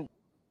interesting.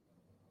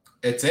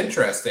 It's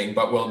interesting,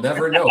 but we'll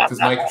never know because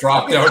Mike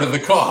dropped out of the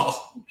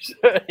call.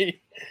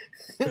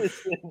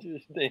 It's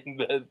interesting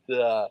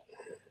that...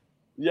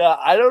 Yeah,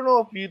 I don't know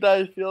if you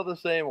guys feel the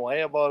same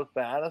way about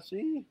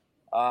fantasy,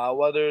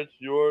 whether it's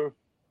your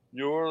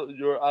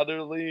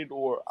other league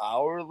or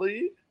our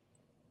league.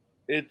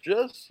 It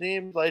just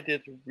seems like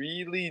it's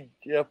really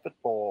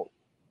difficult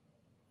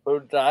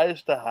for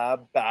guys to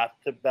have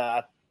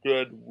back-to-back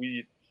good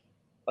weeks.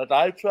 Like,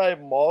 I've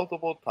tried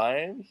multiple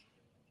times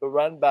to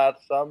run back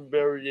some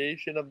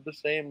variation of the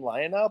same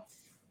lineup,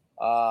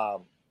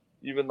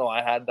 even though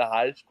I had the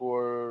high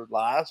score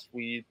last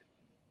week.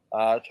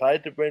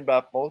 Tried to bring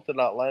back most of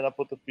that lineup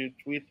with a few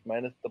tweets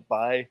minus the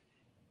bye.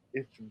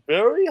 It's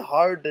very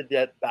hard to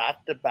get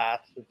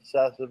back-to-back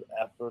successive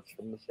efforts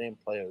from the same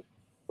players.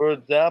 For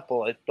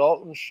example, like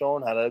Dalton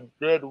Schoen had a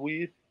good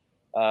week.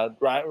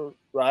 Grimes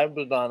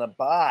was on a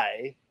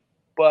bye.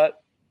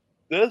 But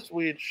this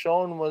week,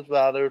 Schoen was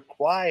rather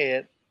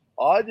quiet.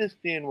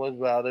 Augustine was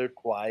rather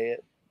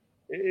quiet.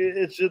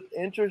 It's just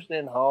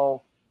interesting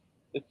how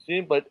it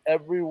seems like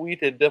every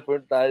week a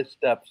different guy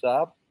steps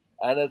up.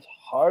 And it's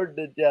hard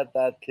to get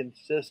that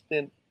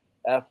consistent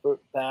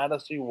effort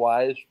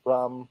fantasy-wise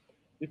from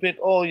 – you think,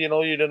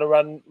 you're going to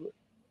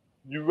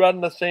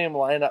run the same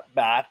lineup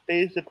back,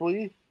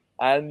 basically,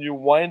 and you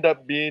wind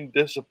up being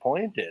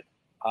disappointed.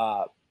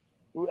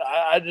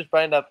 I just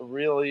find that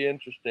really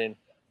interesting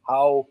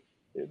how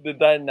the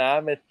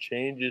dynamic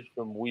changes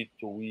from week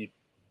to week,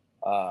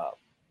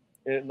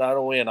 not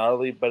only in our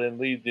league, but in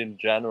leagues in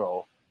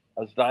general,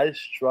 as I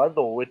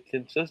struggle with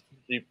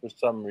consistency for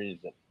some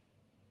reason.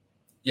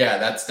 Yeah,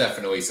 that's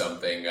definitely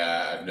something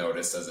I've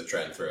noticed as a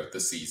trend throughout the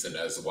season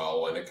as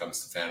well when it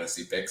comes to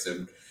fantasy picks.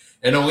 And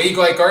in a league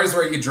like ours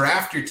where you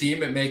draft your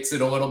team, it makes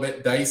it a little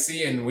bit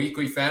dicey. In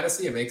weekly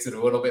fantasy, it makes it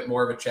a little bit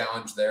more of a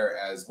challenge there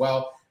as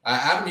well.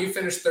 Adam, you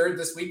finished third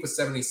this week with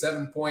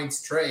 77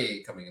 points.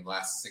 Trey coming in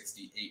last,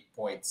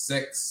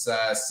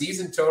 68.6.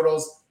 Season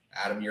totals,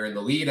 Adam, you're in the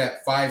lead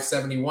at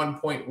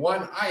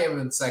 571.1. I am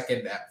in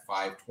second at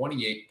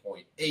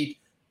 528.8.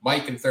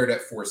 Mike in third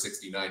at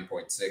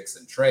 469.6,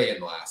 and Trey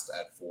in last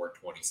at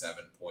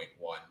 427.1.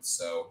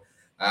 So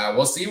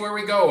we'll see where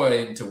we go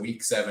into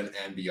week 7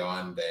 and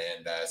beyond,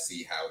 and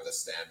see how the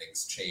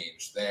standings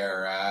change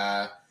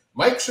there.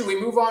 Mike, should we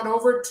move on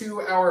over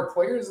to our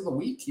players of the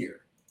week here?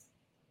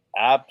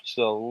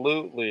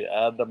 Absolutely.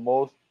 The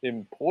most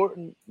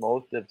important,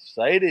 most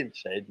exciting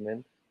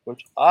segment,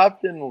 which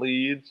often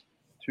leads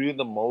to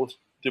the most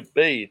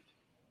debate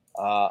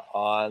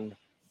on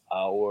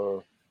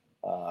our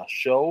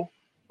show,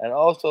 and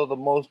also the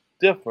most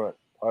different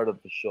part of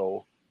the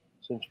show,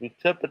 since we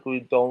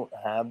typically don't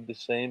have the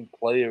same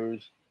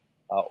players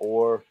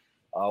or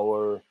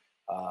our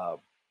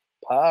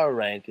power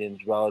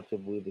rankings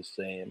relatively the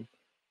same.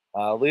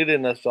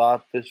 Leading us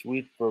off this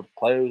week for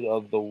players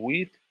of the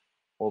week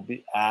will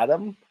be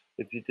Adam.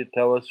 If you could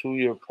tell us who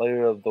your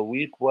player of the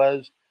week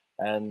was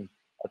and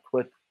a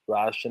quick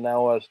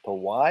rationale as to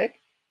why,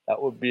 that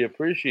would be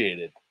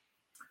appreciated.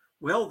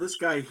 Well, this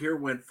guy here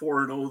went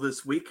 4-0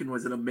 this week and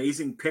was an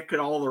amazing pick it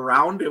all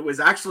around. It was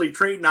actually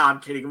Trey. No,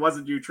 I'm kidding. It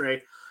wasn't you,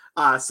 Trey.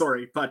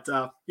 Sorry. But,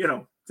 I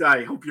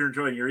hope you're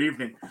enjoying your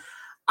evening.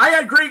 I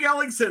had Greg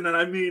Ellingson, and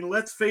I mean,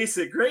 let's face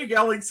it, Greg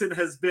Ellingson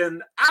has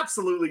been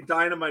absolutely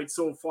dynamite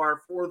so far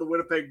for the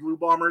Winnipeg Blue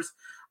Bombers.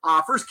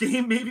 First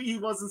game, maybe he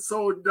wasn't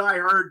so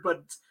diehard,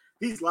 but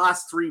these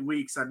last 3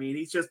 weeks, I mean,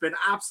 he's just been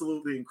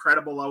absolutely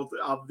incredible out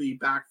of the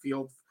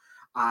backfield.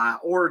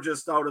 Or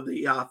just out of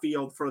the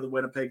field for the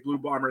Winnipeg Blue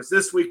Bombers.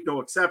 This week,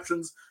 no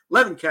exceptions.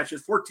 11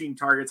 catches, 14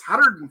 targets,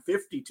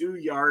 152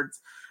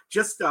 yards.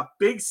 Just a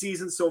big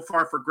season so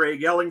far for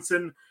Greg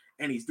Ellingson,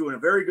 and he's doing a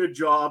very good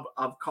job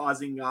of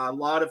causing a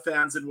lot of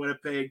fans in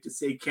Winnipeg to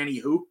say, Kenny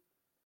who?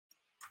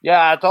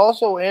 Yeah, it's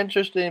also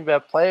interesting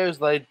that players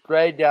like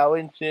Greg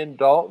Ellingson,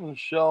 Dalton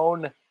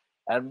Schoen,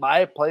 and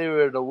my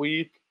player of the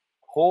week,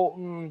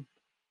 Colton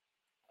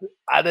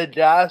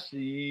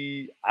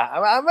Adajasi,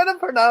 I'm going to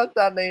pronounce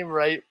that name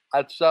right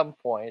at some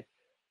point.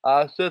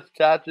 6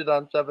 catches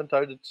on 7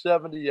 targets,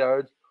 70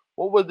 yards.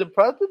 What was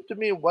impressive to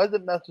me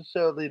wasn't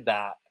necessarily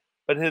that,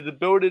 but his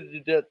ability to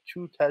get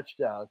 2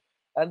 touchdowns.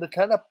 And to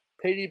kind of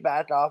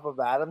piggyback off of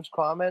Adam's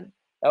comment,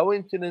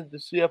 Ellington is the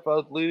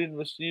CFL's leading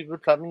receiver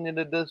coming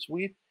into this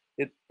week.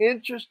 It's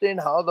interesting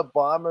how the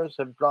Bombers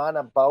have gone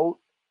about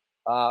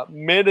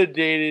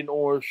mitigating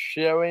or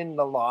sharing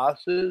the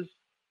losses,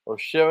 or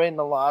sharing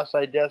the loss,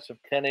 I guess,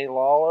 of Kenny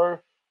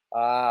Lawler.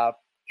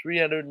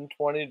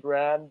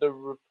 $320,000 the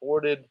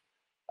reported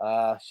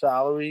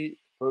salary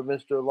for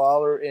Mr.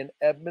 Lawler in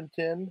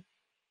Edmonton.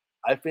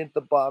 I think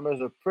the Bombers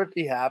are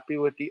pretty happy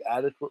with the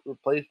adequate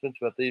replacements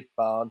that they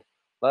found,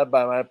 led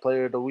by my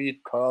player of the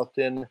week,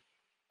 Carlton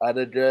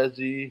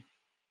Adajasi.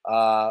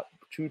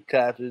 2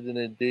 catches in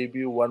his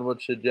debut. One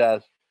would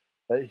suggest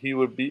that he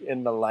would be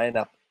in the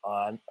lineup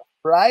on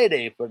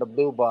Friday for the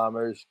Blue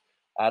Bombers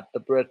at the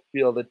Brett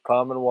Field at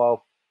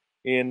Commonwealth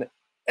in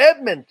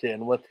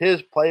Edmonton with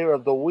his player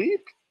of the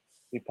week.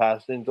 We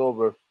pass things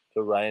over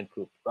to Ryan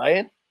Coop.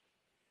 Ryan?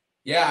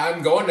 Yeah,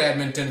 I'm going to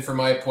Edmonton for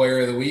my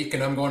player of the week,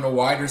 and I'm going to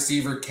wide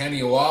receiver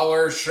Kenny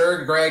Lawler.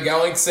 Sure, Greg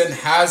Ellingson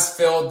has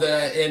filled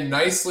in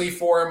nicely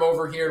for him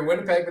over here in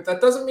Winnipeg, but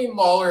that doesn't mean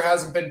Lawler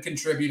hasn't been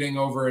contributing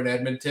over in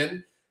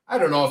Edmonton. I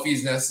don't know if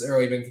he's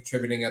necessarily been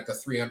contributing at the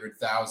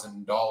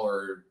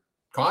 $300,000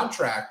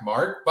 contract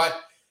mark,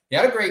 but he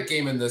had a great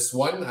game in this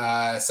one.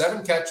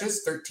 7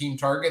 catches, 13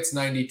 targets,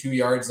 92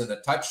 yards, and a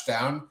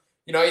touchdown.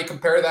 You know, you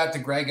compare that to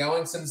Greg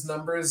Ellingson's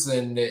numbers,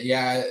 and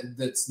yeah,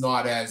 that's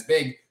not as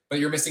big. But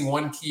you're missing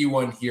one key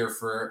one here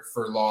for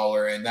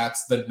Lawler, and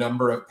that's the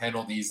number of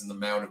penalties and the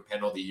amount of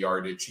penalty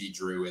yardage he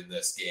drew in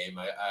this game.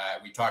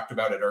 We talked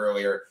about it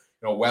earlier.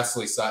 You know,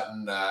 Wesley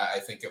Sutton,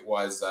 I think it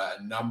was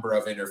a number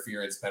of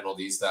interference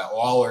penalties that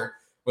Lawler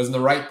was in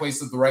the right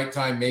place at the right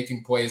time,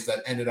 making plays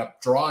that ended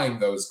up drawing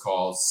those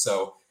calls.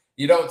 So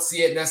you don't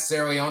see it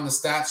necessarily on the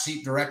stat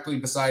sheet directly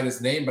beside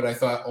his name, but I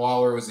thought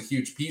Lawler was a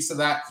huge piece of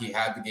that. He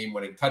had the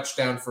game-winning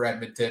touchdown for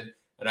Edmonton,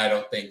 and I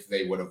don't think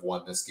they would have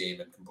won this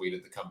game and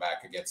completed the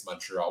comeback against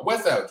Montreal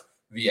without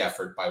the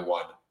effort by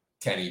one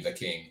Kenny the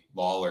King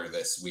Lawler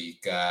this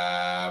week.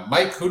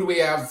 Mike, who do we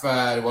have?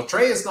 Well,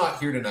 Trey is not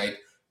here tonight,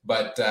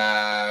 but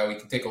we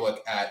can take a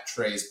look at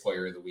Trey's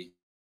player of the week.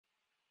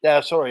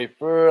 Yeah, sorry.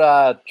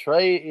 For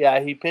Trey,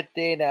 yeah, he picked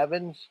Dane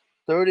Evans,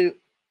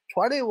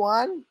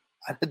 21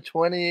 out of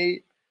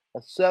 28 a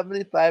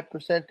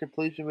 75%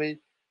 completion rate,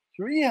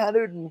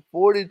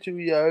 342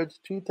 yards,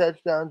 2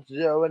 touchdowns,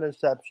 0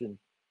 interception.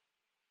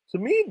 To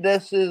me,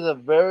 this is a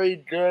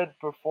very good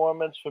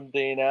performance from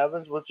Dane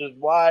Evans, which is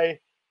why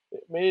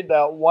it made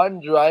that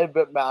one drive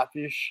that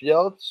Matthew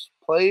Schultz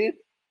played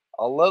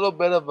a little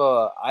bit of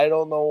a I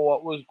don't know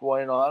what was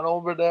going on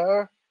over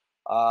there.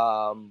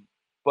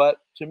 But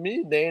to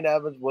me, Dane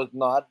Evans was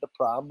not the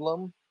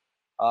problem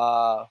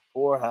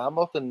for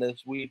Hamilton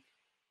this week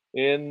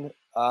in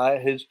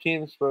his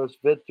team's first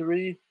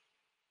victory.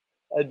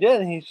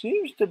 Again, he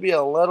seems to be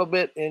a little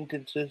bit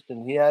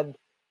inconsistent. He had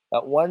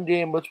that one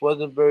game which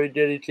wasn't very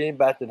good. He came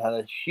back and had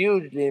a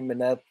huge game in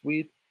that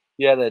week.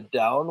 He had a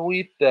down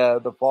week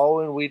the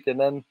following week, and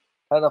then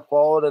kind of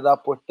followed it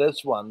up with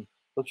this one,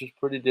 which was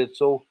pretty good.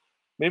 So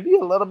maybe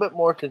a little bit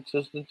more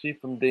consistency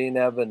from Dane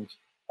Evans,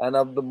 and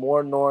of the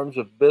more norms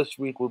of this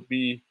week would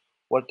be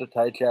what the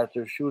Ticats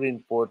are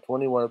shooting for,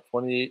 21 of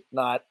 28,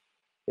 not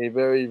a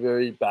very,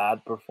 very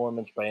bad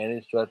performance by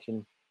any stretch,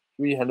 and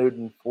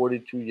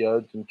 342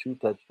 yards and 2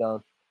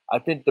 touchdowns. I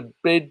think the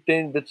big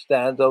thing that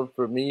stands out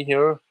for me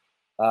here,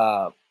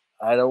 uh,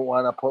 I don't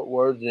want to put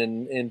words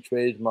in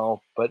Trey's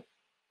mouth, but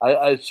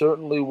I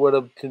certainly would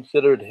have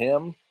considered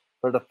him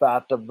for the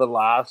fact of the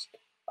last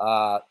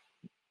uh,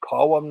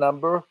 column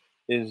number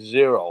is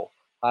 0.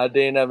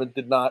 Dane Evans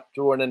did not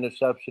throw an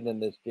interception in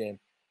this game.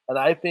 And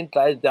I think,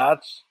 guys,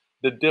 that's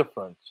the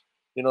difference.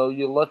 You know,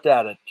 you look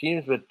at it,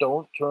 teams that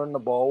don't turn the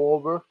ball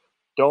over,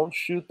 don't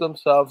shoot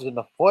themselves in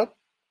the foot,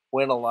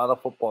 win a lot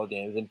of football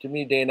games. And to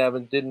me, Dane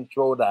Evans didn't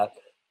throw that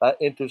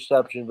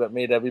interception that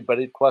made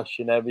everybody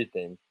question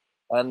everything.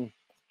 And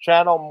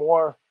channel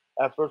more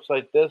efforts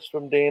like this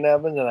from Dane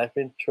Evans, and I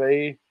think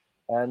Trey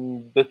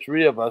and the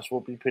three of us will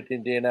be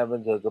picking Dane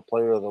Evans as the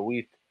player of the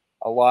week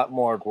a lot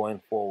more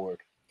going forward.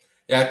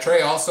 Yeah,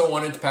 Trey also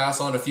wanted to pass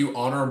on a few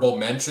honorable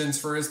mentions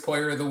for his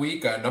player of the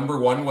week. Number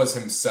one was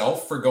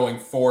himself for going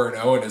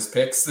 4-0 in his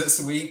picks this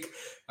week.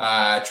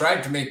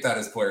 Tried to make that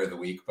his player of the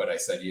week, but I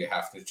said you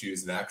have to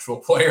choose an actual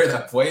player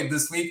that played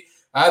this week.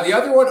 The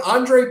other one,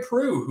 Andre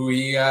Prue, who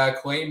he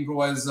claimed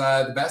was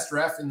the best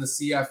ref in the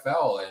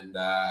CFL, and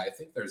I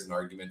think there's an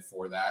argument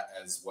for that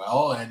as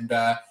well. And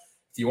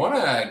if you want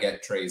to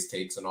get Trey's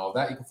takes on all of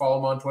that, you can follow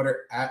him on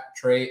Twitter at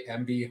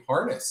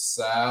TreyMBHarness.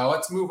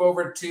 Let's move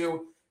over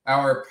to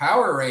our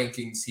power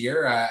rankings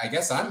here. I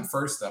guess I'm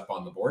first up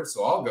on the board,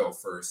 so I'll go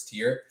first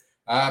here.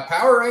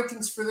 Power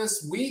rankings for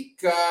this week.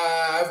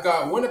 I've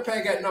got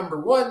Winnipeg at number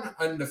 1,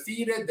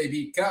 undefeated. They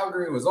beat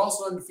Calgary, who was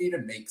also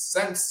undefeated. Makes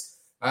sense.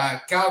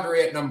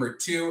 Calgary at number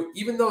 2.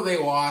 Even though they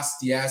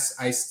lost, yes,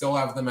 I still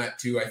have them at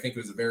 2. I think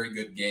it was a very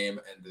good game,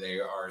 and they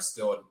are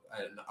still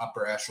an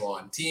upper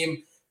echelon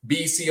team.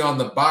 BC on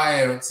the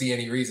bye. I don't see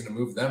any reason to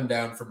move them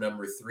down from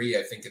number 3.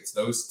 I think it's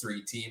those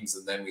 3 teams,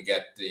 and then we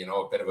get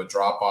a bit of a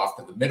drop off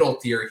to the middle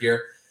tier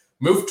here.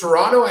 Move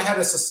Toronto ahead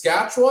of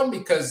Saskatchewan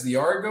because the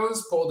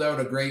Argos pulled out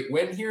a great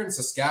win here, and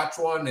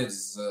Saskatchewan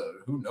is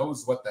who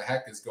knows what the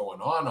heck is going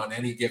on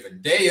any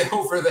given day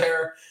over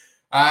there.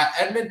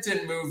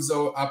 Edmonton moves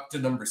up to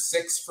number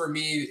 6 for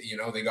me.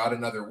 They got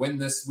another win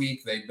this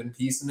week. They've been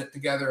piecing it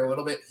together a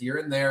little bit here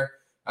and there.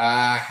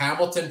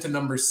 Hamilton to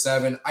number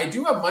 7. I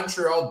do have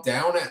Montreal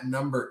down at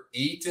number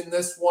 8 in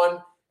this one,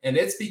 and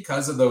it's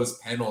because of those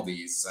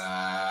penalties.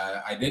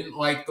 I didn't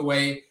like the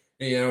way,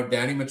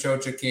 Danny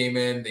Machocha came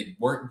in. They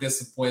weren't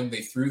disciplined.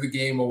 They threw the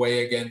game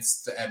away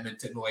against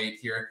Edmonton late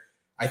here.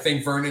 I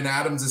think Vernon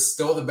Adams is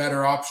still the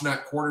better option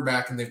at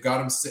quarterback, and they've got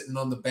him sitting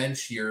on the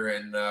bench here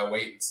and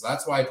waiting. So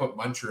that's why I put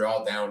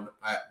Montreal down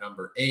at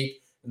number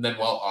 8. And then,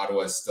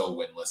 Ottawa is still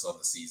winless on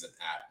the season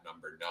at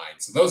number 9.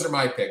 So those are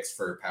my picks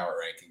for power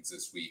rankings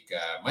this week.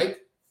 Mike?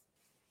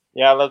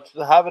 Yeah, let's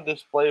have a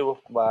display with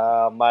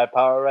my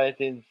power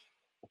rankings.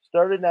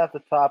 Starting at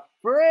the top,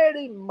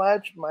 pretty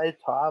much my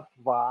top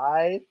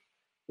 5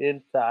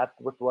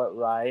 intact with what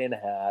Ryan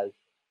has.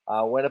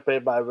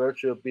 Winnipeg, by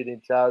virtue of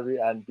beating Calgary,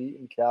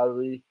 unbeaten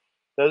Calgary,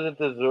 doesn't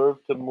deserve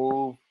to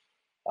move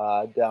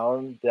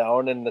down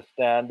in the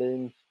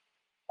standings.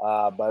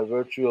 By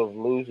virtue of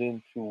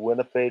losing to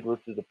Winnipeg,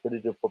 which is a pretty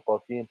good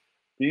football team.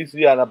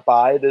 BC on a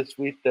bye this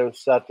week. They're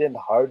second.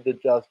 Hard to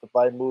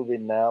justify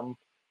moving them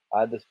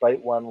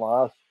despite one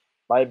loss.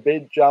 My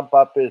big jump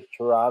up is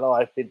Toronto.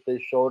 I think they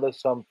showed us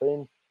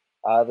something.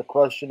 The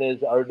question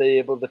is, are they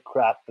able to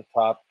crack the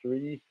top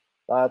 3?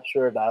 Not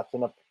sure.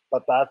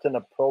 But that's an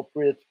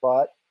appropriate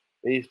spot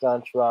based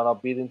on Toronto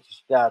beating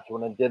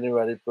Saskatchewan and getting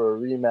ready for a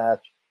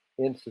rematch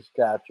in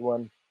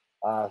Saskatchewan.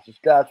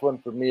 Saskatchewan,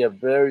 for me, a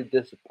very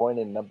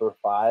disappointing number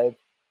 5.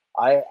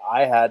 I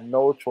had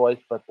no choice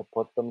but to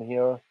put them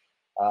here,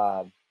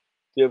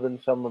 given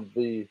some of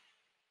the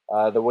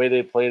way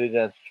they played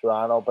against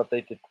Toronto, but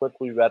they could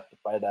quickly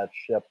rectify that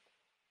ship.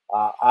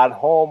 At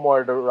home,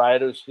 where the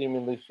Riders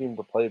seemingly seem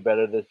to play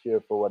better this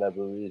year for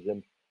whatever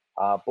reason.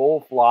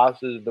 Both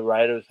losses the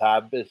Riders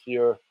have this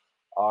year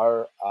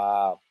are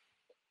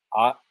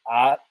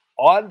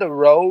on the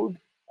road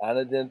and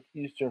against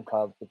Eastern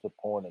Conference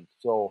opponents.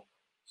 So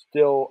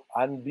still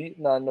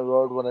unbeaten on the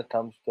road when it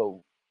comes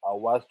to a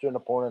Western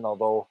opponent,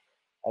 although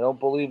I don't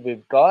believe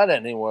we've gone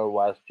anywhere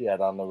west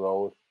yet on the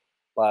road,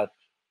 but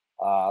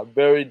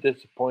very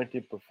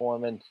disappointing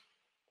performance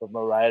from the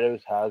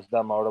Riders has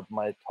them out of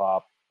my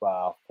top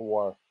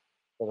four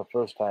for the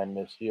first time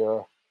this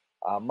year.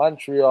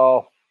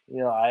 Montreal,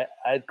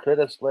 I could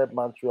have slid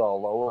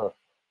Montreal lower,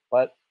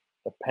 but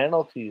the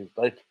penalties,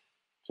 like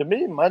to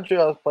me,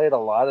 Montreal's played a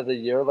lot of the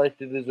year like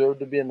they deserve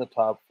to be in the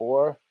top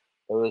four.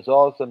 The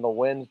results and the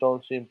wins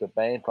don't seem to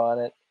bank on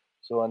it.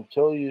 So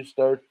until you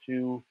start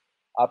to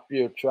up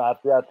your track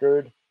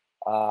record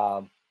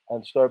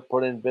and start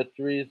putting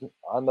victories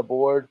on the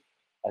board,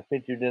 I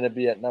think you're going to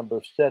be at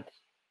number 6.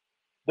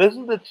 This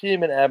is the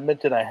team in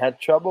Edmonton. I had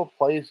trouble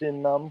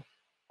placing them.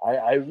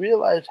 I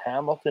realized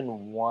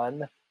Hamilton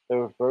won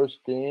their first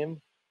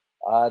game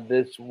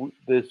this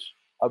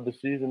of the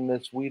season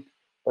this week,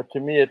 but to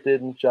me it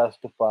didn't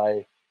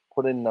justify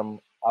putting them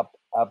up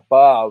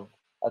above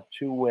a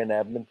 2-win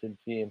Edmonton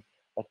team,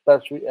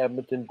 especially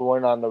Edmonton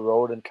going on the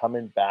road and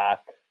coming back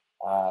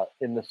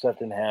in the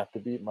second half to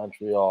beat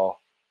Montreal.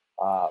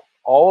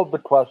 All of the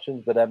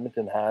questions that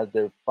Edmonton has,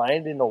 they're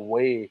finding a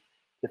way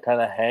to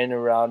kind of hang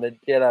around and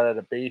get out of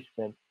the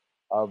basement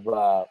of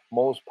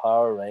most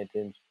power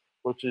rankings,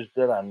 which is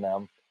good on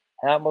them.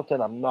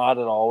 Hamilton, I'm not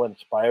at all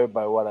inspired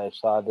by what I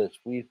saw this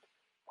week,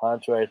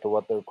 contrary to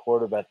what their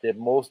quarterback did,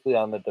 mostly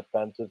on the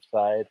defensive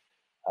side.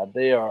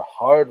 They are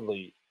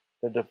hardly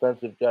the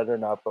defensive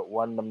juggernaut, but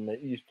won them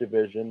the East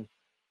Division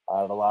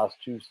the last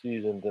 2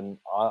 seasons and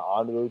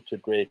en route to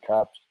Grey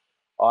Cups.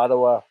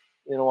 Ottawa,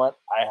 you know what?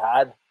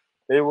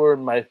 They were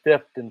in my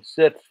 5th and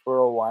 6th for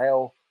a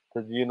while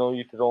because,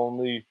 you could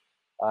only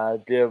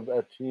give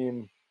a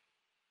team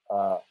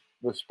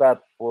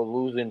respect for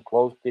losing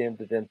close games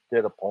against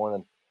good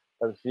opponents.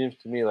 But it seems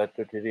to me like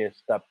they're taking a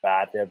step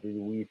back every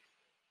week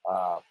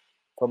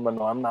from the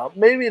norm now.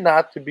 Maybe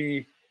not to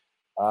be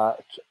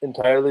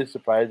entirely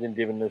surprising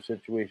given their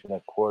situation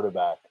at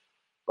quarterback,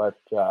 but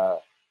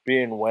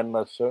being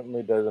winless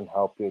certainly doesn't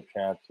help your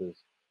chances.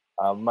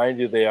 Mind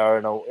you, they are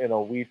in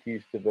a weak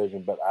East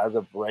division, but as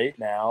of right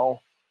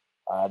now,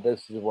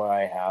 this is where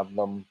I have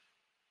them,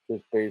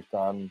 just based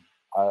on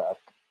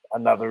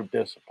another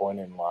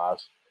disappointing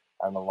loss,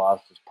 and the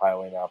losses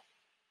piling up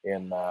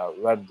in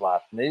Red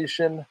Black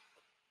Nation.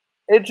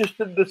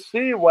 Interested to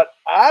see what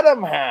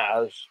Adam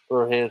has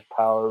for his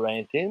power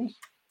rankings,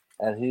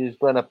 and he's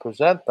going to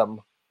present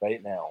them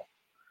right now.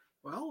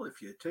 Well,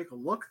 if you take a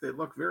look, they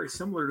look very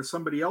similar to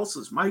somebody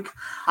else's. Mike,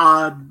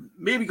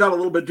 maybe got a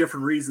little bit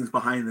different reasons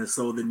behind this,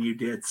 though, than you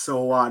did.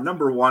 So,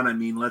 number one, I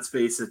mean, let's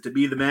face it, to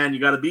be the man, you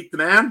got to beat the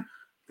man.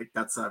 I think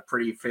that's a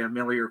pretty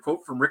familiar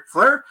quote from Ric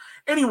Flair.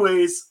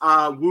 Anyways,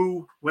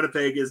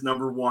 Winnipeg is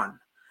number 1.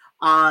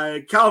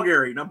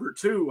 Calgary, number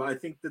 2. I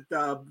think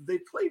that they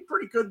played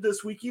pretty good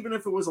this week, even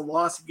if it was a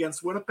loss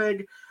against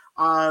Winnipeg.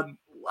 I'm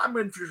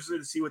interested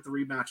to see what the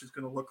rematch is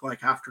going to look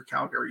like after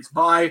Calgary's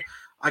bye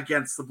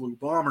against the Blue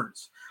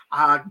Bombers.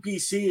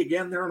 BC,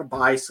 again, they're on a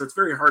bye, so it's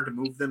very hard to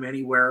move them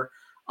anywhere.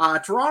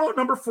 Toronto,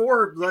 number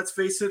 4, let's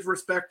face it,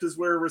 respect is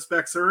where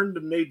respect's earned,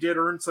 and they did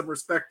earn some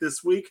respect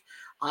this week.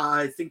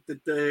 I think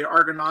that the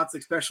Argonauts,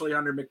 especially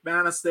under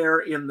McManus there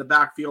in the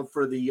backfield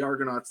for the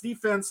Argonauts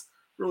defense,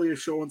 really is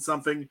showing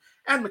something.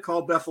 And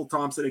McCall Bethel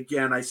Thompson,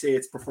 again, I say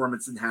it's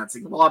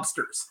performance-enhancing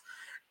lobsters.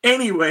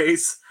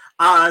 Anyways,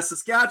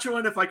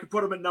 Saskatchewan, if I could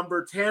put them at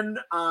number 10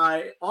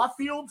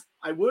 off-field,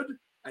 I would.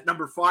 At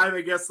number 5,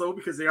 I guess, though,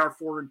 because they are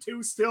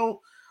 4-2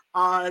 still,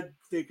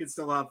 they can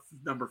still have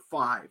number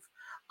 5.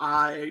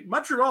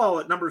 Montreal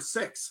at number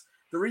 6.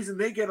 The reason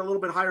they get a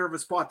little bit higher of a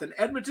spot than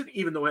Edmonton,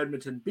 even though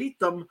Edmonton beat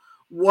them,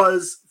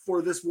 was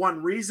for this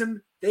one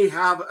reason. They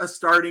have a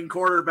starting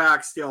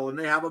quarterback still, and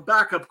they have a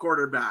backup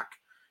quarterback.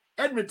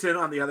 Edmonton,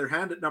 on the other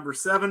hand, at number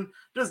 7,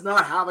 does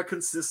not have a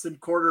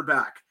consistent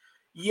quarterback.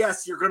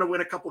 Yes, you're going to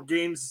win a couple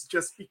games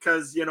just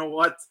because, you know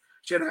what,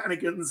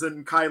 shenanigans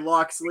and Kai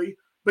Loxley,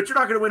 but you're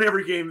not going to win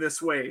every game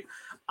this way.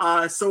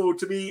 So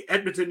to me,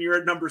 Edmonton, you're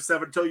at number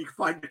 7 until you can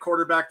find a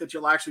quarterback that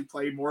you'll actually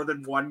play more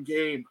than one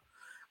game.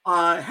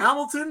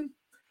 Hamilton,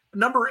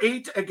 number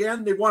 8,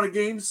 again, they won a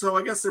game, so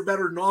I guess they're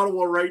better than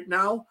Ottawa right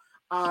now.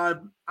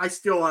 I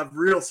still have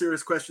real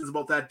serious questions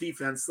about that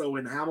defense, though,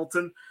 in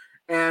Hamilton.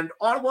 And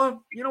Ottawa,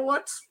 you know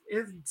what?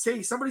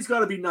 Say somebody's got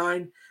to be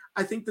 9.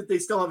 I think that they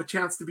still have a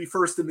chance to be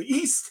first in the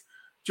East,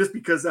 just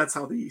because that's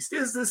how the East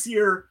is this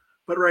year.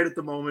 But right at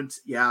the moment,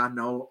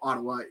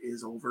 Ottawa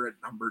is over at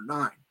number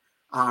 9.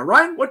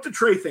 Ryan, what did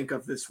Trey think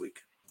of this week?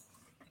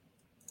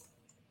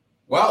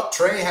 Well,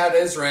 Trey had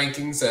his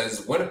rankings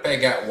as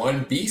Winnipeg at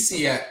 1,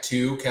 BC at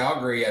 2,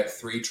 Calgary at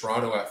 3,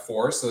 Toronto at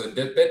 4. So a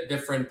bit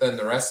different than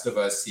the rest of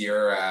us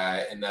here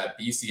in that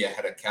BC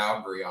ahead of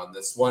Calgary on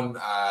this one.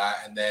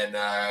 And then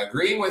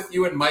agreeing with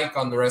you and Mike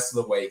on the rest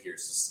of the way here.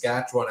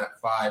 Saskatchewan at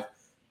 5,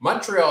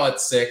 Montreal at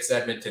 6,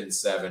 Edmonton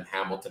 7,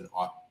 Hamilton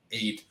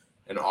 8,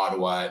 and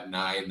Ottawa at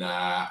 9.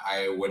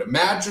 I would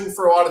imagine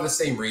for a lot of the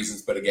same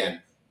reasons, but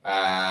again,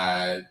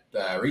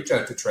 reach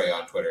out to Trey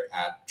on Twitter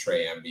at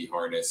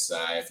TreyMBHarness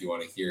if you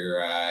want to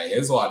hear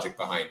his logic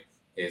behind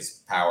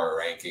his power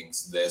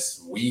rankings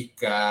this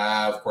week.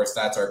 Of course,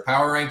 that's our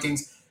power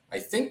rankings. I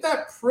think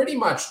that pretty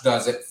much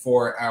does it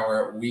for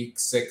our Week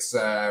 6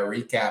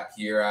 recap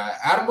here.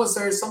 Adam, was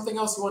there something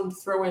else you wanted to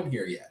throw in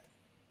here yet?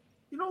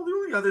 The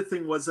only other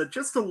thing was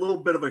just a little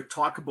bit of a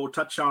talk about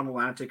Touchdown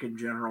Atlantic in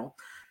general.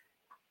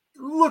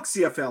 Look,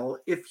 CFL,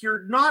 if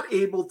you're not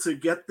able to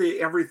get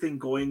everything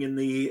going in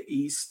the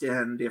East,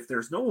 and if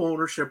there's no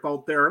ownership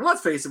out there, and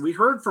let's face it, we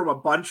heard from a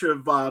bunch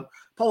of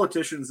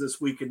politicians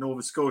this week in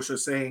Nova Scotia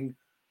saying,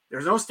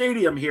 there's no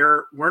stadium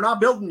here. We're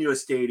not building you a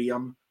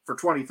stadium for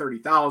 20,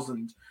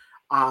 30,000.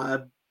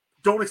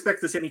 Don't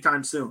expect this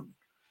anytime soon.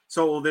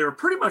 So they're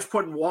pretty much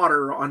putting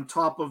water on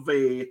top of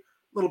a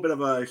little bit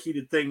of a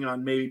heated thing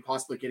on maybe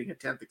possibly getting a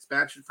 10th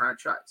expansion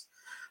franchise.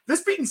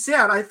 This being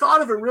said, I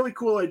thought of a really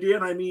cool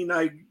idea, and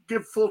I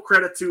give full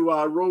credit to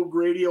Rogue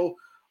Radio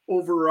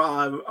over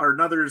our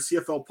another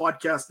CFL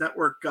Podcast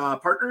Network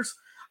partners.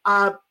 They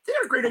had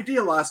a great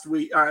idea last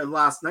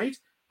night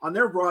on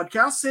their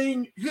broadcast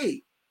saying,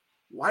 hey,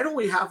 why don't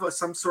we have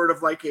some sort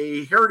of like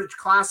a Heritage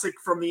Classic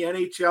from the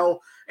NHL,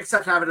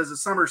 except have it as a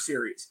summer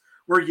series,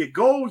 where you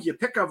go, you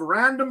pick a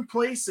random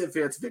place, if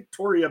it's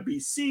Victoria,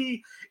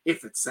 BC,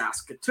 if it's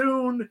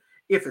Saskatoon,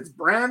 if it's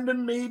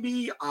Brandon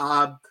maybe,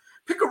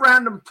 pick a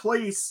random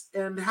place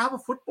and have a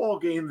football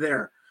game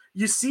there.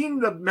 You've seen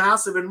the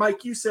massive, and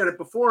Mike, you said it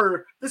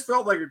before, this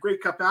felt like a Grey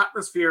Cup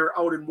atmosphere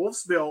out in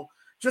Wolfsville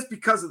just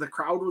because of the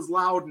crowd was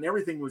loud and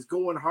everything was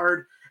going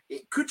hard.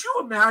 Could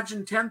you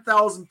imagine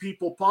 10,000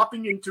 people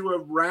popping into a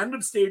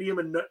random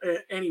stadium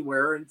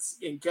anywhere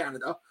in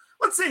Canada?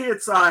 Let's say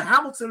it's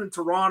Hamilton and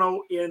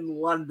Toronto in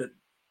London.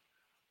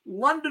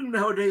 London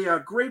nowadays,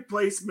 a great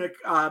place.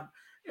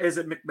 Is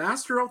it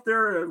McMaster out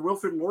there?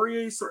 Wilfrid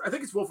Laurier? I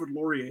think it's Wilfrid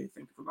Laurier, if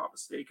I'm not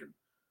mistaken.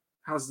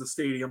 How's the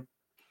stadium?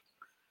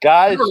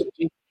 Guys,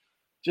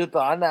 just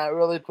on that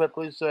really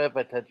quickly, so if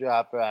I touch you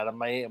off, Adam,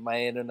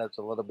 my internet's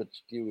a little bit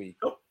skewy.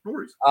 Oh, no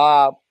worries.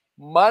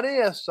 Money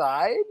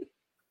aside,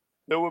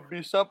 there would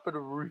be something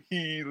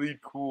really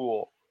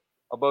cool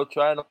about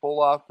trying to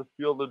pull off the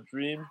Field of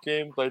Dreams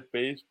games like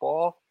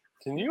baseball.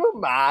 Can you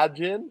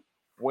imagine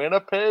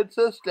Winnipeg,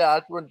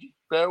 Saskatchewan? Just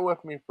bear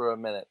with me for a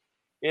minute.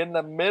 In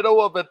the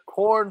middle of a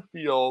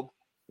cornfield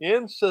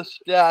in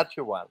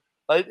Saskatchewan.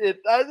 Like,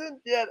 it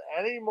doesn't get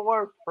any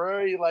more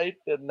prairie-like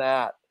than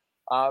that.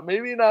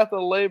 Maybe not the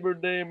Labor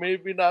Day,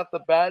 maybe not the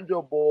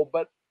Banjo Bowl,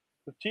 but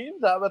the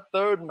teams have a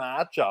third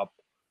matchup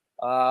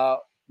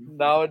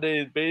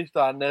nowadays based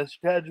on this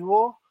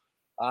schedule.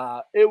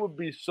 It would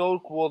be so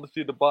cool to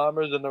see the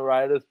Bombers and the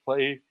Riders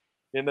play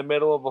in the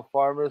middle of a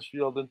farmer's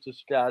field in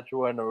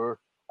Saskatchewan, or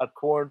a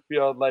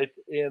cornfield like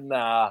in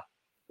the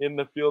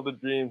Field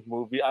of Dreams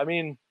movie. I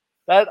mean,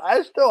 that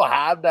I still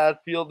have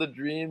that Field of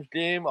Dreams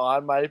game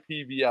on my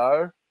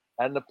PVR,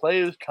 and the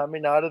players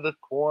coming out of the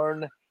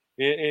corn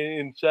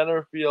in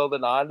center field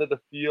and onto the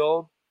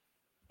field.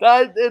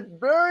 That it's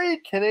very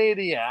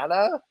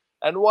Canadiana.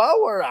 And while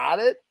we're at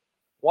it,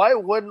 why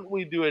wouldn't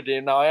we do a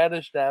game? Now, I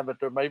understand that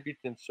there might be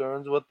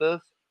concerns with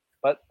this,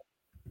 but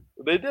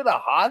they did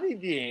a hockey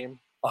game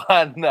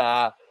in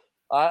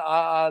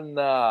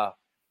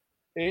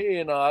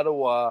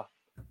Ottawa.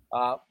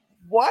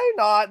 Why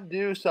not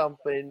do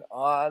something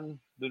on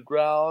the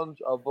grounds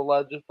of the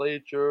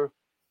legislature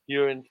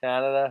here in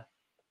Canada?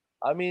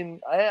 I mean,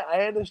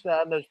 I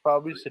understand there's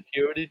probably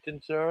security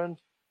concerns,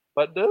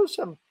 but there's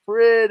some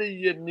pretty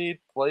unique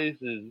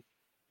places.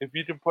 If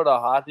you can put a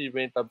hockey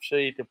rink, I'm sure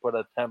you can put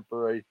a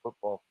temporary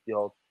football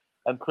field.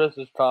 And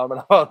Chris's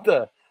comment about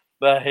the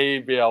hay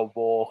bale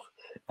bowl.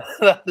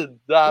 That's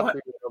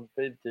exactly what I'm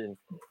thinking.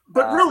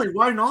 But really,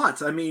 why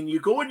not? I mean, you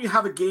go and you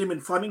have a game in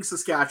Fleming,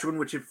 Saskatchewan,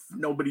 which, if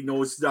nobody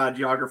knows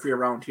geography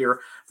around here,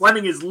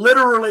 Fleming is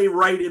literally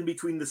right in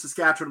between the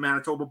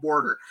Saskatchewan-Manitoba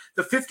border.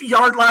 The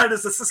 50-yard line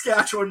is the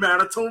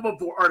Saskatchewan-Manitoba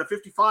border, or the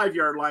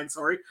 55-yard line,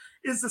 sorry,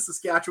 is the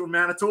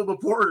Saskatchewan-Manitoba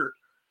border.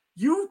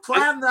 You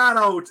plan that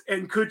out,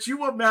 and could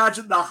you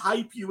imagine the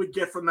hype you would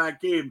get from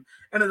that game?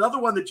 And another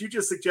one that you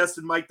just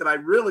suggested, Mike, that I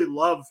really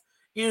love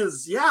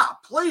is,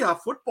 play a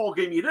football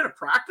game. You did a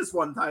practice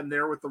one time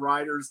there with the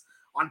Riders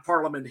on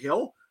Parliament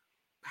Hill.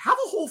 Have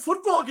a whole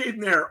football game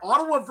there.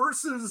 Ottawa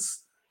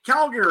versus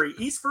Calgary,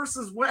 East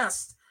versus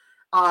West,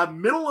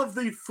 middle of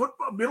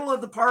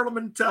the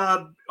Parliament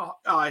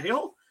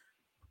Hill.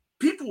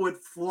 People would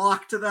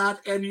flock to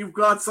that, and you've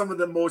got some of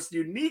the most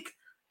unique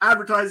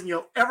advertising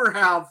you'll ever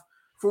have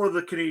for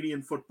the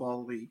Canadian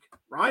Football League.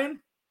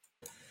 Ryan?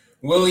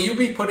 Will you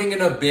be putting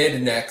in a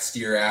bid next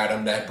year,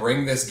 Adam, to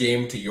bring this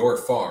game to your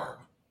farm?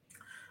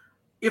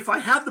 If I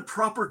had the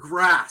proper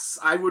grass,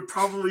 I would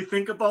probably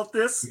think about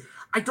this.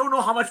 I don't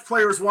know how much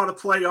players want to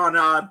play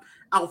on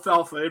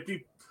alfalfa. It'd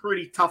be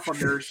pretty tough on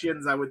their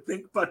shins, I would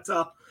think. But,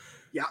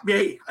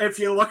 hey, if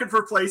you're looking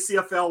for play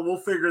CFL, we'll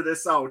figure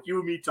this out. You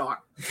and me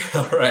talk.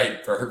 All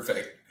right,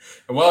 perfect.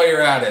 And while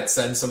you're at it,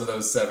 send some of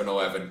those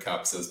 7-Eleven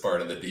cups as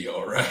part of the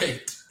deal,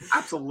 right?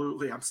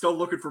 Absolutely. I'm still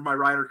looking for my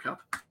Ryder Cup.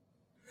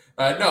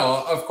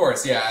 No, of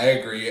course, yeah, I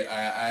agree.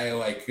 I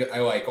like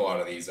a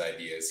lot of these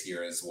ideas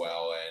here as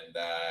well, and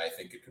I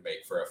think it could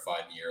make for a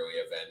fun yearly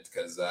event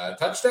because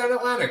Touchdown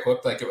Atlantic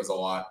looked like it was a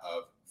lot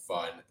of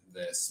fun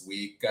this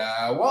week.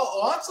 Well,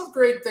 lots of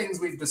great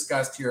things we've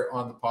discussed here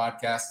on the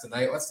podcast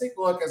tonight. Let's take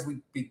a look as we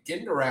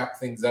begin to wrap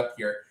things up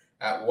here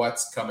at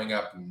what's coming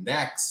up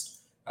next.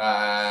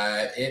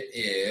 It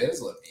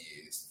is, let me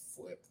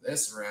flip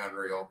this around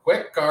real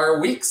quick.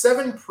 Our Week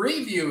 7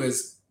 preview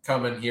is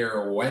coming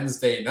here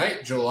Wednesday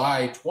night,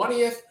 July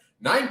 20th,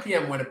 9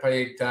 p.m.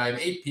 Winnipeg time,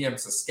 8 p.m.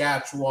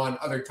 Saskatchewan,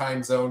 other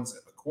time zones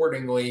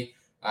accordingly.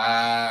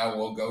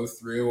 We'll go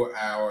through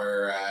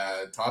our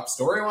top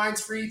storylines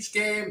for each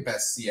game,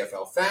 best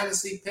CFL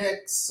fantasy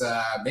picks,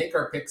 make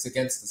our picks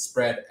against the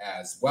spread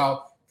as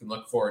well. You can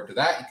look forward to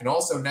that. You can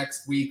also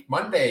next week,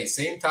 Monday,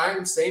 same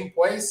time, same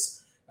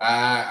place,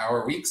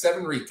 our Week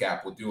 7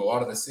 recap. We'll do a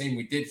lot of the same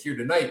we did here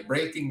tonight.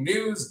 Breaking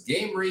news,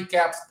 game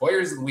recaps,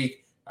 players of the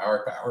week,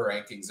 our power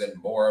rankings, and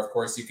more. Of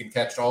course, you can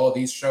catch all of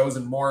these shows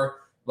and more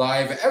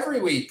live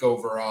every week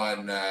over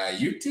on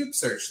YouTube.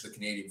 Search the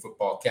Canadian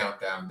Football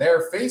Countdown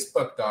there.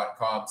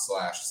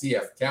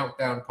 Facebook.com/CF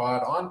Countdown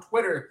Pod. On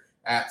Twitter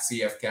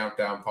 @CF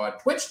Countdown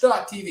Pod.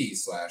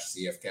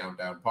 Twitch.tv/CF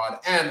Countdown Pod.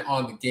 And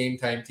on the Game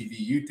Time TV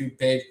YouTube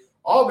page.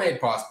 All made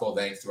possible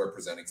thanks to our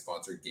presenting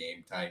sponsor,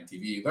 Game Time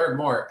TV. Learn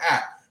more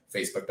at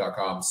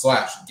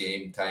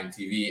Facebook.com/Game Time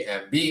TV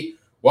MB.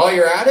 While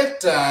you're at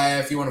it,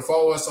 if you want to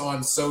follow us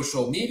on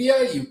social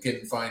media, you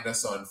can find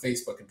us on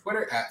Facebook and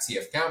Twitter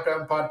 @CF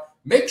Countdown Pod.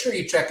 Make sure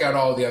you check out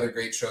all the other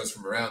great shows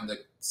from around the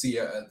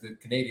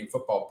Canadian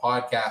Football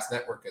Podcast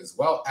Network as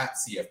well,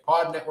 @CF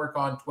Pod Network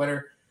on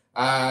Twitter.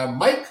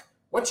 Mike,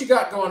 what you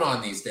got going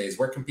on these days?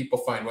 Where can people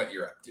find what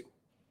you're up to?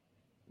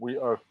 We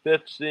are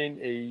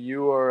fixing a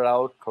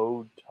URL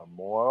code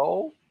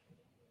tomorrow.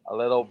 A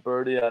little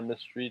birdie on the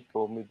street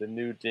told me the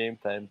new Game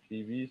Time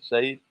TV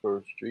site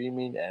for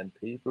streaming and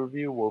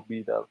pay-per-view will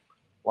be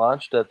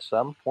launched at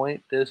some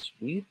point this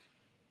week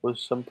with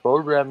some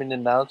programming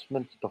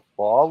announcements to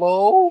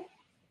follow.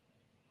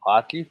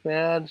 Hockey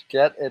fans,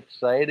 get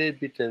excited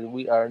because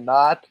we are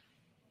not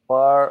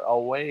far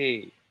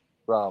away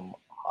from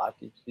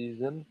hockey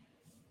season.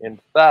 In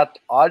fact,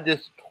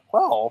 August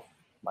 12th,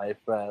 my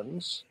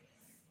friends,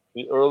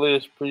 the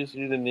earliest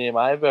preseason game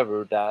I've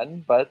ever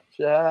done, but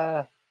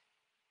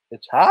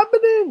it's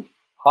happening.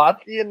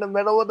 Hockey in the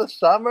middle of the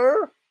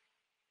summer.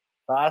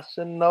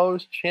 Fasten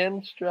those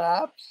chin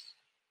straps.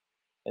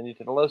 And you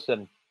can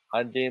listen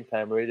on Game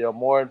Time Radio.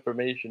 More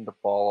information to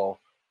follow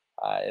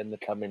in the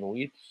coming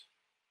weeks,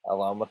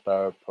 along with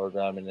our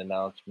programming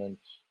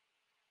announcements.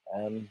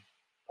 And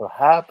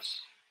perhaps,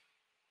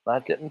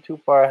 not getting too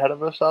far ahead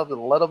of ourselves, a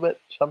little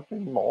bit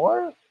something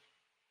more.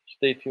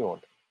 Stay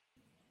tuned.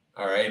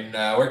 All right. And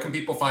where can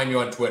people find you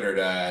on Twitter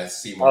to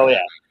see more? Oh,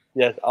 yeah.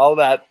 Yes, all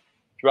that.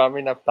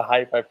 Drumming up the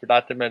hype. I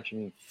forgot to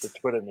mention the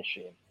Twitter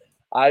machine.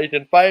 You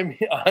can find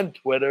me on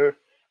Twitter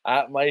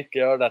 @Mike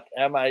Gerrell. That's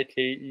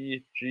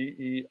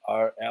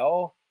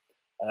MikeGerrell.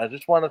 And I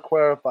just want to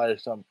clarify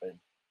something.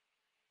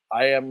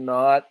 I am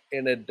not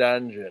in a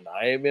dungeon.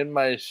 I am in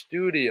my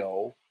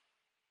studio.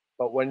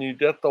 But when you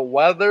get the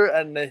weather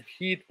and the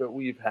heat that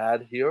we've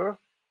had here,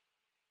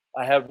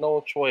 I have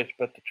no choice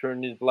but to turn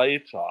these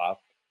lights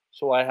off.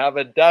 So I have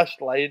a dust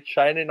light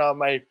shining on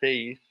my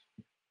face.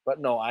 But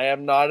no, I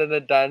am not in a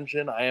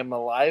dungeon. I am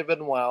alive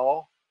and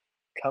well,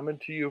 coming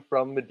to you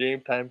from the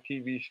Game Time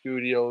TV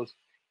studios.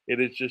 It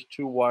is just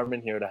too warm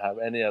in here to have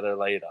any other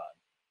light on.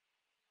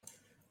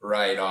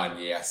 Right on,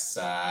 yes.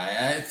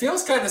 It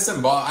feels kind of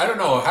symbolic. I don't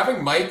know,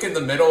 having Mike in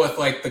the middle with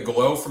like the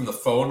glow from the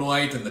phone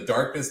light and the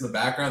darkness in the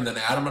background, then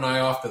Adam and I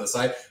off to the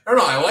side. I don't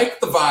know, I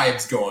like the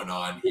vibes going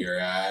on here.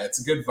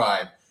 It's a good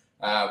vibe.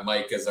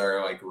 Mike is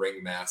our like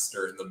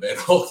ringmaster in the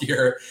middle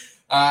here.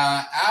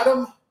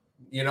 Adam,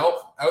 you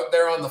know, out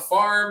there on the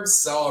farm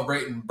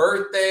celebrating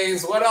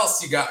birthdays. What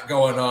else you got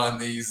going on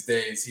these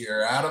days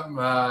here, Adam?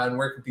 And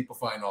where can people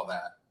find all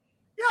that?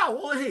 Yeah,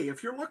 well, hey,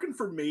 if you're looking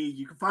for me,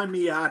 you can find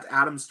me at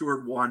Adam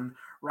Stewart 1.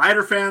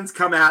 Rider fans,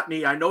 come at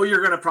me. I know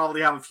you're going to probably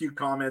have a few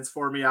comments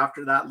for me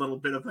after that little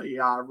bit of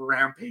a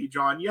rampage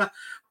on you.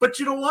 But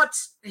you know what?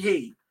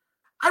 Hey,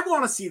 I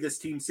want to see this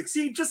team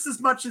succeed just as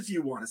much as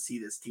you want to see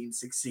this team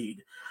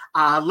succeed.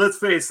 Let's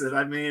face it.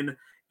 I mean,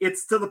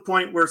 it's to the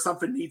point where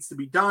something needs to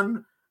be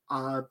done.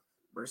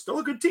 We're still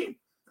a good team.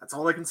 That's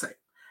all I can say.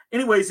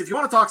 Anyways, if you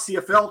want to talk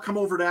CFL, come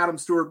over to Adam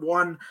Stewart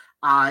 1.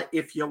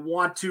 If you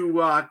want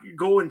to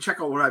go and check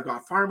out what I've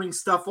got farming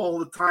stuff all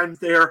the time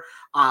there,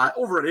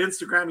 over at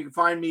Instagram, you can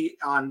find me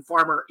on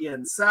Farmer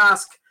in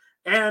Sask.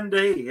 And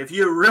hey, if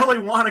you really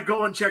want to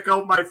go and check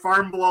out my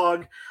farm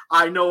blog,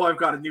 I know I've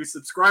got a new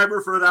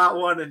subscriber for that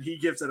one, and he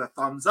gives it a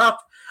thumbs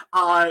up.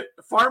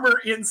 Farmer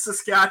in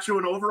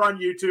Saskatchewan over on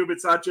YouTube.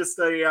 It's not just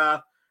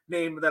a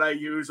name that I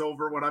use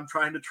over when I'm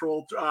trying to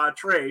troll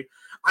Trey.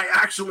 I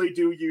actually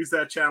do use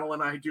that channel,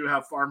 and I do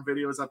have farm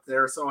videos up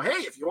there. So, hey,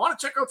 if you want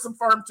to check out some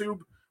FarmTube,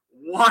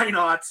 why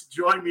not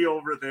join me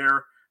over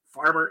there,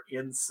 Farmer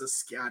in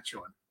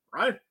Saskatchewan,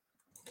 right?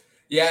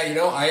 Yeah, you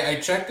know,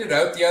 I checked it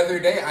out the other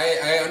day.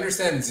 I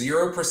understand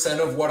 0%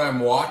 of what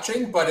I'm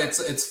watching, but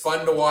it's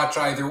fun to watch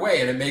either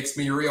way, and it makes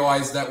me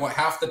realize that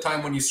half the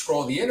time when you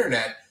scroll the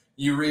internet,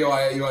 you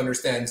realize you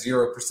understand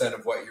 0%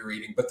 of what you're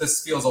eating, but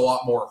this feels a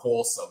lot more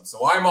wholesome.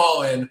 So I'm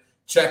all in.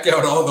 Check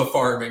out all the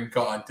farming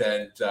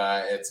content.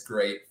 It's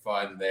great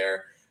fun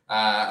there,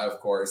 of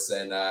course.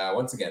 And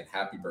once again,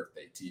 happy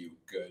birthday to you,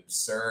 good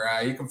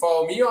sir. You can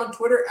follow me on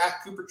Twitter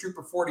at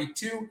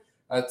CooperTrooper42.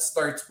 It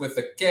starts with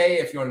a K.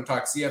 If you want to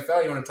talk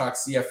CFL, you want to talk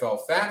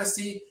CFL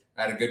fantasy.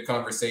 I had a good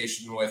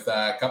conversation with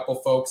a couple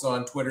folks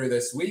on Twitter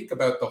this week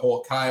about the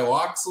whole Kyle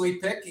Oxley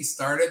pick. He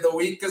started the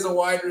week as a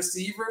wide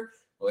receiver.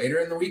 Later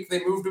in the week,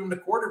 they moved him to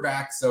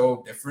quarterback.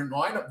 So different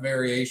lineup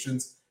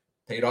variations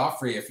paid off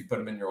for you if you put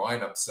him in your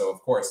lineup. So,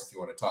 of course, if you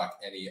want to talk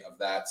any of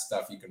that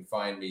stuff, you can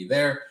find me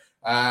there.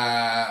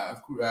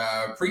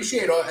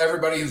 Appreciate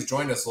everybody who's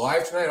joined us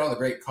live tonight, all the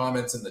great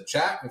comments in the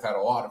chat. We've had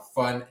a lot of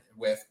fun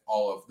with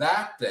all of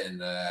that.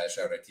 And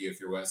shout out to you if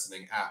you're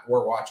listening at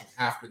or watching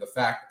after the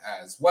fact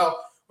as well.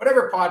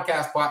 Whatever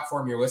podcast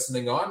platform you're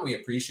listening on, we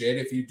appreciate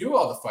if you do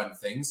all the fun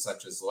things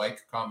such as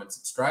like, comment,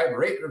 subscribe,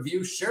 rate,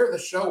 review, share the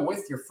show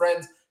with your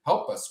friends.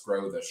 Help us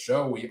grow the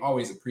show. We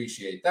always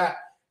appreciate that.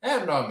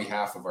 And on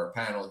behalf of our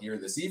panel here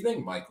this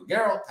evening, Michael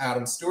Garrell,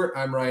 Adam Stewart,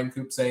 I'm Ryan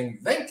Coop saying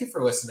thank you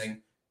for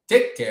listening.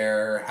 Take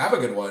care. Have a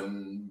good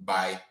one.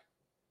 Bye.